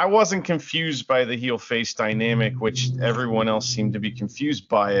 I wasn't confused by the heel face dynamic, which everyone else seemed to be confused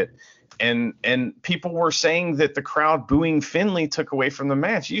by it. And people were saying that the crowd booing Finlay took away from the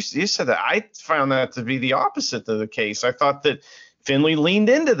match. You said that. I found that to be the opposite of the case. I thought that Finlay leaned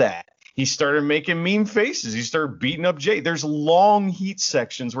into that. He started making mean faces. He started beating up Jay. There's long heat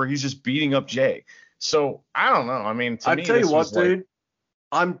sections where he's just beating up Jay. So I don't know. I mean, I tell you what, dude.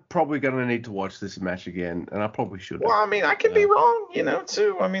 I'm probably going to need to watch this match again, and I probably should. Well, I mean, I could be wrong,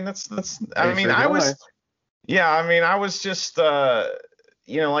 too. I mean, that's. I mean, I was. Yeah, I mean, I was just,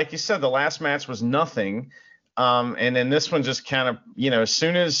 like you said, the last match was nothing, and then this one just kind of, as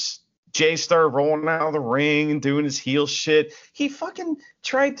soon as Jay started rolling out of the ring and doing his heel shit, he fucking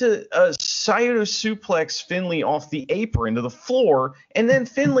tried to Saito suplex Finlay off the apron to the floor, and then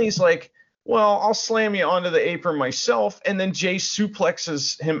Finlay's like, well, I'll slam you onto the apron myself, and then Jay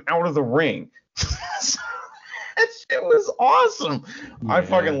suplexes him out of the ring. That shit was awesome. Yeah. I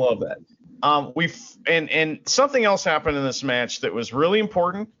fucking love that. And something else happened in this match that was really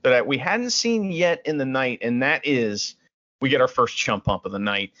important that we hadn't seen yet in the night, and that is we get our first chump bump of the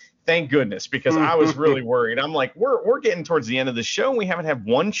night. Thank goodness, because I was really worried. I'm like, we're getting towards the end of the show, and we haven't had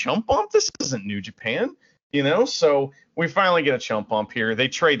one chump bump. This isn't New Japan. So we finally get a chump bump here. They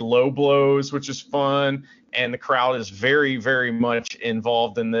trade low blows, which is fun, and the crowd is very, very much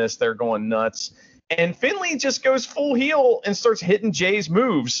involved in this. They're going nuts. And Finlay just goes full heel and starts hitting Jay's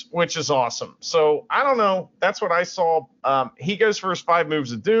moves, which is awesome. So I don't know. That's what I saw. He goes for his 5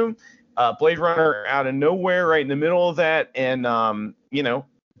 moves of doom. Blade Runner out of nowhere right in the middle of that. And,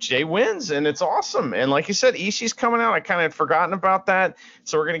 Jay wins, and it's awesome. And like you said, Ishii's coming out. I kind of had forgotten about that.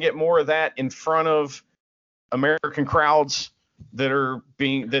 So we're going to get more of that in front of American crowds that are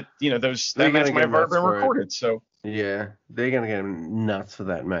being that match might have already been recorded. So yeah, they're gonna get nuts for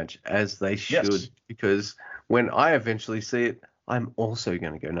that match, as they should, because when I eventually see it, I'm also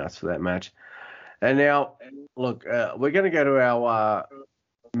gonna go nuts for that match. And now, look, we're gonna go to our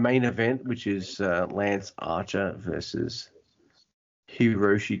main event, which is Lance Archer versus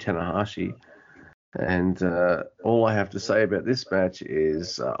Hiroshi Tanahashi. And all I have to say about this match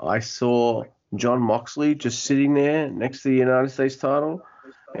is I saw Jon Moxley just sitting there next to the United States title,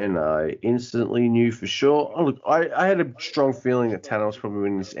 and I instantly knew for sure. Oh, look, I had a strong feeling that Tana was probably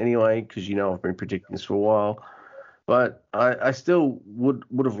winning this anyway, because I've been predicting this for a while. But I still would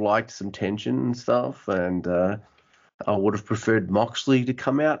have liked some tension and stuff, and I would have preferred Moxley to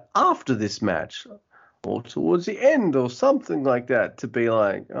come out after this match, or towards the end, or something like that, to be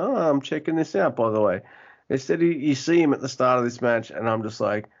like, oh, I'm checking this out, by the way. Instead, you see him at the start of this match, and I'm just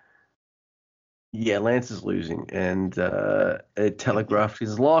like, yeah, Lance is losing, and it telegraphed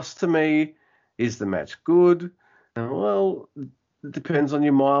his loss to me. Is the match good? Well, it depends on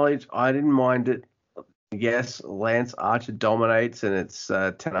your mileage. I didn't mind it. Yes, Lance Archer dominates, and it's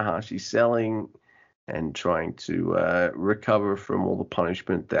Tanahashi selling and trying to recover from all the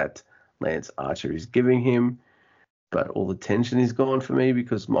punishment that Lance Archer is giving him. But all the tension is gone for me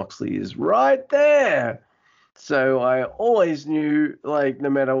because Moxley is right there. So I always knew, like, no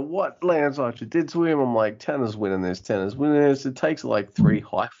matter what Lance Archer did to him, I'm like, Tanner's winning this, Tanner's winning this. It takes like 3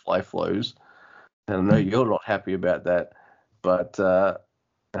 high fly flows. And I know you're not happy about that. But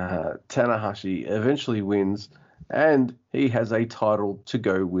Tanahashi eventually wins, and he has a title to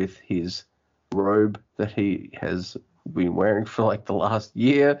go with his robe that he has been wearing for like the last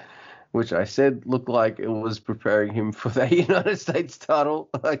year, which I said looked like it was preparing him for the United States title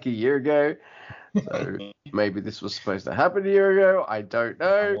like a year ago. So maybe this was supposed to happen a year ago. I don't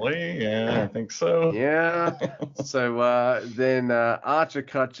know. Probably, yeah, I think so. Yeah. So then Archer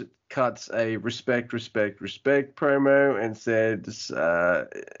cuts a respect promo and said,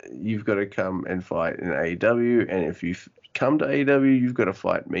 you've got to come and fight in AEW, and if you come to AEW, you've got to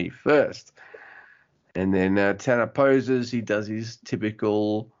fight me first. And then Tanner poses. He does his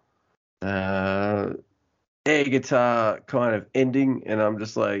typical air guitar kind of ending, and I'm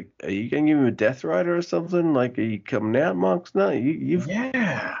just like, are you going to give him a Death Rider or something? Like, are you coming out, Mox? No, you've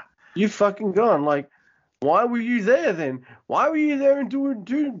fucking gone. Like, why were you there then? Why were you there and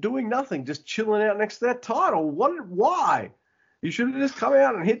doing nothing, just chilling out next to that title? Why? You should have just come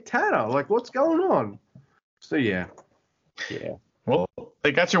out and hit Tanner. Like, what's going on? So yeah. Well,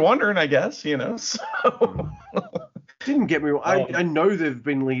 they got you wondering, I guess, you know. So didn't get me wrong. I know they've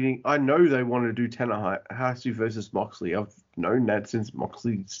been leading. I know they want to do Tanahashi versus Moxley. I've known that since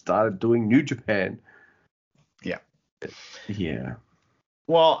Moxley started doing New Japan. Yeah. Yeah.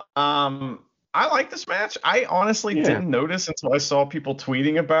 Well, I like this match. I honestly didn't notice until I saw people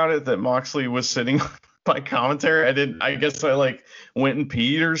tweeting about it that Moxley was sitting by commentary. I guess I went and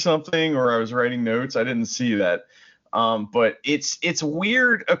peed or something, or I was writing notes. I didn't see that. But it's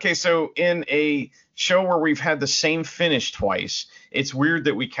weird. Okay, so in a show where we've had the same finish twice, it's weird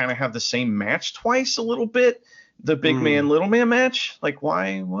that we kind of have the same match twice a little bit. The big man, little man match. Like,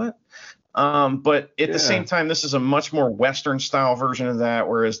 why? What? But at the same time, this is a much more Western style version of that,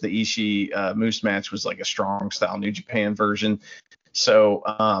 whereas the Ishii Moose match was like a strong style New Japan version. So,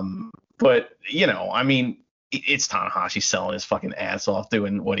 but you know, I mean, it's Tanahashi selling his fucking ass off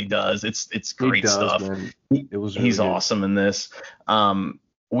doing what he does. It's great stuff. Man. He's awesome in this.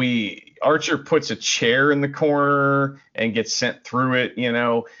 Archer puts a chair in the corner and gets sent through it, you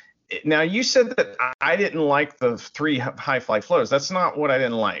know. Now, you said that I didn't like the 3 high fly flows. That's not what I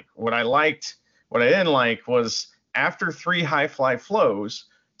didn't like. What I didn't like was after 3 high fly flows,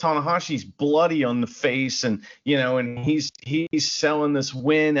 Tanahashi's bloody on the face, and you know, and he's selling this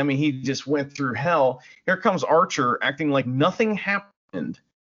win. I mean, he just went through hell. Here comes Archer acting like nothing happened.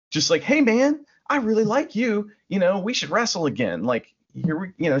 Just like, hey man, I really like you. You know, we should wrestle again. Like,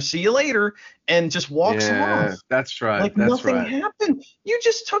 here, you know, see you later, and just walks off. That's right. Like that's nothing right. happened. You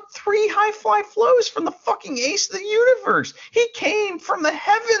just took 3 high fly flows from the fucking ace of the universe. He came from the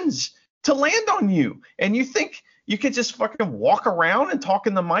heavens to land on you, and you think you could just fucking walk around and talk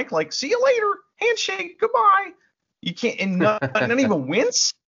in the mic like, see you later, handshake, goodbye. You can't, and not even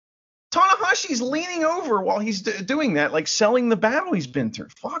wince. Tanahashi's leaning over while he's doing that, like selling the battle he's been through.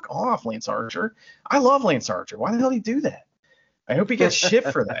 Fuck off, Lance Archer. I love Lance Archer. Why the hell did he do that? I hope he gets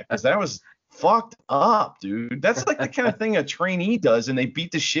shit for that, because that was fucked up, dude. That's like the kind of thing a trainee does, and they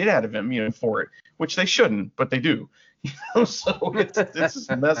beat the shit out of him, you know, for it, which they shouldn't, but they do. You know, so it's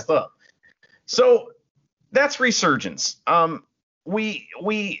messed up. So that's Resurgence.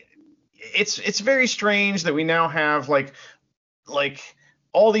 It's very strange that we now have like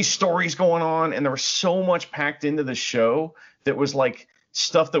all these stories going on, and there was so much packed into the show that was like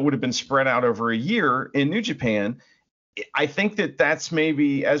stuff that would have been spread out over a year in New Japan. I think that's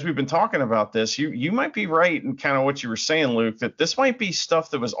maybe, as we've been talking about this, you might be right in kind of what you were saying, Luke, that this might be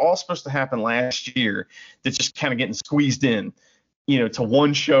stuff that was all supposed to happen last year that's just kind of getting squeezed in, you know, to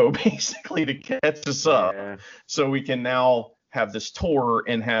one show basically to catch us up. So we can now have this tour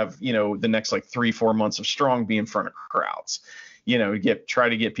and have, you know, the next like 3-4 months of Strong be in front of crowds, you know, try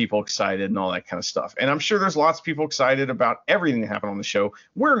to get people excited and all that kind of stuff. And I'm sure there's lots of people excited about everything that happened on the show.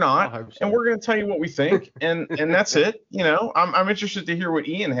 We're not, and we're going to tell you what we think, and that's it. You know, I'm interested to hear what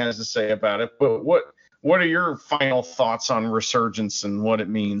Ian has to say about it. But what are your final thoughts on Resurgence and what it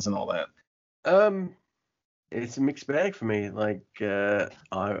means and all that? It's a mixed bag for me. Like,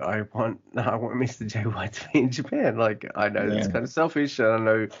 I want Mr. Jay White to be in Japan. Like, I know that's kind of selfish, and I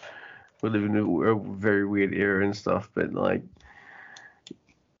know we live in a very weird era and stuff, but like,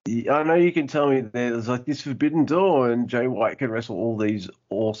 I know you can tell me there's like this forbidden door and Jay White can wrestle all these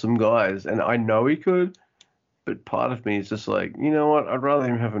awesome guys, and I know he could, but part of me is just like, you know what, I'd rather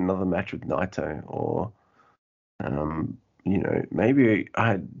him have another match with Naito, or you know, maybe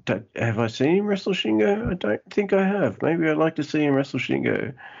have I seen him wrestle Shingo? I don't think I have. Maybe I'd like to see him wrestle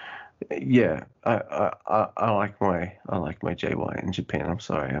Shingo. Yeah, I like my Jay White in Japan. I'm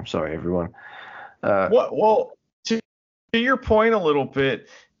sorry everyone. Well, to your point a little bit,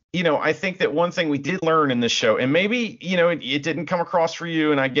 you know, I think that one thing we did learn in this show, and maybe, you know, it didn't come across for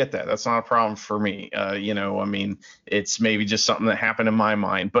you, and I get that. That's not a problem for me. You know, I mean, it's maybe just something that happened in my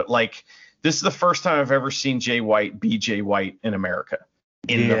mind. But, like, this is the first time I've ever seen Jay White be Jay White in America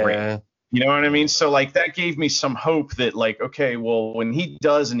in the ring. You know what I mean? So, like, that gave me some hope that, like, okay, well, when he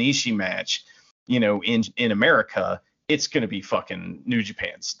does an Ishii match, in America, it's going to be fucking New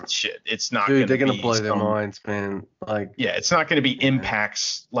Japan's shit. It's not Dude, they're going gonna to blow their minds, man. Like, yeah, it's not going to be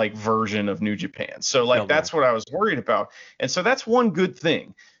Impact's like version of New Japan. So like Hell no. that's what I was worried about. And so that's one good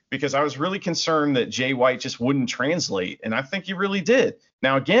thing, because I was really concerned that Jay White just wouldn't translate, and I think he really did.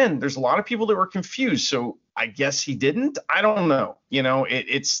 Now again, there's a lot of people that were confused, so I guess he didn't. I don't know.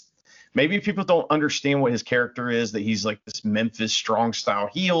 It's maybe people don't understand what his character is, that he's like this Memphis strong style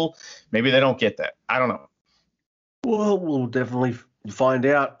heel. Maybe they don't get that. I don't know. well, we'll definitely find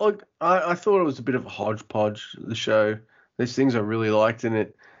out. Look, I thought it was a bit of a hodgepodge, the show. There's things I really liked in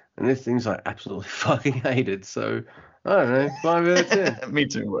it, and there's things I absolutely fucking hated. So, I don't know, 5 out of 10. Me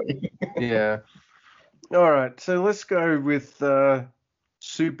too, buddy. Yeah. All right, so let's go with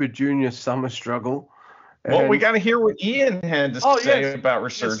Super Junior Summer Struggle. Well, we And- got to hear what Ian had to Oh, say yes. about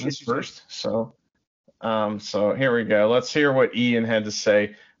Resurgence yes. first. So here we go. Let's hear what Ian had to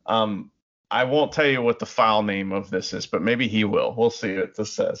say. I won't tell you what the file name of this is, but maybe he will. We'll see what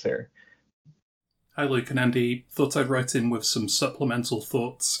this says here. Hi, Luke and Andy. Thought I'd write in with some supplemental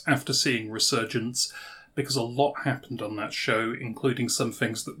thoughts after seeing Resurgence, because a lot happened on that show, including some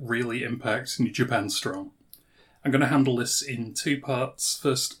things that really impact New Japan Strong. I'm going to handle this in 2 parts.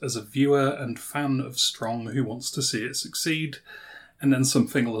 First, as a viewer and fan of Strong who wants to see it succeed, and then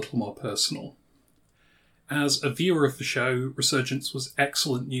something a little more personal. As a viewer of the show, Resurgence was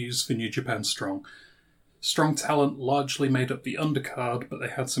excellent news for New Japan Strong. Strong talent largely made up the undercard, but they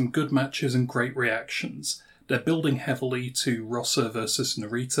had some good matches and great reactions. They're building heavily to Rossa versus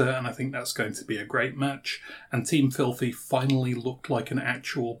Narita, and I think that's going to be a great match. And Team Filthy finally looked like an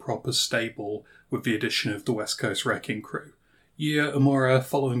actual proper stable with the addition of the West Coast Wrecking Crew. Yuya Uemura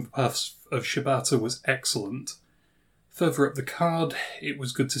following the path of Shibata was excellent. Further up the card, it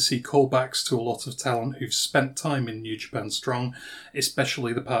was good to see callbacks to a lot of talent who've spent time in New Japan Strong,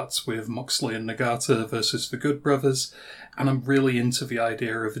 especially the parts with Moxley and Nagata versus the Good Brothers, and I'm really into the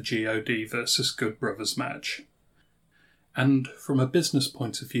idea of a GOD versus Good Brothers match. And from a business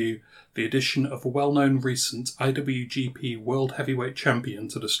point of view, the addition of a well-known recent IWGP World Heavyweight Champion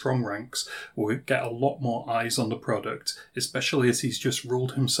to the Strong ranks will get a lot more eyes on the product, especially as he's just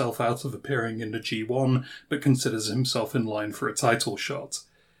ruled himself out of appearing in the G1, but considers himself in line for a title shot.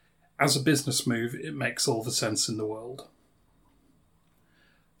 As a business move, it makes all the sense in the world.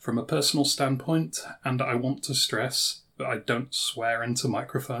 From a personal standpoint, and I want to stress that I don't swear into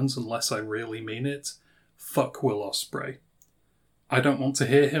microphones unless I really mean it, fuck Will Ospreay. I don't want to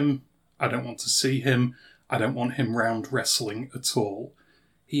hear him, I don't want to see him, I don't want him round wrestling at all.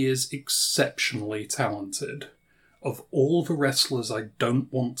 He is exceptionally talented. Of all the wrestlers I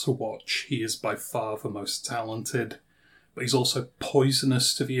don't want to watch, he is by far the most talented. But he's also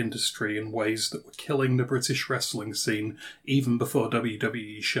poisonous to the industry in ways that were killing the British wrestling scene even before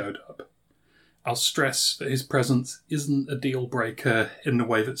WWE showed up. I'll stress that his presence isn't a deal breaker in the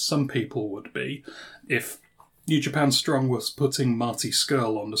way that some people would be. If New Japan Strong was putting Marty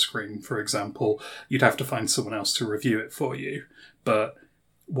Scurll on the screen, for example, you'd have to find someone else to review it for you. But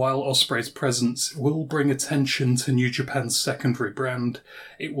while Ospreay's presence will bring attention to New Japan's secondary brand,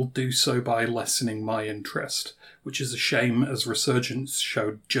 it will do so by lessening my interest, which is a shame as Resurgence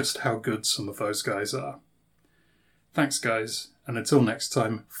showed just how good some of those guys are. Thanks, guys, and until next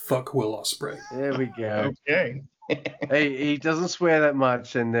time, fuck Will Ospreay. There we go. Okay. He doesn't swear that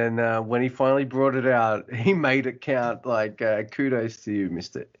much, and then when he finally brought it out, he made it count. Like, kudos to you,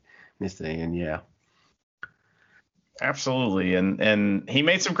 Mr. Ian. Yeah. Absolutely. And he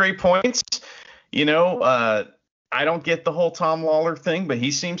made some great points. I don't get the whole Tom Lawler thing, but he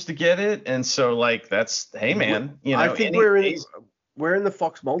seems to get it. And so, like, that's, hey, man. I think we're in the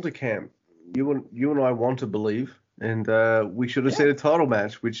Fox Mulder camp. You and I want to believe, and we should have seen a title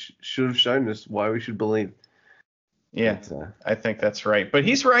match, which should have shown us why we should believe. Yeah, But, I think that's right. But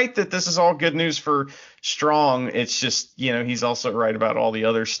he's right that this is all good news for Strong. It's just, he's also right about all the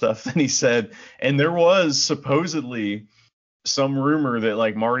other stuff that he said. And there was supposedly some rumor that,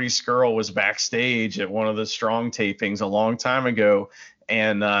 like, Marty Scurll was backstage at one of the Strong tapings a long time ago,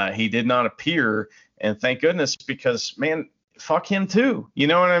 and he did not appear. And thank goodness, because, man, fuck him too. You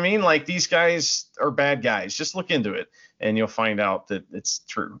know what I mean? Like, these guys are bad guys. Just look into it, and you'll find out that it's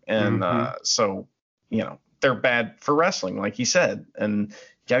true. And so, they're bad for wrestling, like he said, and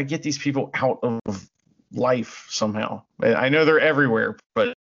got to get these people out of life somehow. I know they're everywhere,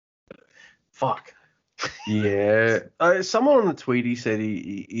 but fuck. Yeah. Someone on the tweet, he said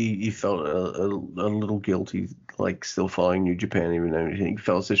he felt a little guilty, like, still following New Japan, even though he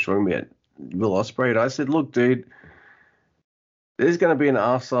felt so strongly about Will Ospreay. I said, look, dude, there's going to be an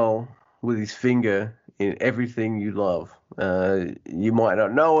arsehole with his finger in everything you love. You might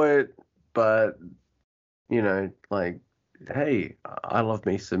not know it. but like, hey, I love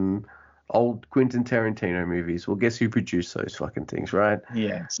me some old Quentin Tarantino movies. Well, guess who produced those fucking things, right?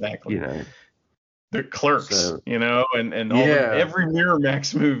 Yeah, exactly. The Clerks, So, and all every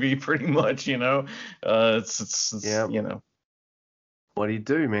Miramax movie, pretty much, it's What do you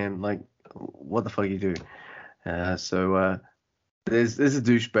do, man? Like, what the fuck you do? So there's a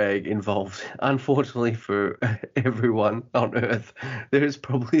douchebag involved. Unfortunately for everyone on Earth, there is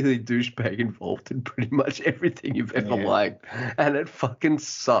probably a douchebag involved in pretty much everything you've ever liked, and it fucking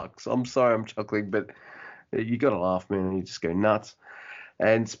sucks. I'm sorry, I'm chuckling, but you gotta laugh, man. And you just go nuts.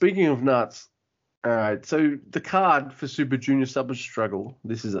 And speaking of nuts. All right, so the card for Super Junior Summer Struggle.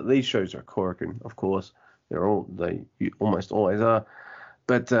 These shows are Korakuen, of course. They almost always are,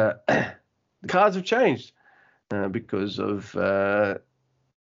 but the cards have changed because of some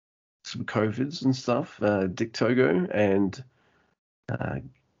COVIDs and stuff. Dick Togo and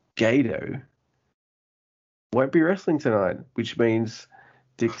Gato won't be wrestling tonight, which means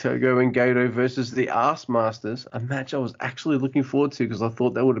Dick Togo and Gato versus the Ass Masters, a match I was actually looking forward to because I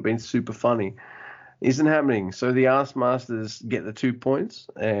thought that would have been super funny. Isn't happening. So the Ass Masters get the 2 points,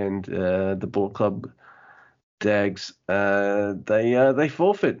 and the Bullet Club Dags they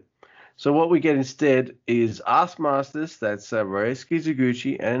forfeit. So what we get instead is Ass Masters. That's Ryosuke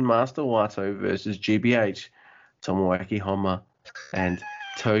Taguchi and Master Wato versus GBH, Tomoaki Honma, and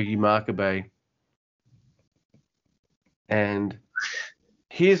Togi Makabe. And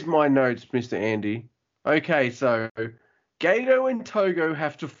here's my notes, Mr. Andy. Okay, so Gato and Togo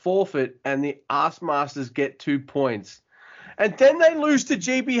have to forfeit, and the Ass Masters get 2 points. And then they lose to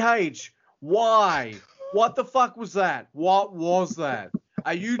GBH. Why? What the fuck was that? What was that?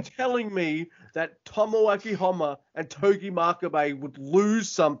 Are you telling me that Tomoaki Honma and Togi Makabe would lose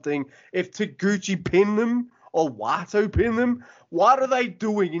something if Taguchi pinned them or Wato pinned them? What are they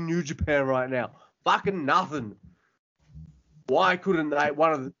doing in New Japan right now? Fucking nothing. Why couldn't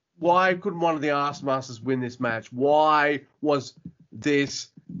Why couldn't one of the Ass Masters win this match? Why was this?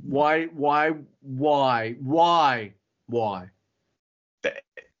 Why?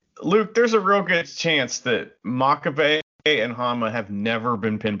 Luke, there's a real good chance that Makabe and Honma have never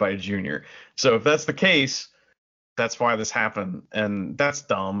been pinned by a junior. So if that's the case, that's why this happened. And that's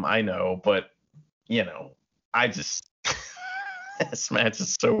dumb, I know. But, I just... this match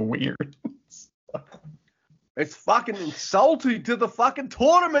is so weird. It's fucking insulting to the fucking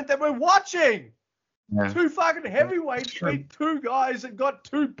tournament that we're watching. Yeah. 2 fucking heavyweights beat 2 guys that got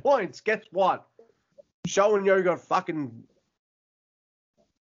 2 points. Guess what? Sho and Yo got fucking...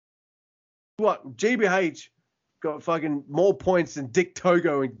 What? GBH got fucking more points than Dick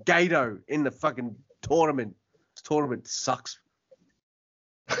Togo and Gato in the fucking tournament. This tournament sucks.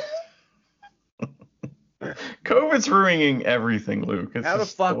 COVID's ruining everything, Luke. It's How the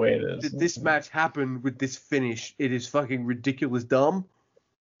fuck the way it is. Did this match happen with this finish? It is fucking ridiculous dumb.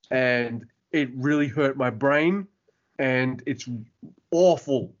 And it really hurt my brain. And it's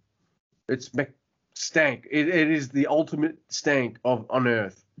awful. It's stank. It is the ultimate stank on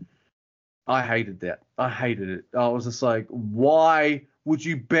Earth. I hated that. I hated it. I was just like, why would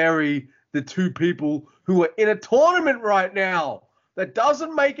you bury the 2 people who are in a tournament right now? That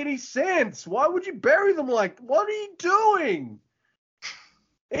doesn't make any sense. Why would you bury them like, what are you doing?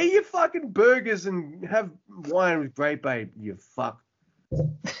 Eat your fucking burgers and have wine with Great Babe, you fuck. What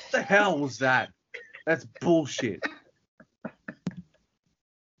the hell was that? That's bullshit.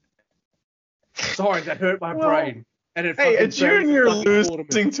 Sorry, that hurt my brain. And a junior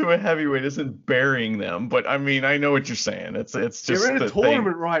losing to a heavyweight isn't burying them, but I mean, I know what you're saying. It's just they're in a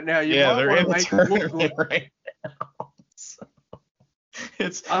tournament right now. They're in a tournament right now.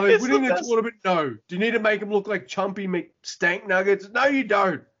 Are they winning the tournament? No. Do you need to make them look like Chumpy McStank Nuggets? No, you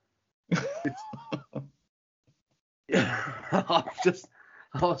don't. I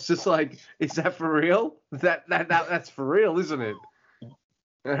was just like, is that for real? That's for real, isn't it?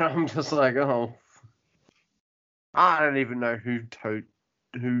 And I'm just like, oh, I don't even know who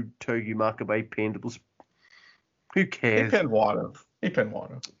Togi Makabe pinned. Who cares? He pinned Wado.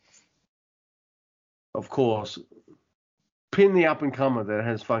 Of course. Pin the up and comer that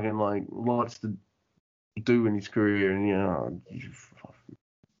has fucking like lots to do in his career, and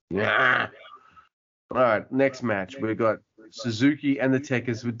yeah. All right, next match we got Suzuki and the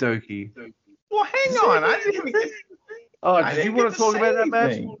Tekkers with Doki. Well, hang on, I didn't. Did you want to talk about that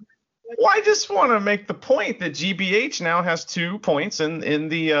match? Well, I just want to make the point that GBH now has 2 points in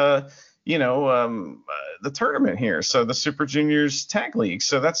the the tournament here, so the Super Juniors Tag League.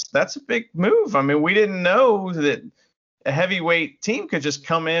 So that's a big move. I mean, we didn't know that a heavyweight team could just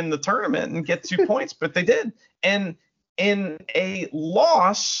come in the tournament and get 2 points, but they did. And in a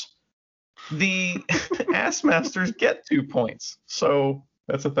loss the Ass Masters get 2 points. So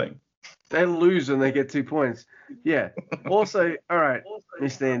that's a thing. They lose and they get 2 points. Yeah. Also, all right,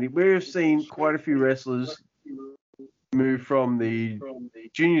 Mr. Andy, we've seen quite a few wrestlers move from the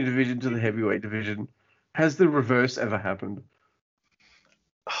junior division to the heavyweight division. Has the reverse ever happened?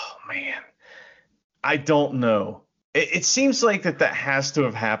 Oh, man. I don't know. It seems like that has to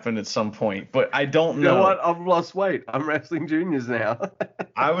have happened at some point, but I don't know. You know what? I've lost weight. I'm wrestling juniors now.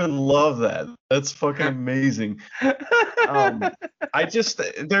 I would love that. That's fucking amazing.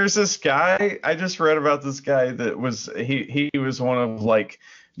 There's this guy. I just read about this guy that was he was one of like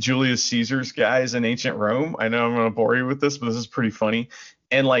Julius Caesar's guys in ancient Rome. I know I'm gonna bore you with this, but this is pretty funny.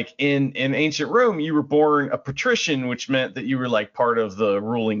 And like in ancient Rome, you were born a patrician, which meant that you were like part of the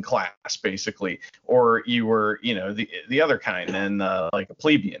ruling class, basically, or you were, the other kind, and like a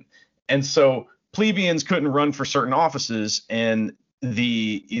plebeian. And so plebeians couldn't run for certain offices, and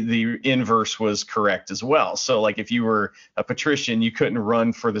the inverse was correct as well. So like if you were a patrician, you couldn't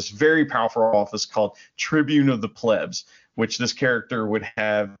run for this very powerful office called tribune of the plebs, which this character would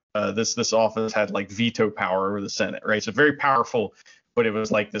have. This office had like veto power over the Senate, right? So very powerful. But it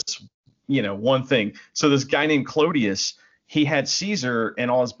was like this, one thing. So this guy named Clodius, he had Caesar and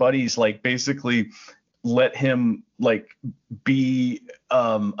all his buddies like basically let him like be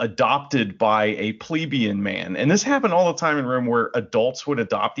adopted by a plebeian man. And this happened all the time in Rome where adults would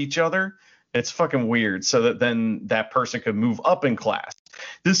adopt each other. It's fucking weird. So that then that person could move up in class.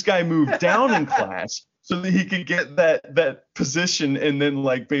 This guy moved down in class so that he could get that position, and then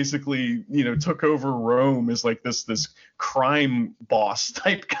like basically, took over Rome as like this crime boss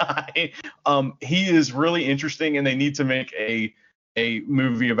type guy. He is really interesting, and they need to make a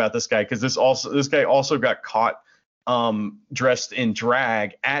movie about this guy because this guy also got caught dressed in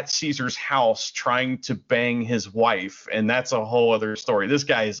drag at Caesar's house trying to bang his wife, and that's a whole other story. This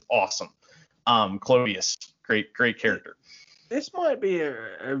guy is awesome. Clodius, great character. This might be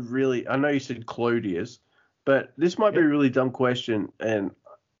a really, I know you said Clodius, but this might be a really dumb question, and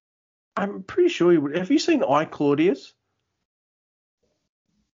I'm pretty sure you would. Have you seen I, Claudius?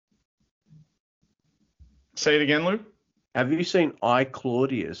 Say it again, Luke. Have you seen I,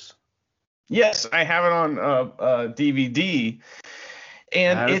 Claudius? Yes, I have it on DVD,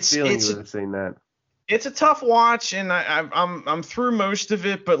 and I have a feeling you would have seen that. It's a tough watch, and I'm through most of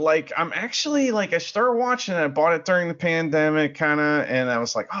it, but like I'm actually like I started watching it. I bought it during the pandemic, kind of, and I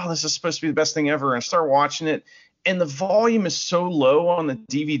was like, oh, this is supposed to be the best thing ever. And I started watching it, and the volume is so low on the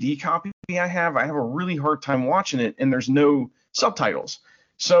DVD copy I have a really hard time watching it, and there's no subtitles,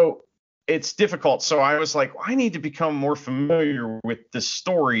 so it's difficult. So I was like, well, I need to become more familiar with this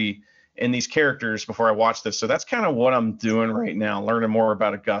story and these characters before I watch this. So that's kind of what I'm doing right now, learning more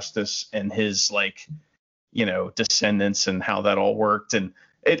about Augustus and his like, descendants and how that all worked. And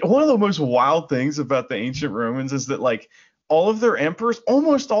one of the most wild things about the ancient Romans is that like all of their emperors,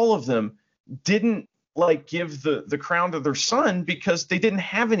 almost all of them, didn't like give the crown to their son because they didn't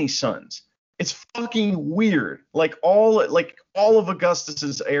have any sons. It's fucking weird. Like all of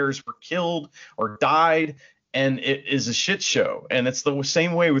Augustus's heirs were killed or died. And it is a shit show. And it's the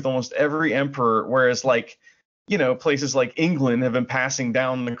same way with almost every emperor, whereas like, places like England have been passing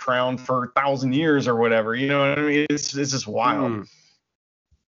down the crown for 1,000 years or whatever. You know what I mean? It's just wild.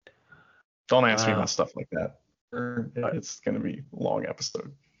 Don't ask me about stuff like that. It's going to be a long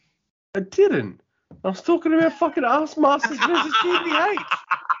episode. I didn't. I was talking about fucking Ass Masters versus GBH.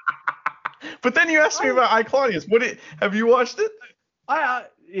 But then you asked me about I, Claudius. Have you watched it?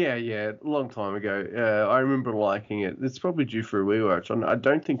 Yeah, a long time ago. I remember liking it. It's probably due for a rewatch. I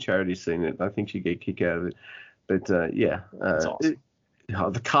don't think Charity's seen it. I think she'd get a kick out of it. But yeah, that's awesome.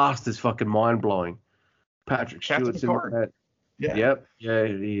 The cast is fucking mind blowing. Patrick Stewart's in that. Yeah. Yep. Yeah.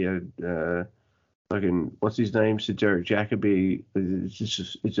 He fucking what's his name? Sir Derek Jacobi. It's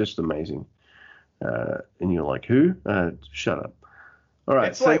just amazing. And you're like, who? Shut up. All right.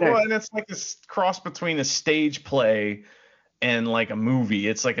 It's it's like this cross between a stage play and like a movie.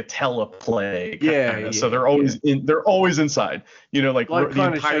 It's like a teleplay. Yeah. So they're always they're always inside. Like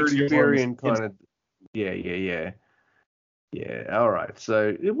the entirety of kind of. Yeah. All right.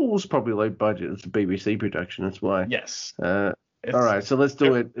 So it was probably low budget. It's a BBC production. That's why. Yes. All right. So let's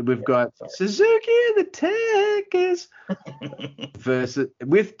do it. We've got Suzuki and the Tankers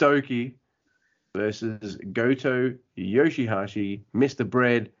with Doki versus Goto, Yoshihashi, Mr.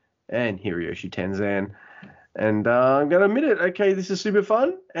 Bread, and Hiroshi Tenzan. And I'm going to admit it. Okay, this is super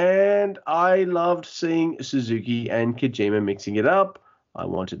fun. And I loved seeing Suzuki and Kojima mixing it up. I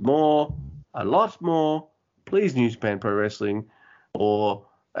wanted more, a lot more. Please, New Japan Pro Wrestling. Or,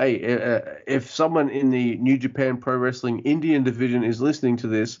 hey, if someone in the New Japan Pro Wrestling Indian division is listening to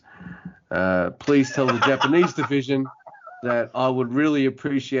this, Please tell the Japanese division that I would really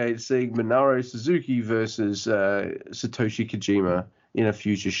appreciate seeing Minoru Suzuki versus Satoshi Kojima in a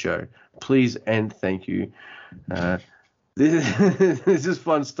future show. Please and thank you. This is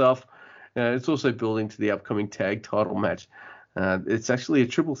fun stuff. It's also building to the upcoming tag title match. It's actually a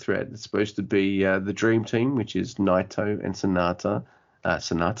triple threat. It's supposed to be the Dream Team, which is Naito and Sanada,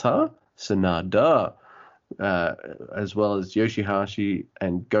 as well as Yoshihashi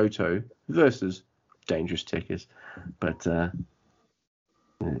and Goto versus Dangerous Tekkers. But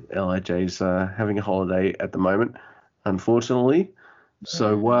LIJ's having a holiday at the moment, unfortunately.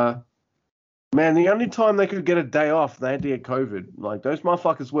 So, man, the only time they could get a day off, they had to get COVID. Like, those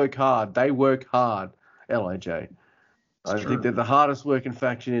motherfuckers work hard. They work hard, LIJ. I think they're the hardest working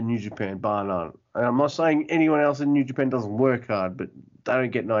faction in New Japan, bar none. And I'm not saying anyone else in New Japan doesn't work hard, but they don't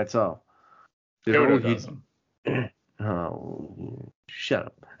get nights off. Goto doesn't. Oh, shut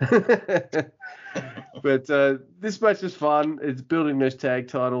up. But this match is fun. It's building those tag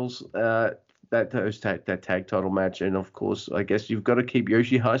titles, that tag title match. And, of course, I guess you've got to keep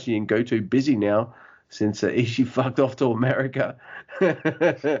Yoshihashi and Goto busy now since Ishii fucked off to America.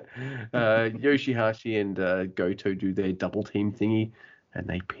 Yoshihashi and Goto do their double team thingy, and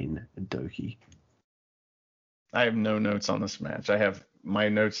they pin Doki. I have no notes on this match. I have my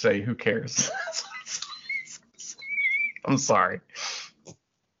notes say, who cares? I'm sorry.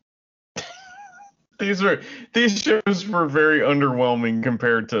 These shows were very underwhelming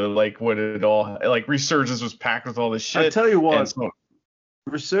compared to like what it all like. Resurgence was packed with all this shit. I tell you what,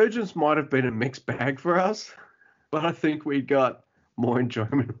 Resurgence might have been a mixed bag for us, but I think we got more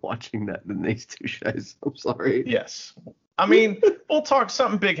enjoyment watching that than these two shows. I'm sorry. Yes, I mean we'll talk.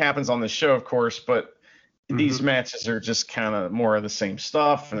 Something big happens on this show, of course, but these matches are just kind of more of the same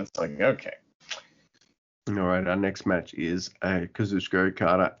stuff, and it's like okay. All right, our next match is Kazuchika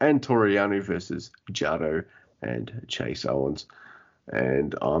Okada and Toru Yano versus Jado and Chase Owens.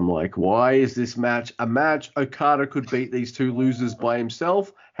 And I'm like, why is this match a match? Okada could beat these two losers by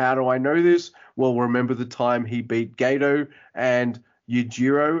himself. How do I know this? Well, remember the time he beat Gato and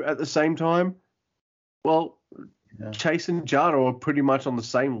Yujiro at the same time? Well, Chase and Jado are pretty much on the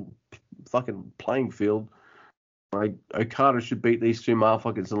same fucking playing field. Like, Okada should beat these two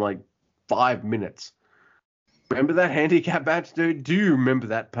motherfuckers in like 5 minutes. Remember that handicap match, dude? Do you remember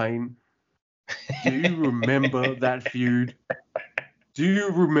that pain? Do you remember that feud? Do you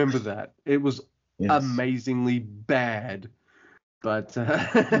remember that? It was amazingly bad. But you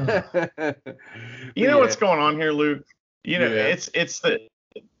know what's going on here, Luke? You know, it's the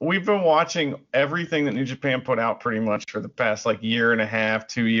we've been watching everything that New Japan put out pretty much for the past like year and a half,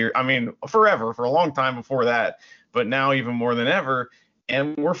 2 years. I mean, forever, for a long time before that, but now even more than ever.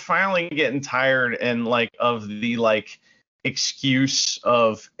 And we're finally getting tired and like of the like excuse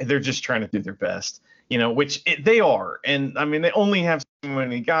of they're just trying to do their best, you know, which they are. And I mean, they only have so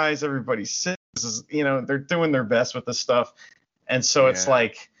many guys. Everybody's sick. You know, they're doing their best with this stuff. And so it's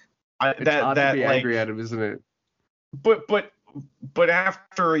like it's hard to be angry at him, isn't it? But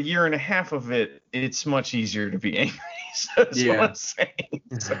after a year and a half of it, it's much easier to be angry. So that's what I'm saying.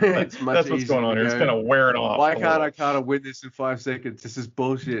 So that's what's going on here. It's kind of wearing off. Why can't Okada win this in 5 seconds? This is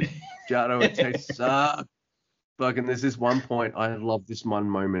bullshit. Jado and Chase suck. Fucking, there's this one point. I love this one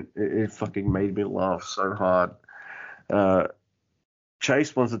moment. It fucking made me laugh so hard.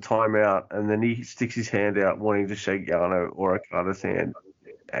 Chase wants a timeout, and then he sticks his hand out wanting to shake Yano or Okada's hand.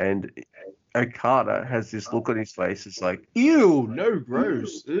 And Okada has this look on his face. It's like, ew, no,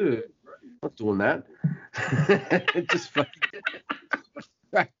 gross. Ugh. Not doing that. It just fucking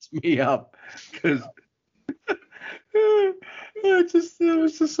cracked me up because it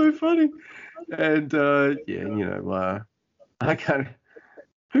was just so funny. And I can't.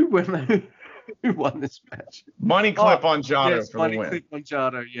 Who won this match? Money clip on Jado for the win. Money clip on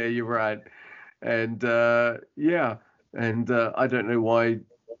Jado. Yeah, you're right. And I don't know why.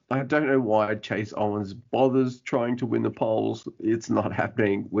 I don't know why Chase Owens bothers trying to win the polls. It's not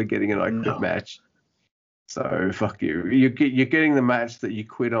happening. We're getting an I Quit match. So fuck you. You're getting the match that you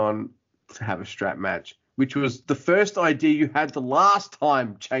quit on to have a strap match, which was the first idea you had the last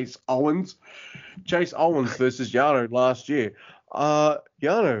time, Chase Owens. Chase Owens versus Yano last year.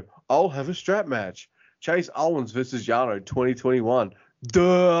 Yano, I'll have a strap match. Chase Owens versus Yano 2021.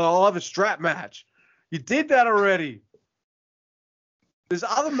 Duh, I'll have a strap match. You did that already. There's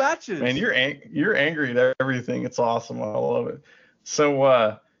other matches. Man, you're angry at everything. It's awesome. I love it.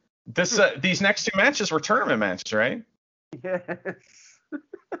 So these next two matches were tournament matches, right? Yes.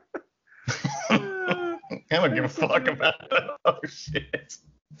 I don't give a fuck about it. Oh shit.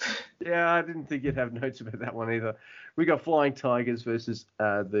 Yeah, I didn't think you'd have notes about that one either. We got Flying Tigers versus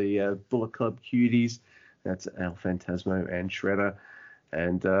the Bullet Club Cuties. That's El Phantasmo and Shredder.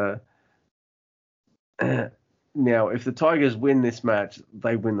 And now, if the Tigers win this match,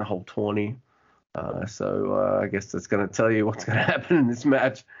 they win the whole tourney. So I guess that's going to tell you what's going to happen in this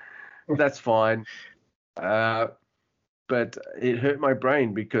match. That's fine. But it hurt my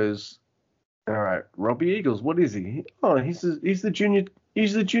brain because, all right, Robbie Eagles, what is he? Oh, he's the junior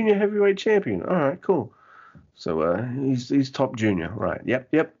heavyweight champion. All right, cool. So he's top junior, right?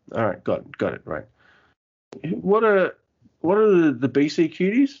 Yep. All right, got it, right. What are the BC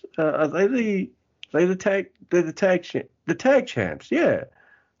Cuties? Are they the tag champs? Yeah.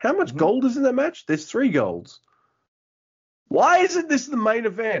 How much gold is in that match? There's 3 golds. Why isn't this the main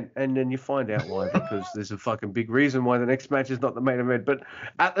event? And then you find out why, because there's a fucking big reason why the next match is not the main event. But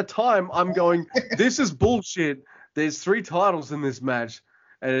at the time, I'm going, this is bullshit. There's 3 titles in this match.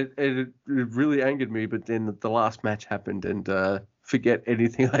 And it really angered me. But then the last match happened, and forget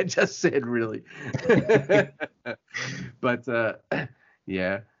anything I just said, really. But,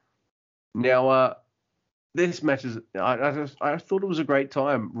 yeah. Now, this match is. I thought it was a great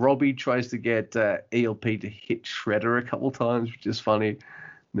time. Robbie tries to get ELP to hit Shredder a couple times, which is funny.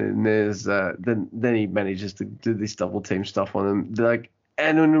 Then there's then he manages to do this double team stuff on him.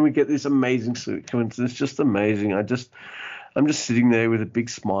 And then we get this amazing sequence. It's just amazing. I'm just sitting there with a big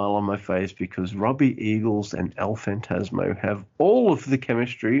smile on my face because Robbie Eagles and El Phantasmo have all of the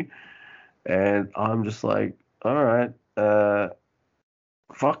chemistry, and I'm just like, all right.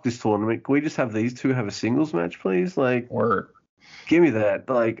 Fuck this tournament. Can we just have these two have a singles match, please? Give me that.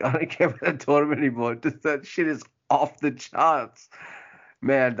 I don't care about that tournament anymore. Just that shit is off the charts.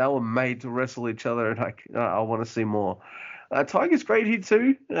 Man, they were made to wrestle each other, and I want to see more. Tiger's great here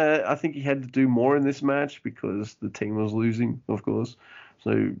too. I think he had to do more in this match because the team was losing, of course.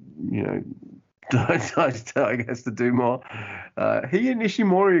 So, Tiger has to do more. He and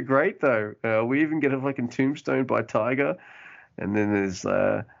Ishimori are great, though. We even get a fucking tombstone by Tiger. And then there's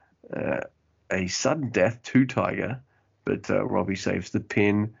a sudden death to Tiger, but Robbie saves the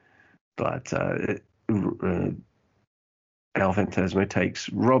pin. But El Phantasmo takes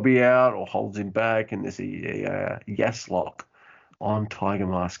Robbie out or holds him back, and there's a yes lock on Tiger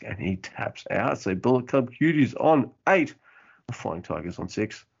Mask, and he taps out. So Bullet Club Cuties on 8, the Flying Tigers on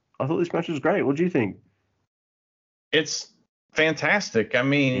 6. I thought this match was great. What do you think? It's fantastic. I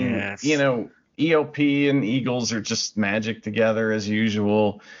mean, ELP and Eagles are just magic together as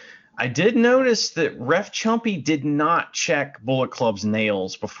usual. I did notice that Ref Chumpy did not check Bullet Club's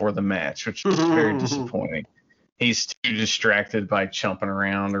nails before the match, which was very disappointing. He's too distracted by chumping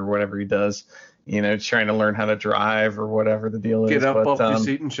around or whatever he does, trying to learn how to drive or whatever the deal is. Get up off your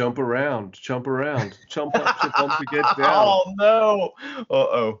seat and jump around. Jump up, jump to get down. Oh, no.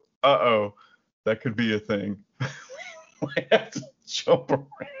 Uh-oh. That could be a thing. We might have to jump around.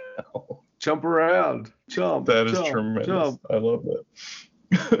 Jump around. Jump. That is tremendous. Jump. I love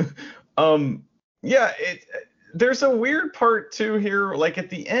that. There's a weird part too here, at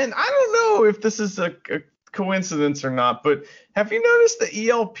the end. I don't know if this is a coincidence or not, but have you noticed the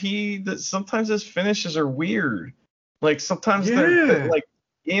ELP that sometimes his finishes are weird? Sometimes they're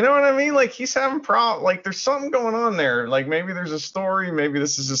you know what I mean? He's having there's something going on there. Maybe there's a story, maybe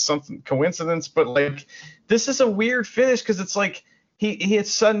this is just something coincidence, but this is a weird finish because it's he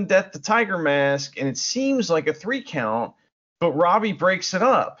hits sudden death to Tiger Mask, and it seems like a 3 count, but Robbie breaks it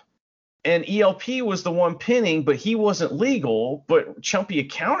up. And ELP was the one pinning, but he wasn't legal, but Chumpy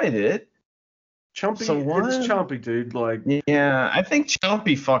accounted it. It's Chumpy, dude. Yeah, I think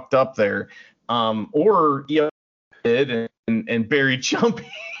Chumpy fucked up there. Or ELP did and buried Chumpy.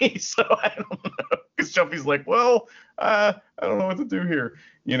 So I don't know. Because Chumpy's I don't know what to do here.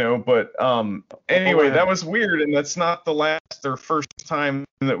 But anyway, that was weird, and that's not the last or first time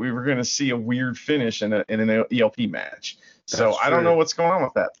that we were going to see a weird finish in an ELP match. So I don't know what's going on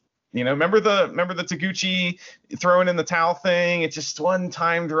with that. Remember the Taguchi throwing in the towel thing? It just wasn't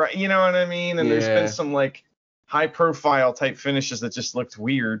timed right. You know what I mean? And there's been some high profile type finishes that just looked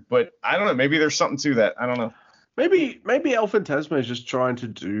weird. But I don't know. Maybe there's something to that. I don't know. Maybe El Phantasmo is just trying to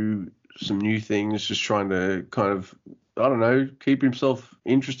do some new things, just trying to kind of, I don't know, keep himself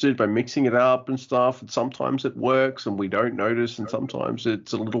interested by mixing it up and stuff. And sometimes it works and we don't notice, and sometimes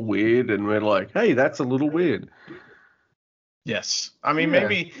it's a little weird and we're like, hey, that's a little weird. Yes. I mean,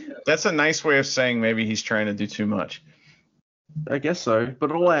 maybe that's a nice way of saying maybe he's trying to do too much. I guess so.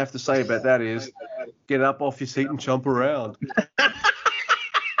 But all I have to say about that is get up off your seat and jump around.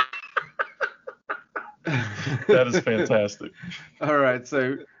 That is fantastic. All right,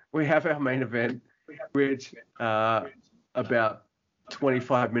 so we have our main event, which about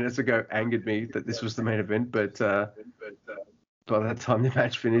 25 minutes ago angered me that this was the main event, but by the time the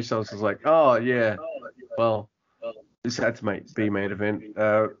match finished, I was just like, oh yeah, well, this had to be main event.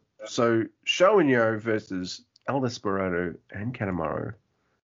 So Sho and Yo versus El Desperado and Kanemaru.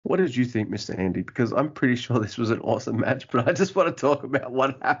 What did you think, Mr. Andy? Because I'm pretty sure this was an awesome match, but I just want to talk about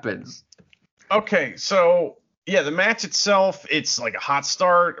what happens. Okay, so yeah, the match itself, it's like a hot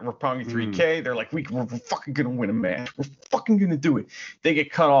start. We're probably 3K. They're like, we're fucking gonna win a match. We're fucking gonna do it. They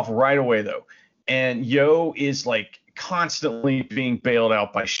get cut off right away though, and Yo is like constantly being bailed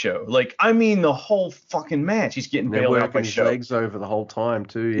out by Sho. Like, I mean, the whole fucking match, he's getting bailed out by his Sho. Legs over the whole time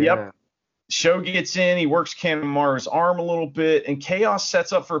too. Yeah. Yep. Sho gets in, he works Kanemaru's arm a little bit, and Chaos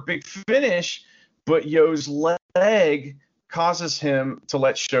sets up for a big finish, but Yo's leg causes him to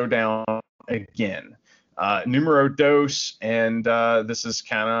let Sho down again. Numero dos, and this is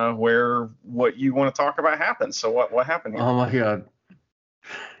kind of where what you want to talk about happens. So what happened here? Oh my god.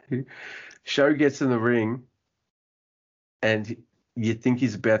 Sho gets in the ring, and you think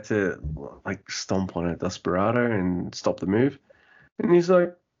he's about to like stomp on a Desperado and stop the move, and he's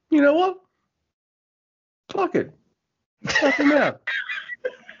like, you know what? Fuck it. Fuck him out.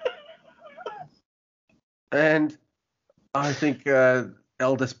 And I think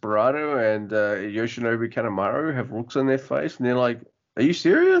El Desperado and Yoshinobu Kanemaru have looks on their face, and they're like, are you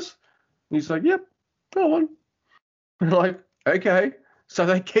serious? And he's like, yep, go on. And they're like, okay. So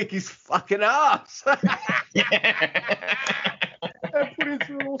they kick his fucking ass. And put him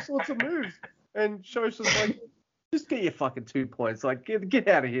through all sorts of moves. And Sho's just like, just get your fucking 2 points. Like, get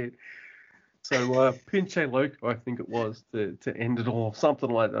out of here. So Pinche Loco, I think it was, to end it all, something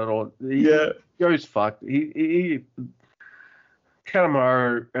like that. Or he goes fucked. He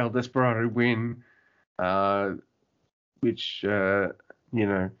Kanemaru, El Desperado win, which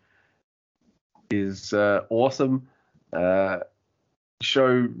is awesome.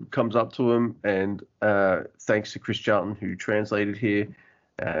 Sho comes up to him, and thanks to Chris Charlton, who translated here,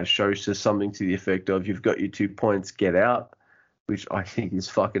 Sho says something to the effect of, "You've got your 2 points, get out." Which I think is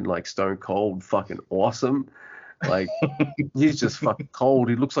fucking like stone cold, fucking awesome. Like, he's just fucking cold.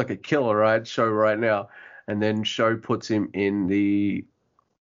 He looks like a killer, right? Sho right now. And then Sho puts him in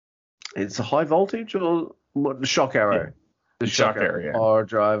it's a high voltage or what? The shock arrow. The shock arrow. Power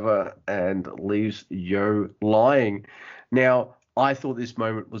driver, and leaves Yo lying. Now, I thought this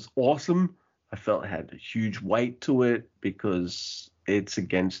moment was awesome. I felt it had a huge weight to it because it's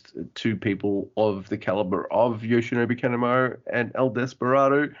against two people of the caliber of Yoshinobu Kanemaru and El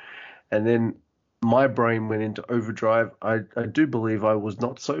Desperado. And then my brain went into overdrive. I do believe I was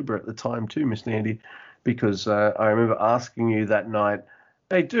not sober at the time too, Mr. Andy, because I remember asking you that night,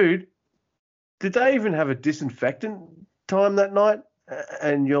 hey, dude, did they even have a disinfectant time that night?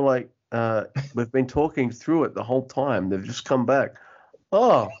 And you're like, we've been talking through it the whole time. They've just come back.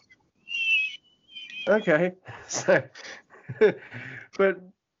 Oh, okay. So, but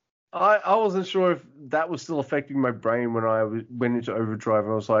I wasn't sure if that was still affecting my brain when I went into overdrive.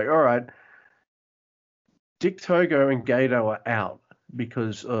 I was like, all right, Dick Togo and Gato are out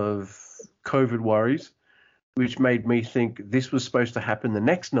because of COVID worries, which made me think this was supposed to happen the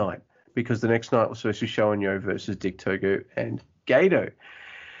next night, because the next night was supposed to be Sho and Yo versus Dick Togo and Gato.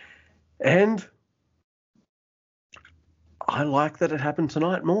 And I like that it happened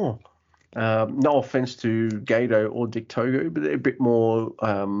tonight more. No offense to Gato or Dick Togo, but they're a bit more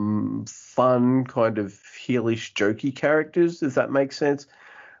fun, kind of heelish, jokey characters, if that makes sense.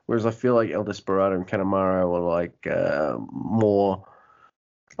 Whereas I feel like El Desperado and Kanemaru are like more,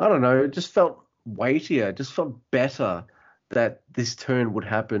 I don't know, it just felt weightier, it just felt better that this turn would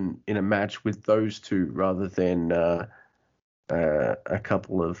happen in a match with those two rather than a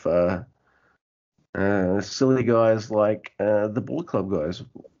couple of silly guys like the Bullet Club guys.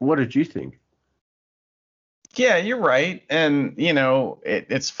 What did you think? Yeah, you're right. And, you know,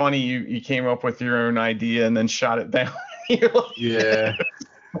 it's funny you came up with your own idea and then shot it down. Yeah.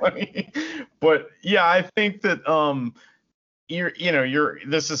 Funny. But yeah, I think that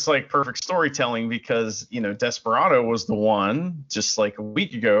this is like perfect storytelling, because, you know, Desperado was the one just like a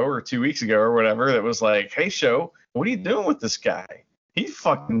week ago or 2 weeks ago or whatever that was like, hey, Sho, what are you doing with this guy? He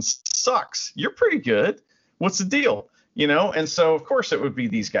fucking sucks. You're pretty good. What's the deal? You know? And so, of course, it would be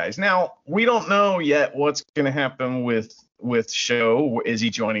these guys. Now, we don't know yet what's going to happen with Sho. Is he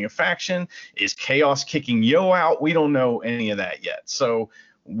joining a faction? Is Chaos kicking Yo out? We don't know any of that yet. So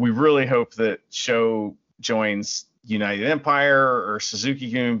we really hope that Sho joins United Empire or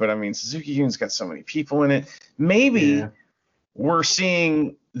Suzuki-gun. But, I mean, Suzuki-gun's got so many people in it. Maybe we're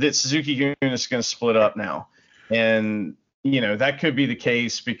seeing that Suzuki-gun is going to split up now. And, you know, that could be the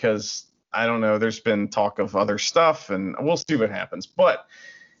case because I don't know. There's been talk of other stuff, and we'll see what happens. But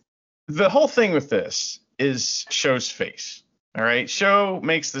the whole thing with this is Show's face. All right, Show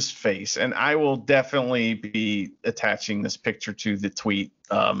makes this face, and I will definitely be attaching this picture to the tweet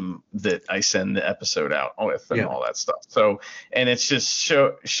that I send the episode out with and all that stuff. So, and it's just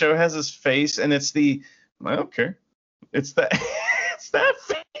Show has his face, and it's I don't care. It's that it's that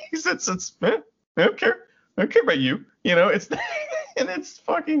face. It's I don't care. I don't care about you. You know, it's and it's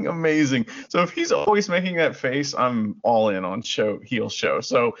fucking amazing. So if he's always making that face, I'm all in on heel Show.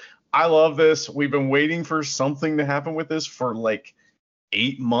 So I love this. We've been waiting for something to happen with this for like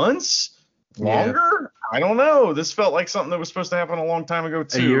 8 months, longer. I don't know. This felt like something that was supposed to happen a long time ago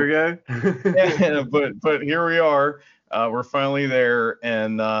too. A year ago. Yeah, but here we are. We're finally there,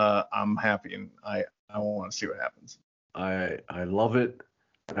 and I'm happy, and I want to see what happens. I love it.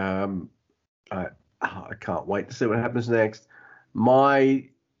 I can't wait to see what happens next. My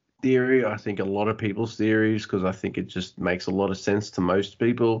theory, I think a lot of people's theories, because I think it just makes a lot of sense to most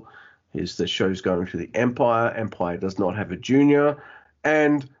people, is the Show's going to the Empire. Empire does not have a junior.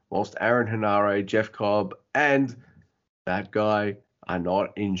 And whilst Aaron Henare, Jeff Cobb, and that guy are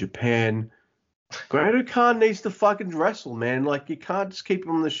not in Japan, Great-O-Khan needs to fucking wrestle, man. Like, you can't just keep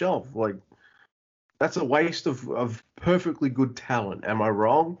him on the shelf. Like, that's a waste of perfectly good talent. Am I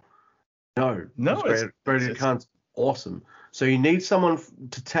wrong? No. Great-O-Khan's awesome. So you need someone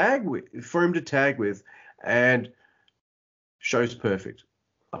to tag with, for him to tag with, and Show's perfect.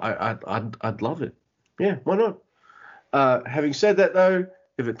 I'd love it. Yeah, why not? Having said that, though,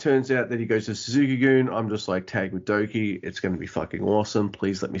 if it turns out that he goes to Suzuki-Gun, I'm just like, tag with Doki. It's going to be fucking awesome.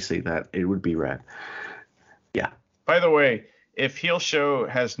 Please let me see that. It would be rad. Yeah. By the way, if heel Show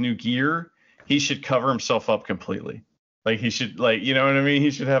has new gear, he should cover himself up completely. Like, he should, like, you know what I mean?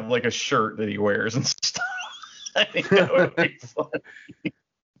 He should have like a shirt that he wears and stuff. I think that would be fun.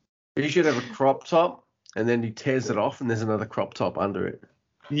 He should have a crop top, and then he tears it off, and there's another crop top under it.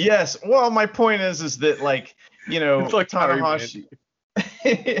 Yes. Well, my point is that, like, you know, it's like Tanahashi.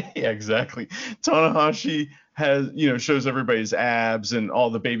 Yeah, exactly. Tanahashi has, you know, shows everybody's abs, and all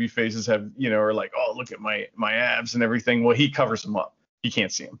the baby faces have, you know, are like, oh, look at my abs and everything. Well, he covers them up. You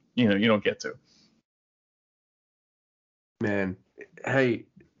can't see them. You know, you don't get to. Man, hey,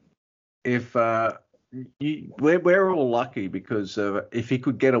 if we're all lucky, because if he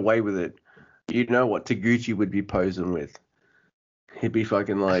could get away with it, you know what Taguchi would be posing with. He'd be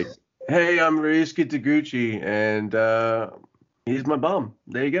fucking like, hey, I'm Ryusuke Taguchi, and here's my bum.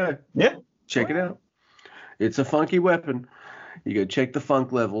 There you go. Yeah. Check it out. It's a funky weapon. You go check the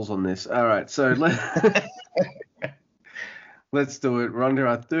funk levels on this. All right, so let's do it. We're on to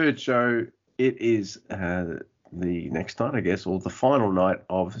our third show. It is the next night, I guess, or the final night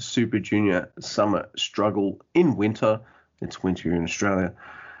of Super Junior Summer Struggle in winter. It's winter here in Australia.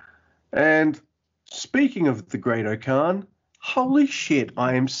 And speaking of the Great-O-Khan, holy shit,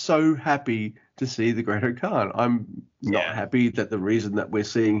 I am so happy to see the Great-O-Khan. I'm not happy that the reason that we're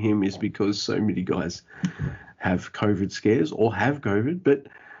seeing him is because so many guys have COVID scares or have COVID, but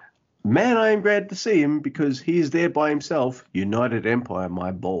man, I am glad to see him because he is there by himself. United Empire,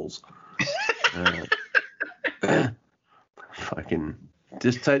 my balls. Fucking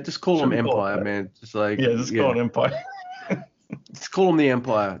just call him Empire, man. Just like just call him Empire. Just call him the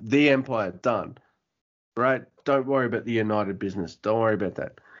Empire. The Empire, done. Right? Don't worry about the United business. Don't worry about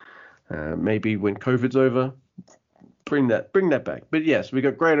that. Maybe when COVID's over, bring that back. But yes, we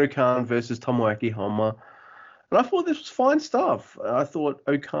got Great-O-Khan versus Tomoaki Honma. And I thought this was fine stuff. I thought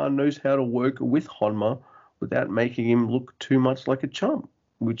O-Khan knows how to work with Honma without making him look too much like a chump,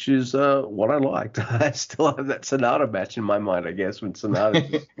 which is what I liked. I still have that Sonata match in my mind, I guess, when Sonata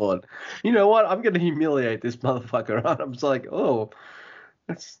just thought, you know what, I'm going to humiliate this motherfucker. And I was like, oh,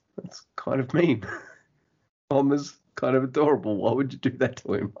 that's kind of mean. Honma's kind of adorable. Why would you do that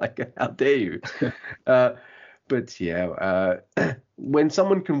to him? Like, how dare you? But yeah, when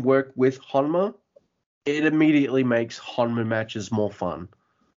someone can work with Honma, it immediately makes Honma matches more fun,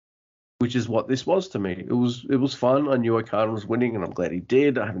 which is what this was to me. It was fun. I knew O-Khan was winning, and I'm glad he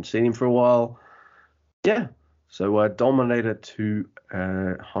did. I haven't seen him for a while. Yeah, so Dominator to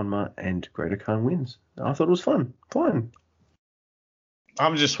Honma, and Great-O-Khan wins. I thought it was fun. Fine.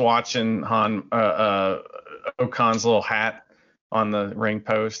 I'm just watching O-Khan's little hat on the ring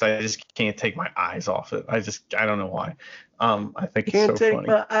post. I just can't take my eyes off it. I don't know why. I think it's so funny. Can't take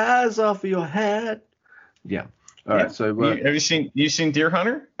my eyes off of your hat. Yeah. All right. So have you seen Deer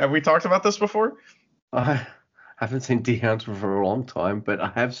Hunter? Have we talked about this before? I haven't seen Deer Hunter for a long time, but I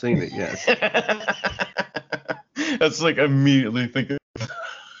have seen it. Yes. That's like immediately thinking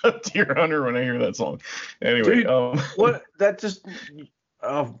of Deer Hunter when I hear that song. Anyway, dude, what that just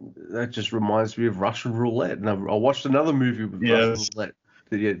Oh, that just reminds me of Russian Roulette. And I watched another movie with Russian Roulette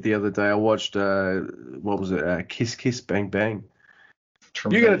the other day. I watched, what was it? Kiss Kiss Bang Bang.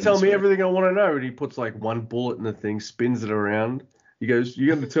 You're going to tell me everything I want to know. And he puts like one bullet in the thing, spins it around. He goes,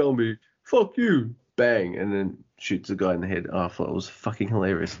 you're going to tell me, fuck you, bang, and then shoots the guy in the head. Oh, I thought it was fucking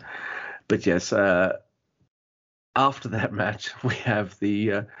hilarious. But yes, after that match, we have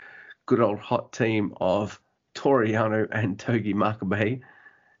the good old hot team of Toru Yano and Togi Makabe,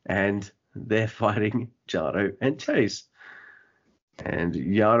 and they're fighting Jado and Chase. And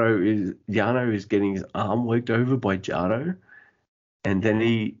Yano is getting his arm worked over by Jado, and then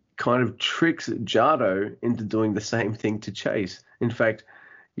he kind of tricks Jado into doing the same thing to Chase. In fact,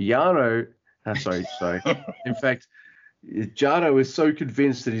 Jado is so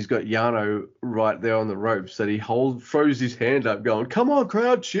convinced that he's got Yano right there on the ropes that he throws his hand up going, come on,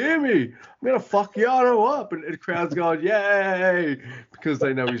 crowd, cheer me. I'm going to fuck Yano up. And the crowd's going, yay, because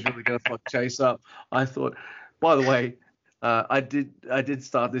they know he's really going to fuck Chase up. I thought, by the way, I did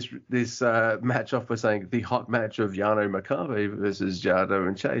start this match off by saying the hot match of Yano Makabe versus Jado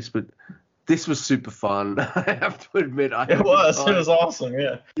and Chase, but this was super fun. I have to admit, it was awesome,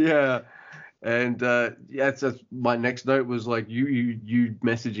 yeah. Yeah. And that's my next note was like you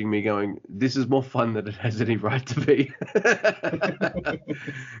messaging me going, this is more fun than it has any right to be.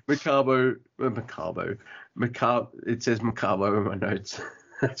 Macabo. It says Macabo in my notes.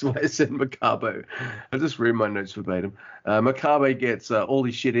 That's why I said Macabo. I just read my notes verbatim. Makabe gets all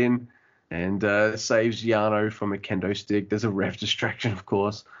his shit in and saves Yano from a kendo stick. There's a ref distraction, of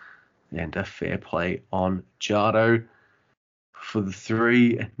course, and a fair play on Jado for the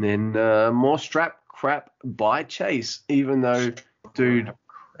 3, and then more strap crap by Chase, even though, dude,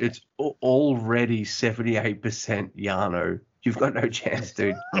 it's already 78% Yano. You've got no chance,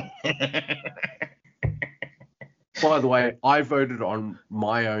 dude. By the way, I voted on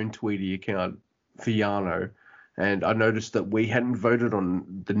my own Tweety account for Yano, and I noticed that we hadn't voted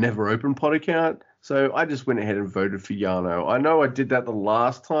on the Never Open Pod account, so I just went ahead and voted for Yano. I know I did that the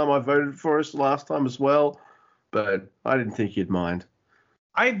last time I voted for us last time as well, but I didn't think you'd mind.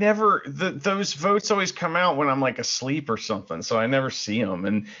 I never, those votes always come out when I'm like asleep or something, so I never see them.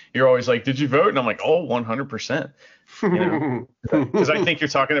 And you're always like, did you vote? And I'm like, oh, 100%. You know, because I think you're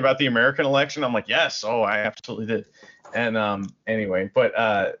talking about the American election. I'm like, yes, oh, I absolutely did. And anyway, but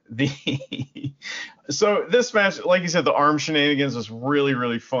so this match, like you said, the arm shenanigans was really,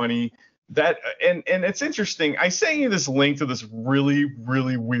 really funny. That and it's interesting. I sent you this link to this really,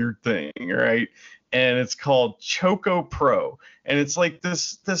 really weird thing, right? And it's called Choco Pro, and it's like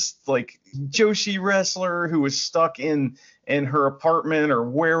this like Joshi wrestler who was stuck in her apartment or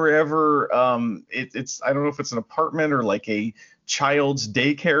wherever. It's I don't know if it's an apartment or like a child's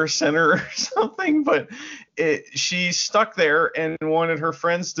daycare center or something, but she's stuck there and wanted her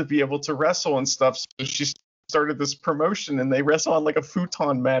friends to be able to wrestle and stuff. So she started this promotion, and they wrestle on like a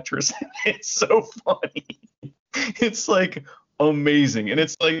futon mattress. It's so funny. It's like amazing, and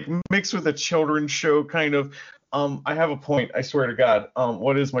it's like mixed with a children's show kind of. I have a point, I swear to God.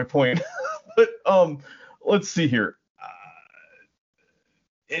 What is my point? But let's see here.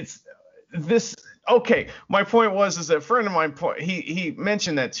 It's this. Okay, my point is that a friend of mine, he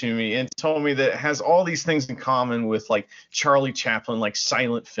mentioned that to me and told me that it has all these things in common with like Charlie Chaplin, like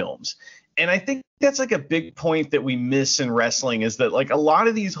silent films. And I think that's like a big point that we miss in wrestling, is that like a lot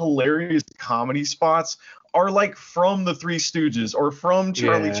of these hilarious comedy spots are like from the Three Stooges or from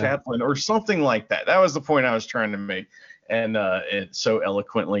Charlie Chaplin or something like that. That was the point I was trying to make, and so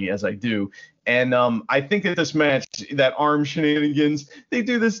eloquently as I do. And I think that this match, that arm shenanigans, they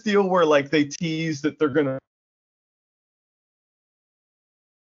do this deal where like they tease that they're gonna.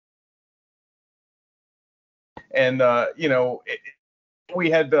 And we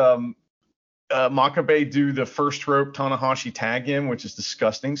had Makabe do the first rope Tanahashi tag in, which is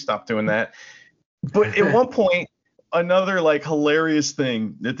disgusting. Stop doing that. But at one point, another like hilarious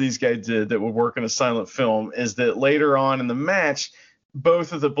thing that these guys did that would work in a silent film is that later on in the match,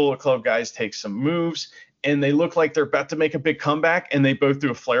 both of the Bullet Club guys take some moves, and they look like they're about to make a big comeback, and they both do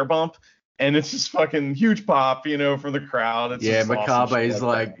a flare bump, and it's just fucking huge pop, from the crowd. It's Makabe's awesome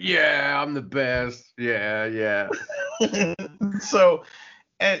like, yeah, I'm the best. Yeah. So.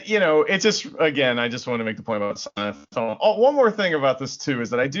 And, it just, again, I just want to make the point about silent film. Oh, one more thing about this, too, is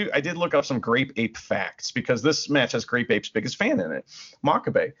that I did look up some Grape Ape facts, because this match has Grape Ape's biggest fan in it,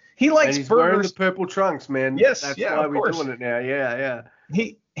 Makabe. He likes he's burgers. wearing the purple trunks, man. Yes, that's yeah, why of we're course. doing it now. Yeah.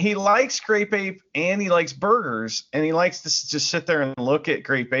 He likes Grape Ape, and he likes burgers, and he likes to just sit there and look at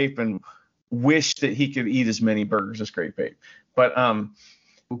Grape Ape and wish that he could eat as many burgers as Grape Ape. But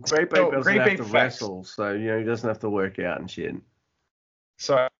Grape Ape doesn't have to wrestle, so he doesn't have to work out and shit.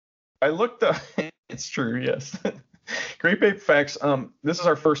 So I looked up. It's true, yes. Grape ape facts. This is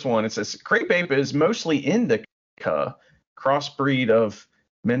our first one. It says grape ape is mostly indica, crossbreed of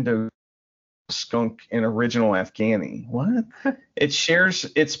Mendo skunk and original Afghani. What? It shares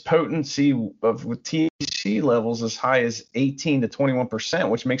its potency with THC levels as high as 18 to 21%,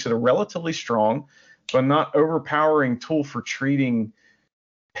 which makes it a relatively strong but not overpowering tool for treating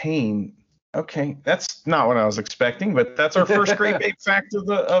pain. Okay, that's not what I was expecting, but that's our first grape ape fact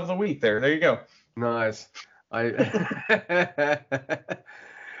of the week. There you go. Nice.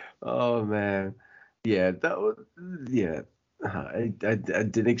 Oh man, yeah, that was yeah. I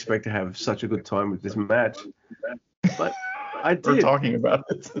didn't expect to have such a good time with this match, but I did. We're talking about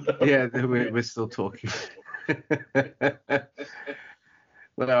it. Yeah, we're still talking.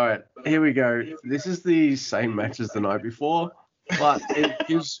 But all right, here we go. This is the same match as the night before, but it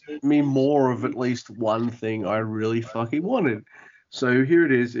gives me more of at least one thing I really fucking wanted. So here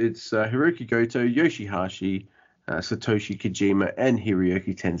it is. It's Hiroki Goto, Yoshihashi, Satoshi Kojima, and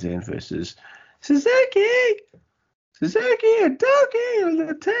Hiroki Tenzan versus Suzuki and Doki on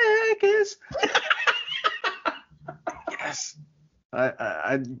the Takis. Yes.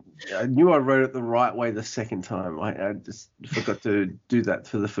 I knew I wrote it the right way the second time. I just forgot to do that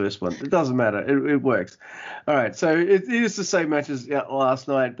for the first one. It doesn't matter. It works. All right. So it is the same match as last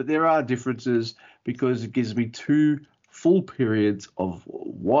night, but there are differences because it gives me two full periods of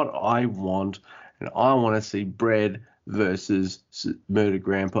what I want. And I want to see Bread versus Murder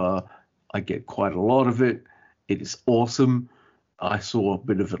Grandpa. I get quite a lot of it. It is awesome. I saw a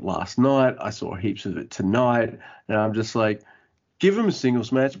bit of it last night. I saw heaps of it tonight. And I'm just like, give him a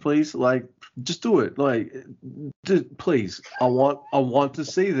singles match, please. Like, just do it. Like, please. I want to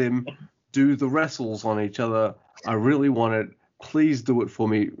see them do the wrestles on each other. I really want it. Please do it for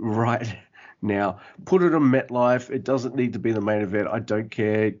me right now. Put it on MetLife. It doesn't need to be the main event. I don't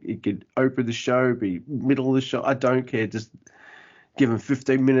care. It could open the show, be middle of the show. I don't care. Just give them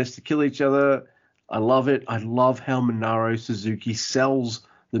 15 minutes to kill each other. I love it. I love how Minoru Suzuki sells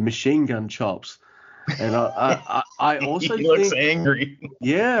the machine gun chops. And I also he looks angry.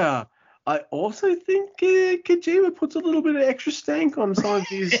 Yeah. I also think Kojima puts a little bit of extra stank on some of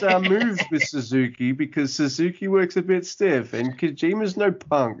his moves with Suzuki because Suzuki works a bit stiff and Kojima's no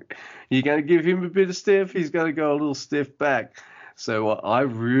punk. You're going to give him a bit of stiff, he's going to go a little stiff back. So I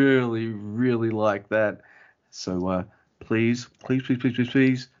really, really like that. So please.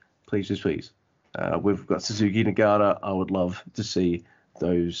 We've got Suzuki Nagata. I would love to see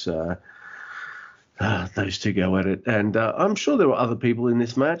those two go at it. And I'm sure there were other people in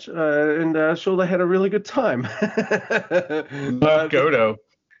this match, and sure they had a really good time. Goto.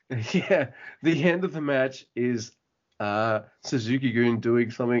 Yeah, the end of the match is Suzuki-gun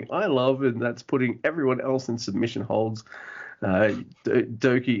doing something I love, and that's putting everyone else in submission holds.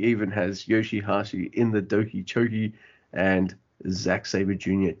 Doki even has Yoshihashi in the Doki Choki, and Zack Sabre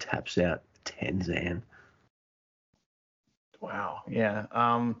Jr. taps out Tenzan. Wow. Yeah.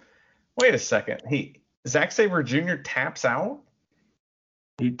 Wait a second. Zack Sabre Jr. taps out?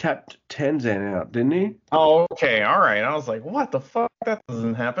 He tapped Tenzan out, didn't he? Oh, okay. All right. I was like, what the fuck? That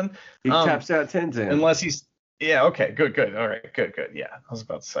doesn't happen. He taps out Tenzan. Unless he's... Yeah, okay. Good. All right. Good. Yeah, I was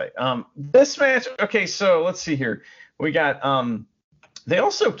about to say. This match... Okay, so let's see here. We got... They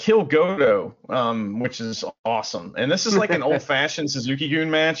also kill Goto, which is awesome. And this is like an old-fashioned Suzuki-gun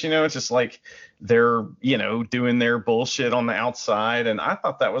match, It's just like they're, doing their bullshit on the outside. And I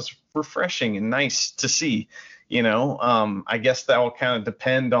thought that was refreshing and nice to see, I guess that will kind of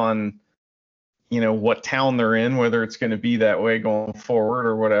depend on, what town they're in, whether it's going to be that way going forward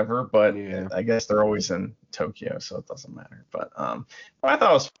or whatever. But yeah. I guess they're always in Tokyo, so it doesn't matter. But I thought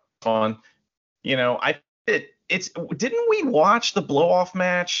it was fun. Didn't we watch the blow-off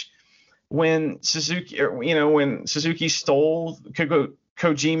match when Suzuki stole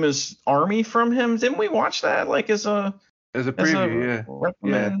Kojima's army from him? Didn't we watch that as a preview?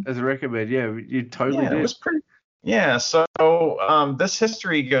 Recommend? As a recommend, yeah, you totally did. It was pretty. Yeah, so this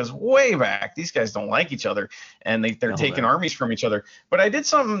history goes way back. These guys don't like each other, and they're taking armies from each other. But I did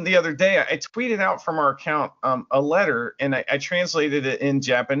something the other day. I tweeted out from our account a letter, and I translated it in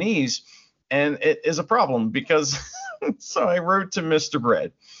Japanese. And it is a problem because so I wrote to Mr.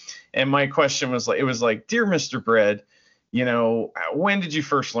 Bread, and my question was like, dear Mr. Bread, when did you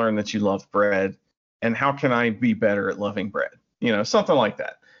first learn that you love bread, and how can I be better at loving bread? Something like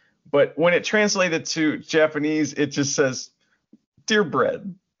that. But when it translated to Japanese, it just says, dear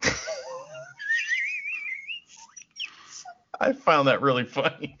Bread. I found that really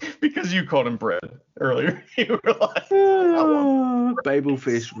funny because you called him Bread earlier. You were like,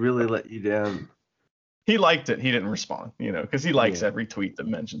 Babelfish really let you down. He liked it. He didn't respond, because he likes every tweet that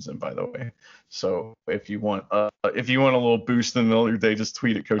mentions him, by the way. So if you want a little boost in the middle of your day, just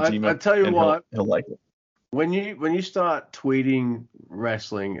tweet at Kojima. I tell you what, he'll like it. When you start tweeting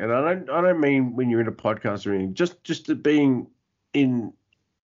wrestling, and I don't mean when you're in a podcast or anything, just being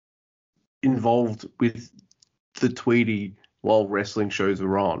involved with the tweety while wrestling shows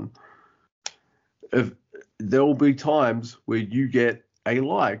are on. There will be times where you get a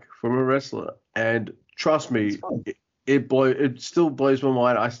like from a wrestler, and trust me, it still blows my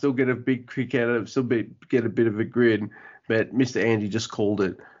mind. I still get a big kick out of it, still get a bit of a grin. But Mr. Andy just called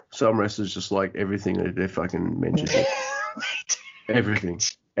it. Some wrestlers just like everything that they fucking mentioned. Everything.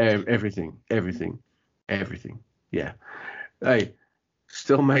 Yeah. Hey,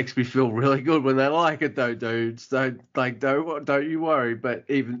 still makes me feel really good when they like it though, dudes. Don't you worry. But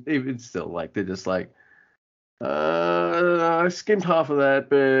even still, like, they're just like, I skimmed half of that,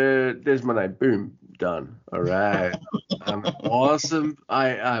 but there's my name. Boom, done. All right. I'm awesome.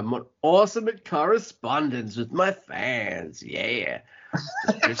 I'm awesome at correspondence with my fans. Yeah.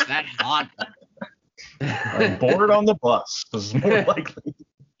 It's that hot. I'm bored on the bus. This is more likely.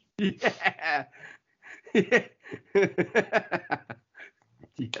 Yeah.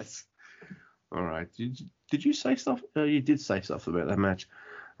 Yes. All right. Did you say stuff? You did say stuff about that match.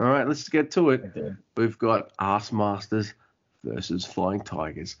 All right, let's get to it. I did. We've got Ass Masters versus Flying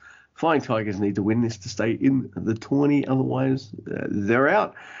Tigers. Flying Tigers need to win this to stay in the tourney, otherwise they're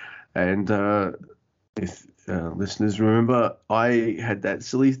out. And if listeners remember, I had that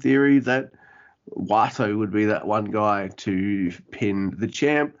silly theory that Wato would be that one guy to pin the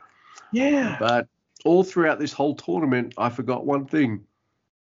champ. Yeah. But all throughout this whole tournament, I forgot one thing.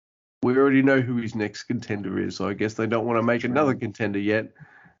 We already know who his next contender is, so I guess they don't want to make another contender yet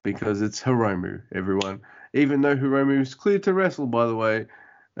because it's Hiromu, everyone. Even though Hiromu is cleared to wrestle, by the way,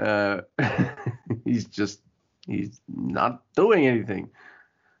 he's not doing anything.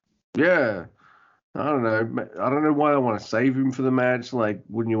 Yeah. I don't know why they want to save him for the match. Like,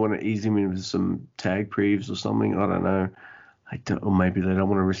 wouldn't you want to ease him into some tag previews or something? I don't know. Or maybe they don't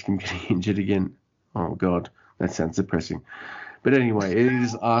want to risk him getting injured again. Oh, God. That sounds depressing. But anyway, it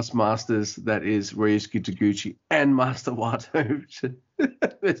is Ass Masters. That is Ryusuke Taguchi and Master Wato.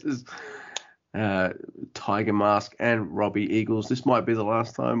 This is Tiger Mask and Robbie Eagles. This might be the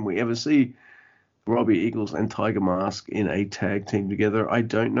last time we ever see Robbie Eagles and Tiger Mask in a tag team together. I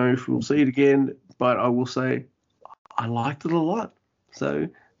don't know if we'll see it again, but I will say I liked it a lot. So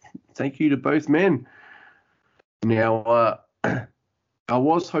thank you to both men. Now, I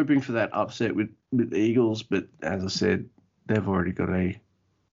was hoping for that upset with the Eagles, but as I said, they've already got a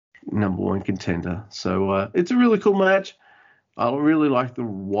number one contender. So it's a really cool match. I really like the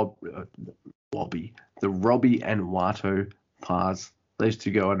Robbie and Wato pars. Those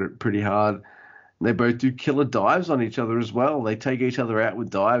two go at it pretty hard. They both do killer dives on each other as well. They take each other out with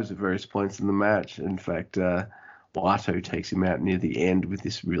dives at various points in the match. In fact, Wato takes him out near the end with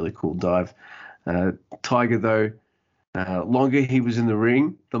this really cool dive. Tiger, though, longer he was in the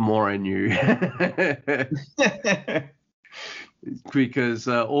ring, the more I knew. Because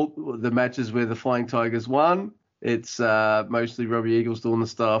all the matches where the Flying Tigers won, it's mostly Robbie Eagles doing the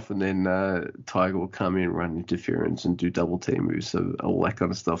stuff, and then Tiger will come in, run interference, and do double team moves, so all that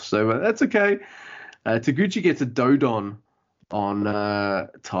kind of stuff. So that's okay. Taguchi gets a Dodon on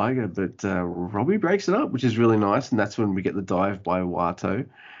Tiger, but Robbie breaks it up, which is really nice, and that's when we get the dive by Wato.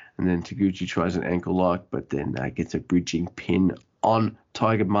 And then Taguchi tries an ankle lock, but then gets a bridging pin on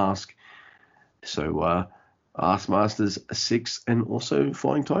Tiger Mask. So Ass Masters 6, and also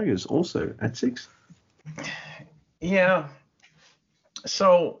Flying Tigers also at 6. Yeah.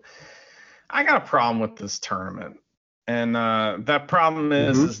 So I got a problem with this tournament. And that problem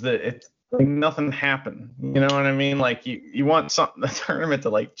is that it's like nothing happened. You know what I mean? Like you want the tournament to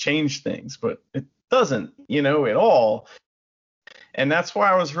like change things, but it doesn't, at all. And that's why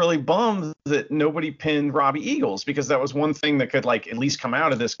I was really bummed that nobody pinned Robbie Eagles, because that was one thing that could like at least come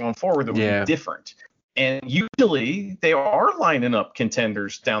out of this going forward that would be different. And usually they are lining up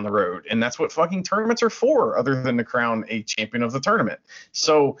contenders down the road, and that's what fucking tournaments are for, other than to crown a champion of the tournament.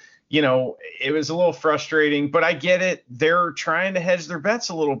 So, it was a little frustrating, but I get it. They're trying to hedge their bets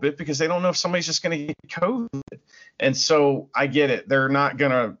a little bit because they don't know if somebody's just going to get COVID. And so I get it. They're not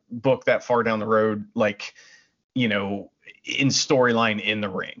going to book that far down the road, like, in storyline in the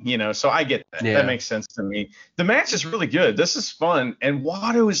ring, so I get that. That makes sense to me. The match is really good. This is fun, and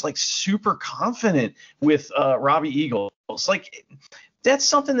Wato is like super confident with Robbie Eagles. Like, that's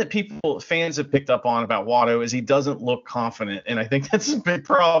something that fans have picked up on about Watto, is he doesn't look confident, and I think that's a big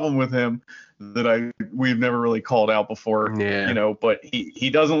problem with him that we've never really called out before. Yeah. But he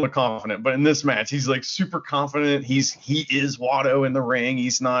doesn't look confident. But in this match, he's like super confident. He is Watto in the ring.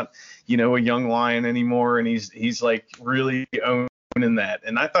 He's not, a young lion anymore, and he's like really owning that.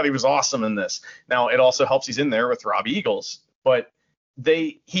 And I thought he was awesome in this. Now it also helps he's in there with Robbie Eagles, but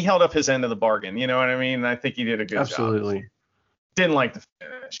he held up his end of the bargain. You know what I mean? And I think he did a good job. Absolutely. Didn't like the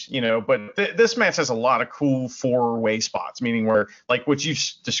finish, but this match has a lot of cool 4-way spots, meaning where, like what you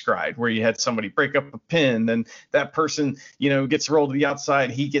described, where you had somebody break up a pin, then that person, gets rolled to the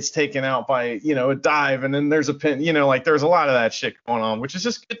outside, he gets taken out by, a dive, and then there's a pin, like there's a lot of that shit going on, which is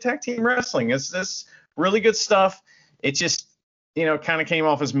just good tag team wrestling. It's this really good stuff. It just, kind of came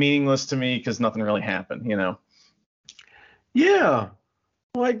off as meaningless to me because nothing really happened, Yeah.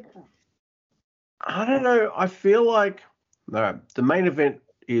 Like, I don't know. I feel like the main event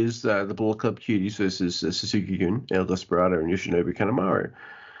is the Bullet Club Cuties versus Suzuki-gun, El Desperado, and Yoshinobu Kanemaru.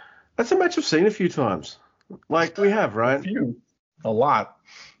 That's a match I've seen a few times. Like, we have, right? A lot.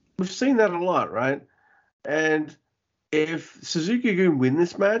 We've seen that a lot, right? And if Suzuki-gun win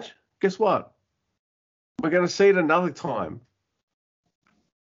this match, guess what? We're going to see it another time.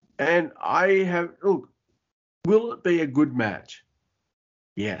 And will it be a good match?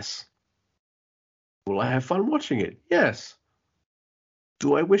 Yes. Will I have fun watching it? Yes.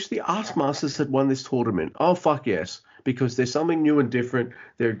 Do I wish the Ass Masters had won this tournament? Oh, fuck yes. Because there's something new and different.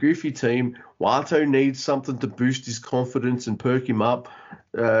 They're a goofy team. Wato needs something to boost his confidence and perk him up.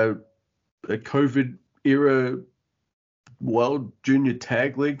 A COVID era World Junior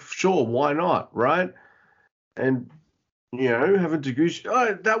Tag League. Sure, why not, right? And, having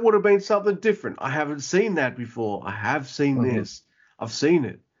Taguchi, that would have been something different. I haven't seen that before. I have seen this. I've seen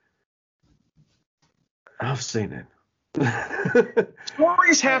it.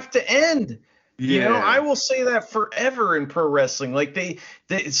 Stories have to end. Yeah. I will say that forever in pro wrestling. Like they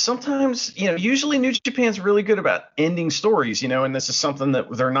sometimes, usually New Japan's really good about ending stories, and this is something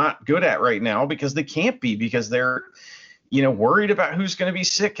that they're not good at right now because they can't be, because they're, worried about who's going to be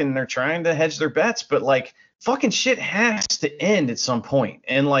sick and they're trying to hedge their bets. But like fucking shit has to end at some point.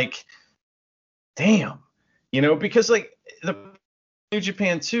 And like, damn, because like the New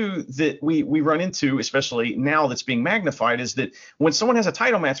Japan too that we run into, especially now that's being magnified, is that when someone has a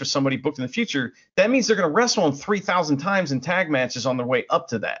title match with somebody booked in the future, that means they're going to wrestle them 3,000 times in tag matches on their way up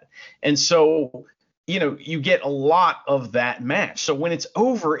to that. And so, you get a lot of that match. So when it's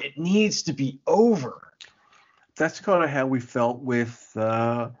over, it needs to be over. That's kind of how we felt with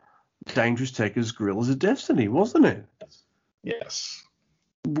Dangerous Tekkers Gorillas of Destiny, wasn't it? Yes.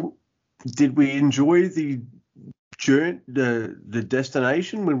 Did we enjoy the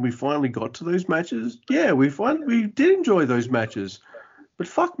destination when we finally got to those matches? Yeah, we did enjoy those matches. But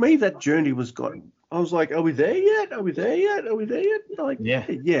fuck me, that journey was gone. I was like, are we there yet? Are we there yet? Are we there yet? Like,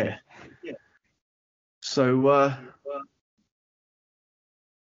 yeah. So,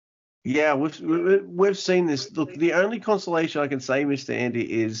 we've seen this. Look, the only consolation I can say, Mr.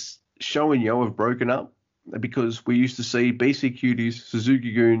 Andy, is Sho and Yo have broken up, because we used to see BC Cuties,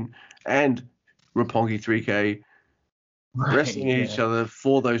 Suzuki-gun, and Roppongi 3K wrestling each other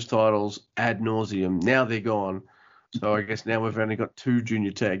for those titles ad nauseum. Now they're gone. So I guess now we've only got 2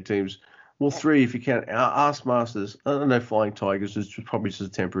 junior tag teams. Well, 3 if you count our Ass Masters. I don't know, Flying Tigers is probably just a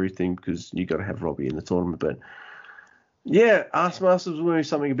temporary thing because you got to have Robbie in the tournament. But yeah, Ass Masters will be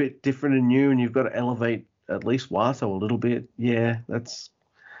something a bit different and new, and you've got to elevate at least Wato a little bit. Yeah, that's.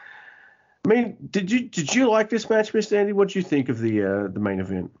 I mean, did you like this match, Mr. Andy? What do you think of the main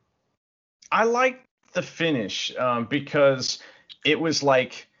event? I liked the finish because it was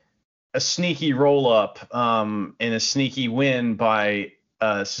like a sneaky roll up and a sneaky win by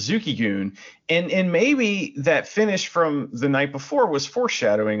Suzuki-gun, and maybe that finish from the night before was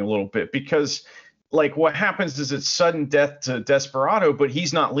foreshadowing a little bit, because like what happens is it's sudden death to Desperado, but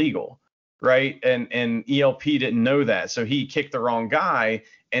he's not legal, right? And ELP didn't know that, so he kicked the wrong guy,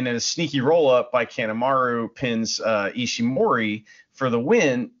 and then a sneaky roll up by Kanemaru pins Ishimori for the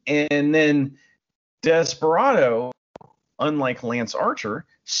win, and then Desperado, unlike Lance Archer,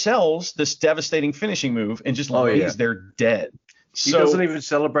 sells this devastating finishing move and just lays there dead. He doesn't even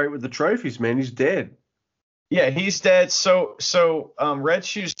celebrate with the trophies, man. He's dead. Yeah, he's dead. So Red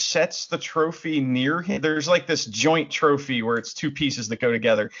Shoes sets the trophy near him. There's like this joint trophy where it's 2 pieces that go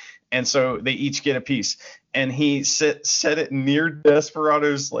together, and so they each get a piece. And he set it near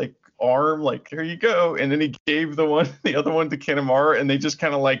Desperado's like arm, like here you go. And then he gave the other one to Kanemaru, and they just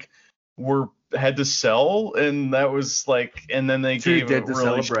kind of like had to sell, and that was like, and then they gave a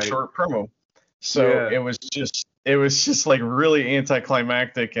really short promo. So it was just it was just like really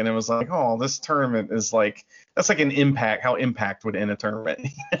anticlimactic, and it was like, oh, this tournament is like, that's like an Impact, how Impact would end a tournament.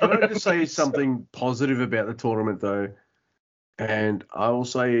 Can I just say something positive about the tournament, though? And I will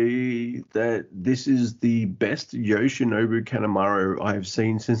say that this is the best Yoshinobu Kanemaru I have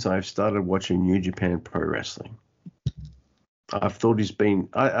seen since I've started watching New Japan Pro Wrestling. I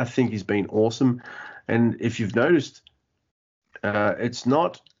think he's been awesome. And if you've noticed, it's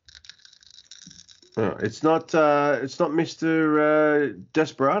not Mr.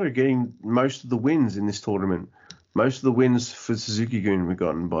 Desperado getting most of the wins in this tournament. Most of the wins for Suzuki-gun were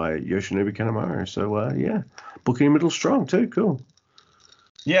gotten by Yoshinobu Kanemaru. So, yeah, booking him a little strong too. Cool.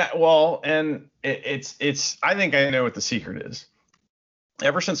 Yeah, well, and it's. I think I know what the secret is.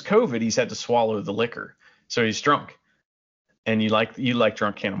 Ever since COVID, he's had to swallow the liquor, so he's drunk. And you like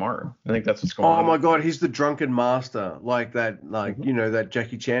drunk Kanemaru. I think that's what's going on. Oh my God, he's the drunken master, like that, that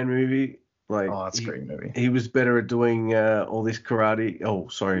Jackie Chan movie. Like, oh, that's a great movie. He was better at doing all this karate. Oh,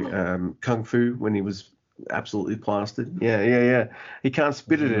 sorry, kung fu when he was absolutely plastered. Yeah. He can't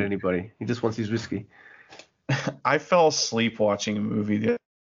spit it at anybody. He just wants his whiskey. I fell asleep watching a movie.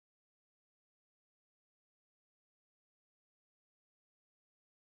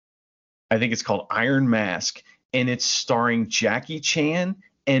 I think it's called Iron Mask, and it's starring Jackie Chan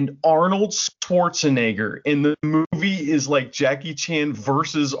and Arnold Schwarzenegger. And the movie is like Jackie Chan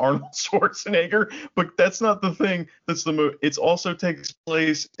versus Arnold Schwarzenegger, but that's not the thing. That's the movie. It also takes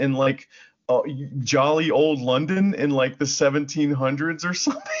place in like jolly old London in like the 1700s or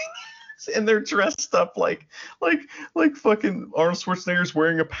something. And they're dressed up like fucking Arnold Schwarzenegger's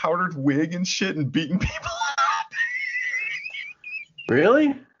wearing a powdered wig and shit and beating people up.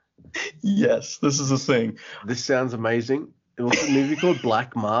 Really? Yes, this is a thing. This sounds amazing. What's the movie called?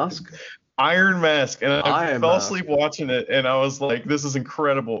 Black Mask? Iron Mask. And I fell asleep watching it, and I was like, this is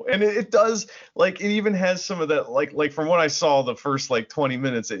incredible. And it does, like, it even has some of that, like from what I saw the first, like, 20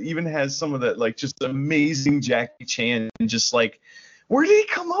 minutes, it even has some of that, like, just amazing Jackie Chan, and just, like, where did he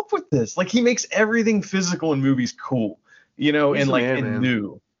come up with this? Like, he makes everything physical in movies cool, you know, he's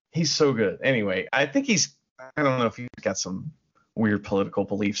new. He's so good. Anyway, I think I don't know if he's got some weird political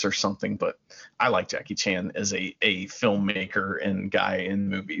beliefs or something, but I like Jackie Chan as a filmmaker and guy in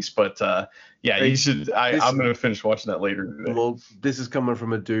movies. But yeah, you should. I'm gonna finish watching that later today. Well, this is coming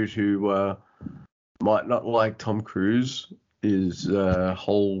from a dude who might not like Tom Cruise, his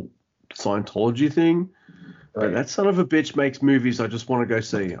whole Scientology thing, right. But that son of a bitch makes movies I just want to go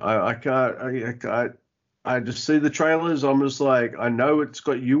see. I can't. I just see the trailers. I'm just like, I know it's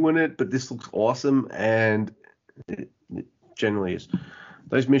got you in it, but this looks awesome, and it generally is.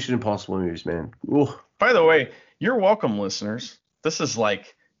 Those Mission Impossible movies, man. Ooh. By the way, you're welcome, listeners. This is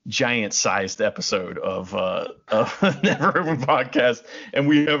like giant-sized episode of Never Open Podcast, and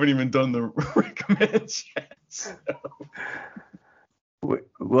we haven't even done the recommends yet. So.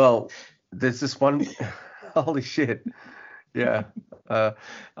 Well, there's this one. Holy shit! Yeah, I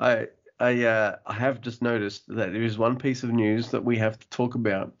have just noticed that there is one piece of news that we have to talk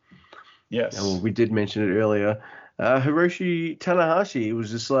about. Yes. And we did mention it earlier. Hiroshi Tanahashi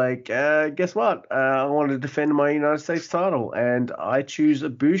was just like, guess what? I want to defend my United States title, and I choose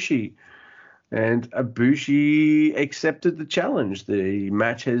Ibushi. And Ibushi accepted the challenge. The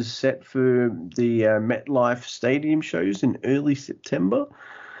match is set for the MetLife Stadium shows in early September.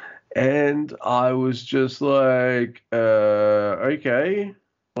 And I was just like, okay,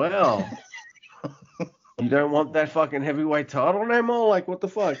 well, you don't want that fucking heavyweight title no more? Like, what the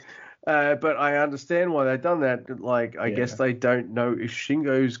fuck? But I understand why they've done that. Like, I guess they don't know if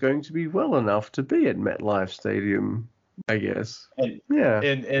Shingo's going to be well enough to be at MetLife Stadium, I guess.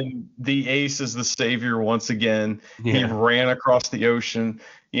 And the ace is the savior once again. Yeah. He ran across the ocean,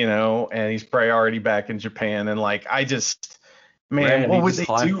 you know, and he's probably already back in Japan. And, like, I just, man, what would they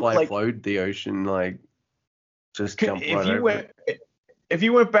do? Like, flowed the ocean, like, just jump right over it. If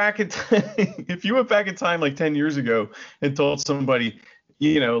you went back in time like 10 years ago and told somebody,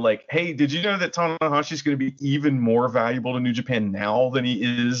 you know, like, hey, did you know that Tanahashi's going to be even more valuable to New Japan now than he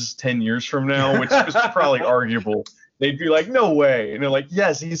is 10 years from now, which is probably arguable. They'd be like, no way. And they're like,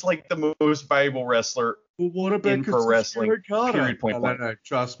 yes, he's like the most valuable wrestler in pro wrestling. Period. Point blank. No,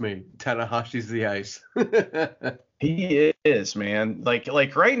 trust me, Tanahashi's the ace. He is, man.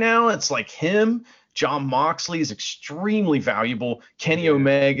 Like right now, it's like him. John Moxley is extremely valuable. Kenny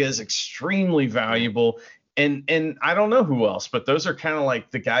Omega is extremely valuable. And I don't know who else, but those are kind of like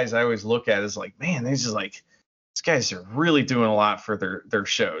the guys I always look at as like, man, these guys are really doing a lot for their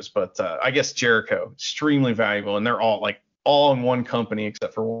shows. But I guess Jericho, extremely valuable, and they're all in one company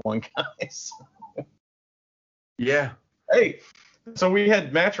except for one guy. So. Yeah. Hey, so we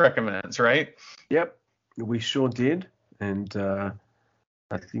had match recommends, right? Yep. we sure did, and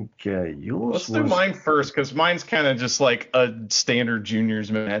I think yours Let's was. do mine first, because mine's kind of just like a standard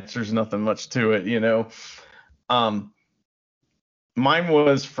juniors match. There's nothing much to it, you know. Mine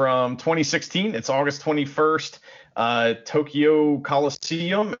was from 2016. It's August 21st, Tokyo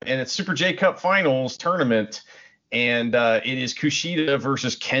Coliseum, and it's Super J Cup Finals tournament, and it is Kushida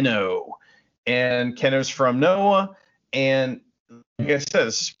versus Keno, and Keno's from Noah, and like I said,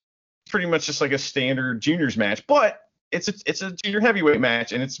 it's pretty much just like a standard juniors match, but it's a junior heavyweight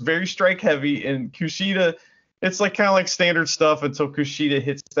match, and it's very strike heavy, and Kushida. It's like kind of like standard stuff until Kushida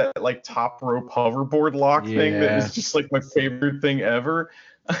hits that like top rope hoverboard lock thing that is just like my favorite thing ever.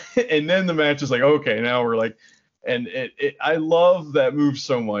 And then the match is like, okay, now we're like, and I love that move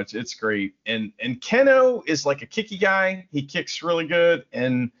so much. It's great. And Keno is like a kicky guy. He kicks really good,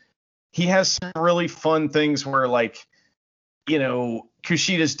 and he has some really fun things where like, you know,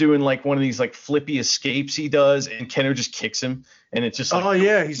 Kushida's doing like one of these like flippy escapes he does, and Keno just kicks him, and it's just like, oh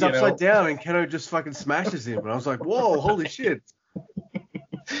yeah, he's upside down, and Keno just fucking smashes him, and I was like, whoa, holy shit.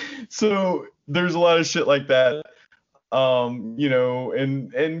 So there's a lot of shit like that, you know,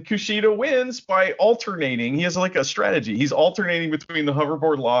 and Kushida wins by alternating. He has like a strategy. He's alternating between the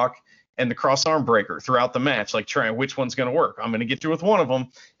hoverboard lock and the cross arm breaker throughout the match, like trying which one's going to work. I'm going to get you with one of them,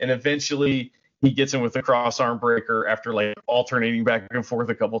 and eventually he gets in with the cross arm breaker after like alternating back and forth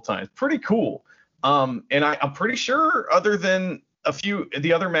a couple times. Pretty cool. And I'm pretty sure, other than a few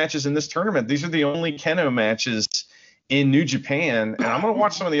the other matches in this tournament, these are the only Keno matches in New Japan. And I'm gonna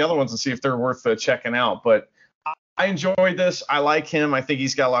watch some of the other ones and see if they're worth checking out. But I enjoyed this. I like him. I think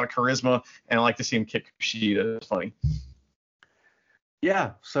he's got a lot of charisma, and I like to see him kick Kushida. It's funny.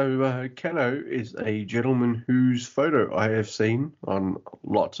 Yeah, so Keno is a gentleman whose photo I have seen on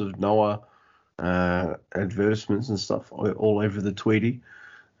lots of Noah advertisements and stuff all over the Tweety,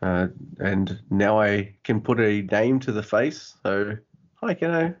 and now I can put a name to the face. So hi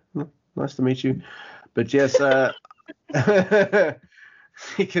Keno, nice to meet you. But yes,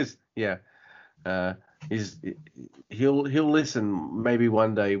 because he'll listen maybe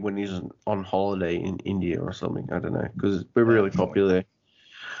one day when he's on holiday in India or something. I don't know, because we're really popular.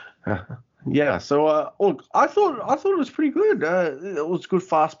 Yeah, so look, I thought it was pretty good. It was a good,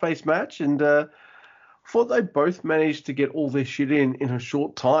 fast-paced match, and thought they both managed to get all their shit in a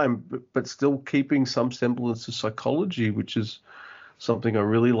short time, but still keeping some semblance of psychology, which is something I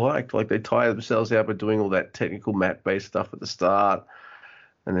really liked. Like, they tired themselves out by doing all that technical mat-based stuff at the start,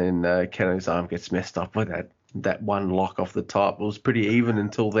 and then Keno's arm gets messed up by that one lock off the top. It was pretty even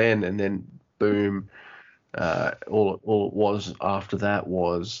until then, and then boom. All it was after that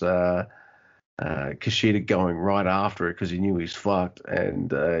was Kushida going right after it because he knew he's fucked, and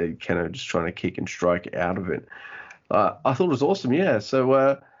Keno just trying to kick and strike out of it. I thought it was awesome, yeah.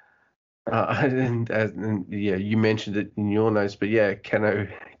 So, and yeah, you mentioned it in your notes, but yeah, Keno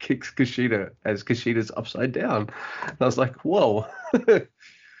kicks Kushida as Kushida's upside down. And I was like, whoa.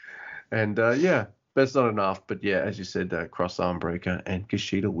 And yeah, but it's not enough. But yeah, as you said, cross arm breaker, and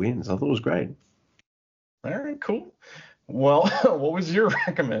Kushida wins. I thought it was great. All right, cool. Well, what was your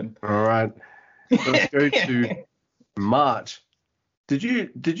recommend? All right. Let's go to March. Did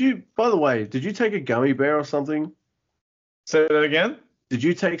you, by the way, did you take a gummy bear or something? Say that again? Did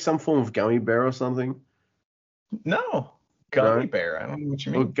you take some form of gummy bear or something? No. Gummy bear. I don't know what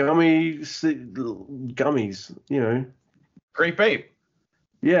you mean. Well, gummies, you know. Grape Ape.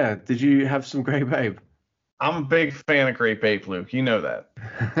 Yeah. Did you have some Grape Ape? I'm a big fan of Grape Ape, Luke. You know that.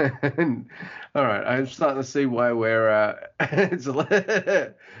 All right. I'm starting to see why we're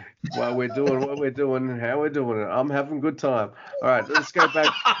why we're doing what we're doing and how we're doing it. I'm having a good time. All right, let's go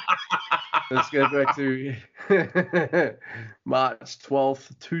back. Let's go back to March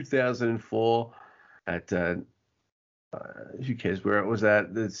 12th, 2004 at who cares where it was at?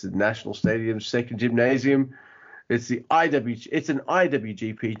 It's the National Stadium, second gymnasium. It's an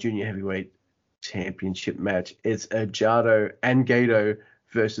IWGP Junior Heavyweight Championship match. It's Jado and Gato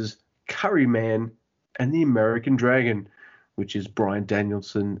versus Curryman and the American Dragon, which is Bryan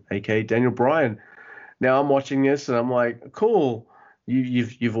Danielson, aka Daniel Bryan. Now I'm watching this and I'm like, cool.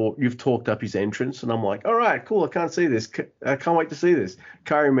 You've talked up his entrance, and I'm like, all right, cool. I can't see this. I can't wait to see this.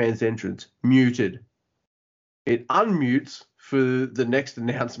 Curryman's entrance muted. It unmutes for the next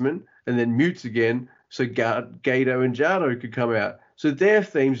announcement, and then mutes again so Gato and Jado could come out. So their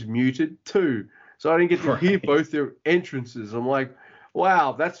theme's muted too. So I didn't get to hear both their entrances. I'm like,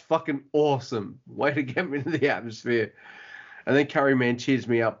 wow, that's fucking awesome. Way to get me into the atmosphere. And then Curryman cheers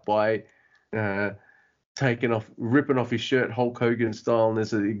me up by ripping off his shirt Hulk Hogan style, and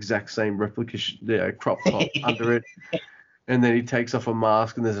there's the exact same replica crop top under it. and then he takes off a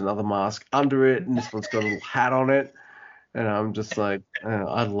mask, and there's another mask under it, and this one's got a little hat on it. And I'm just like,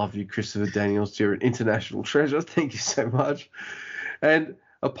 I love you, Christopher Daniels. You're an international treasure. Thank you so much. And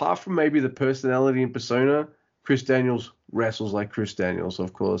apart from maybe the personality and persona, Chris Daniels wrestles like Chris Daniels,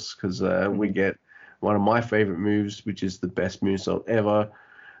 of course, because we get one of my favorite moves, which is the best movesault ever.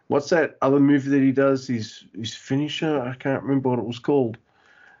 What's that other move that he does? His finisher? I can't remember what it was called.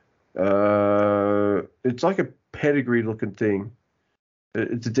 It's like a pedigree looking thing.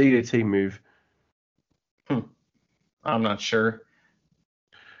 It's a DDT move. I'm not sure.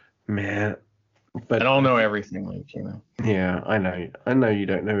 Man. But I don't know everything, like, you know. Yeah, I know. I know you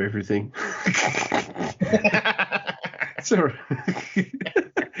don't know everything. Sorry.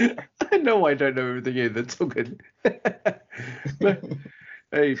 I know I don't know everything either. It's all good. But,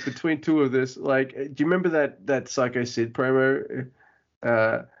 hey, between two of this, like, do you remember that Psycho Sid promo?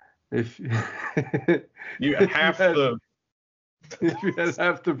 If You have to. If you had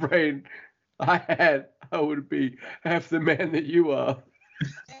half the brain I would be half the man that you are.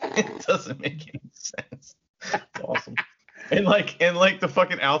 It doesn't make any sense. That's awesome. And the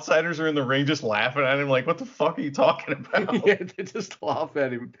fucking outsiders are in the ring just laughing at him, like, what the fuck are you talking about? Yeah, they just laugh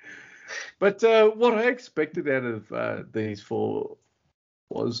at him. But what I expected out of these four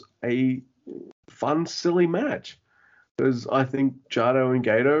was a fun, silly match. Because I think Jado and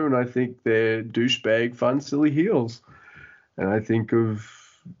Gato, and I think they're douchebag, fun, silly heels. And I think of,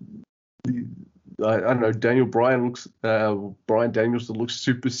 I don't know, Brian Danielson looks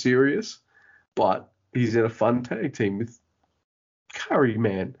super serious, but he's in a fun tag team with Curry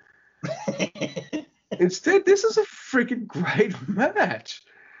Man. Instead, this is a freaking great match.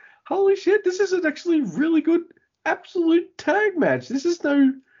 Holy shit, this is an actually really good absolute tag match. This is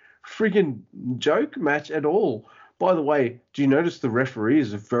no freaking joke match at all. By the way, do you notice the referee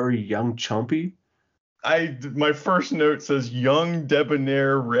is a very young chumpy? My first note says young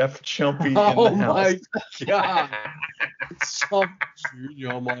debonair ref chumpy in the house. Oh my god. Some junior,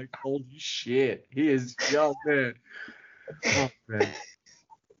 I'm like, holy shit. He is young, man. Oh, man.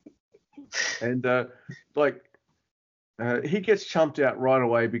 And he gets chumped out right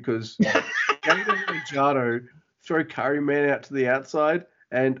away because Gato and Jado throw Curry Man out to the outside,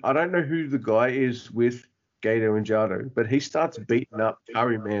 and I don't know who the guy is with Gato and Jado, but he starts beating up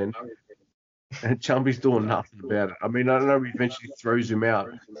Curry Man, and Chumpy's doing nothing about it. I mean, I don't know if he eventually throws him out,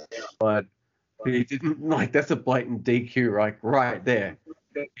 but he didn't, like, that's a blatant DQ, like, right there.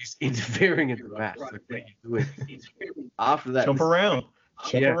 He's interfering in the match. Like, what are you doing? After that, Jump around.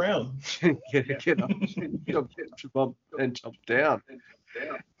 Get up, jump up, and jump down.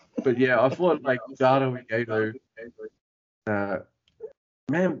 But yeah, I thought like Jado and Gato,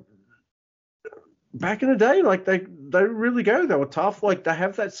 man, back in the day, like they really go. They were tough. Like they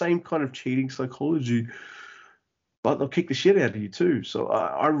have that same kind of cheating psychology, but they'll kick the shit out of you too. So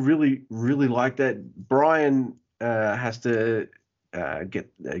I really, really like that. Brian has to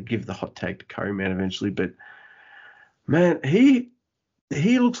give the hot tag to Curry Man eventually, but man, he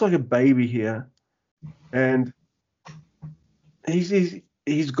looks like a baby here, and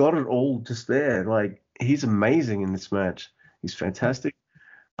he's got it all just there. Like he's amazing in this match. He's fantastic.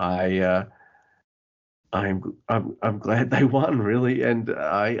 I'm glad they won, really, and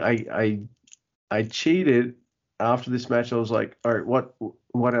I cheated after this match. I was like, all right,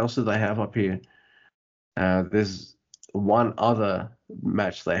 what else do they have up here? There's one other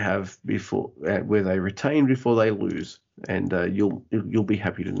match they have before where they retain before they lose, and you'll be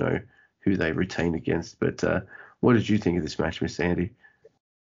happy to know who they retain against. But what did you think of this match, Miss Andy?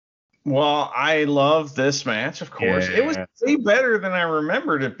 Well, I love this match, of course. Yeah. It was way better than I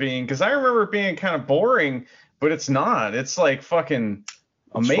remembered it being, because I remember it being kind of boring, but it's not. It's like fucking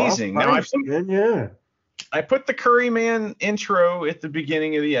amazing. Now I put the Curry Man intro at the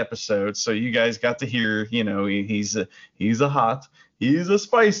beginning of the episode, so you guys got to hear, you know, he's a hot, he's a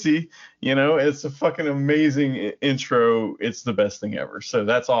spicy, you know, it's a fucking amazing intro. It's the best thing ever. So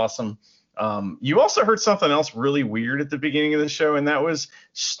that's awesome. You also heard something else really weird at the beginning of the show, and that was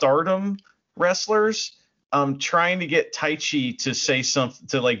Stardom wrestlers trying to get Taichi to say something,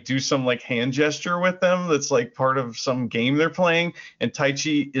 to like do some like hand gesture with them that's like part of some game they're playing, and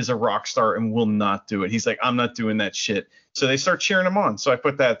Taichi is a rock star and will not do it. He's like, I'm not doing that shit. So they start cheering him on. So I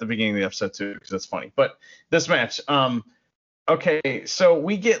put that at the beginning of the episode too, because that's funny. But this match, okay, so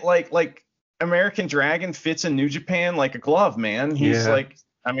we get like American Dragon fits in New Japan like a glove, man. He's like,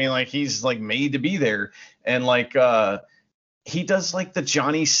 I mean, like he's like made to be there, and like he does like the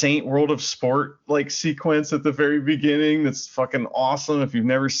Johnny Saint World of Sport like sequence at the very beginning. That's fucking awesome. If you've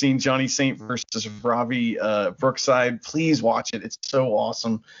never seen Johnny Saint versus Ravi Brookside, please watch it. It's so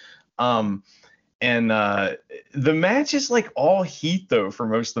awesome. And the match is like all heat though for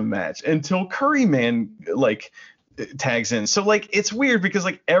most of the match until Curry Man like tags in. So like it's weird because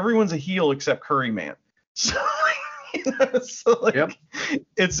like everyone's a heel except Curry Man. So Yep.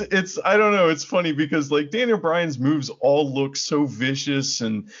 it's I don't know, it's funny because like Daniel Bryan's moves all look so vicious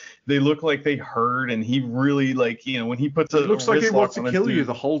and they look like they hurt, and he really like, you know, when he puts It looks like he wrist wants lock to on kill his you dude-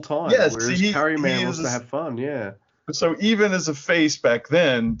 the whole time. Yes, whereas he- Curry he Man is wants to a- have fun. Yeah. So even as a face back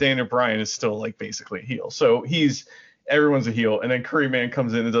then, Daniel Bryan is still like basically a heel. So everyone's a heel, and then Curry Man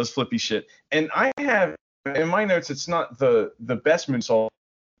comes in and does flippy shit. And I have in my notes, it's not the best moonsault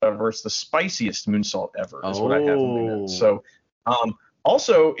ever, it's the spiciest moonsault ever. Is what I have in my notes. So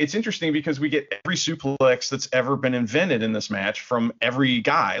also, it's interesting because we get every suplex that's ever been invented in this match from every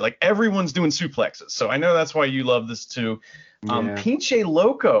guy. Like everyone's doing suplexes. So I know that's why you love this too. Yeah. Pinche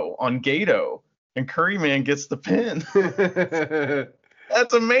Loco on Gato, and Curry Man gets the pin.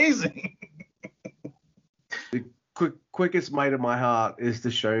 That's amazing. Quickest mate of my heart is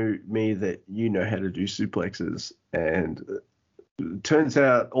to show me that you know how to do suplexes, and it turns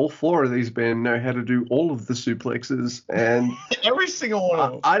out all four of these men know how to do all of the suplexes, and Every single one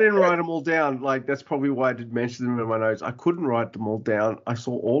of them. I didn't write them all down. Like, that's probably why I didn't mention them in my notes. I couldn't write them all down. I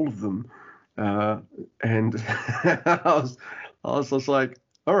saw all of them, and I was just like,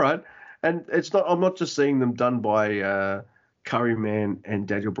 all right. And I'm not just seeing them done by Curry Man and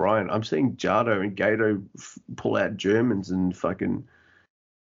Daniel Bryan. I'm seeing Jado and Gato pull out Germans and fucking,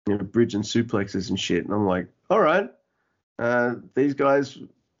 you know, bridge and suplexes and shit. And I'm like, all right, these guys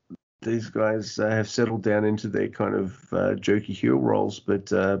have settled down into their kind of jokey heel roles.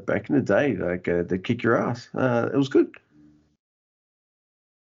 But back in the day, like they kick your ass. It was good.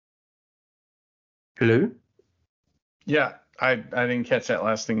 Hello? Yeah, I didn't catch that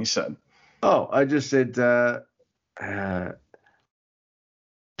last thing you said. Oh, I just said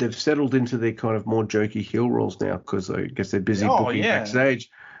they've settled into their kind of more jokey heel roles now because I guess they're busy booking backstage.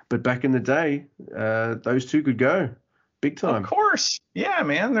 But back in the day, those two could go big time. Of course. Yeah,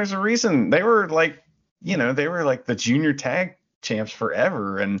 man. There's a reason. They were like the junior tag champs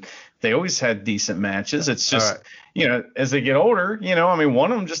forever, and they always had decent matches. It's just, you know, as they get older, you know, I mean,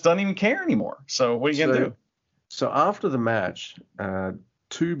 one of them just doesn't even care anymore. So what are you going to do? So after the match,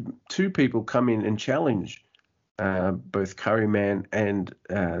 two people come in and challenge both Curry Man and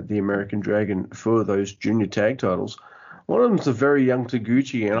the American Dragon for those junior tag titles. One of them's a very young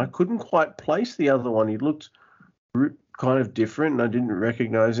Taguchi, and I couldn't quite place the other one. He looked kind of different, and I didn't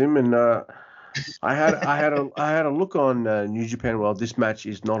recognize him. And I had a look on New Japan World. This match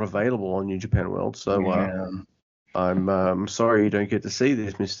is not available on New Japan World, so I'm sorry you don't get to see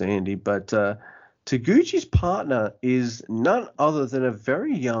this, Mr. Andy. But Taguchi's partner is none other than a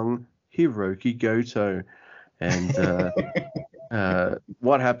very young Hiroki Goto. And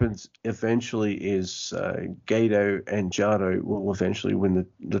what happens eventually is Gato and Jado will eventually win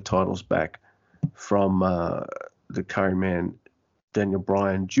the titles back from the Curry Man Daniel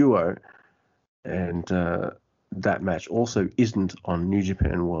Bryan duo. And that match also isn't on New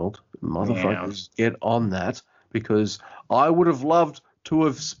Japan World. Motherfuckers, get on that, because I would have loved to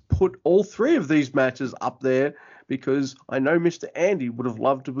have put all three of these matches up there, because I know Mr. Andy would have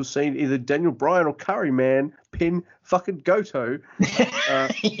loved to have seen either Daniel Bryan or Curry Man pin fucking Goto.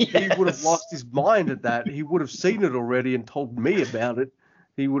 He would have lost his mind at that. He would have seen it already and told me about it.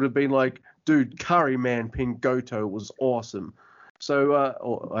 He would have been like, dude, Curry Man pin Goto was awesome. So,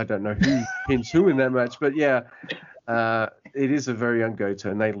 or I don't know who pins who in that match, but yeah, it is a very young Goto,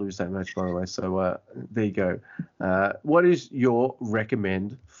 and they lose that match, by the way. So there you go. What is your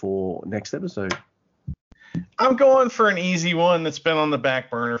recommend for next episode? I'm going for an easy one that's been on the back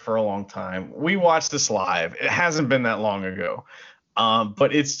burner for a long time. We watched this live. It hasn't been that long ago,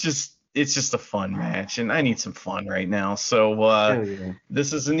 but it's just a fun match, and I need some fun right now. So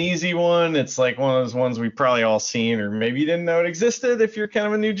this is an easy one. It's like one of those ones we probably all seen, or maybe you didn't know it existed if you're kind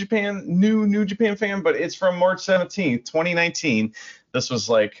of a New Japan fan. But it's from March 17th, 2019. This was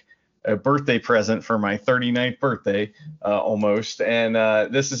like a birthday present for my 39th birthday, almost. And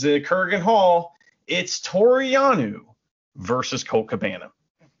this is at Kurgan Hall. It's Toru Yano versus Colt Cabana.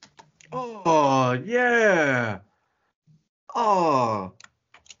 Oh, yeah. Oh,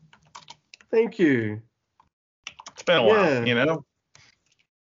 thank you. It's been a while, you know.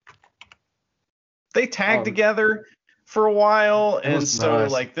 They tagged together for a while, and so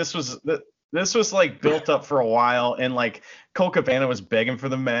nice. Like this was like built up for a while, and like Colt Cabana was begging for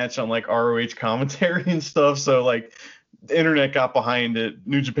the match on like ROH commentary and stuff. So like the internet got behind it,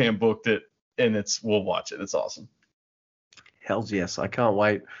 New Japan booked it, and we'll watch it. It's awesome. Hells yes, I can't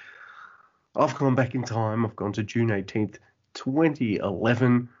wait. I've gone back in time. I've gone to June 18th,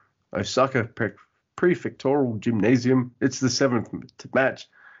 2011. Osaka Prefectural Gymnasium. It's the 7th match.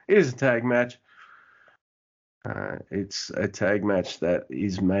 It is a tag match. It's a tag match that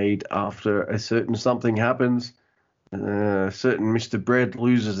is made after a certain something happens. Certain Mr. Bread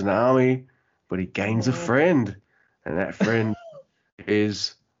loses an army, but he gains a friend. And that friend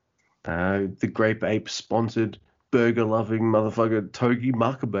is the Grape Ape sponsored burger loving motherfucker Togi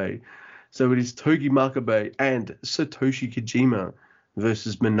Makabe. So it is Togi Makabe and Satoshi Kojima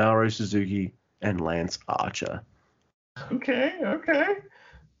versus Minoru Suzuki and Lance Archer. Okay.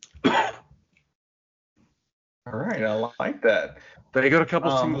 All right, I like that. They got a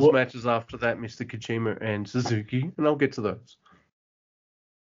couple singles matches after that, Mr. Kojima and Suzuki, and I'll get to those.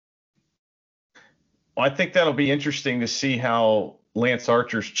 Well, I think that'll be interesting to see how Lance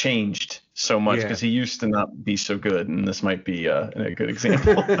Archer's changed so much because he used to not be so good, and this might be a good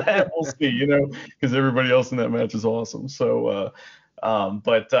example of that. We'll see, because everybody else in that match is awesome. So,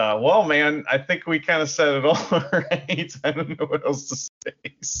 well, man, I think we kind of said it all right. I don't know what else to say.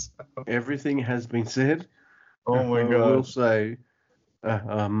 So. Everything has been said. Oh my God! I will say, who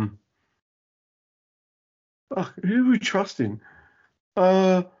are we trusting?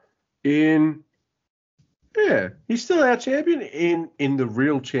 He's still our champion. In the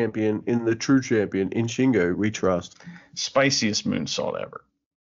real champion, in the true champion, in Shingo, we trust. Spiciest moonsault ever.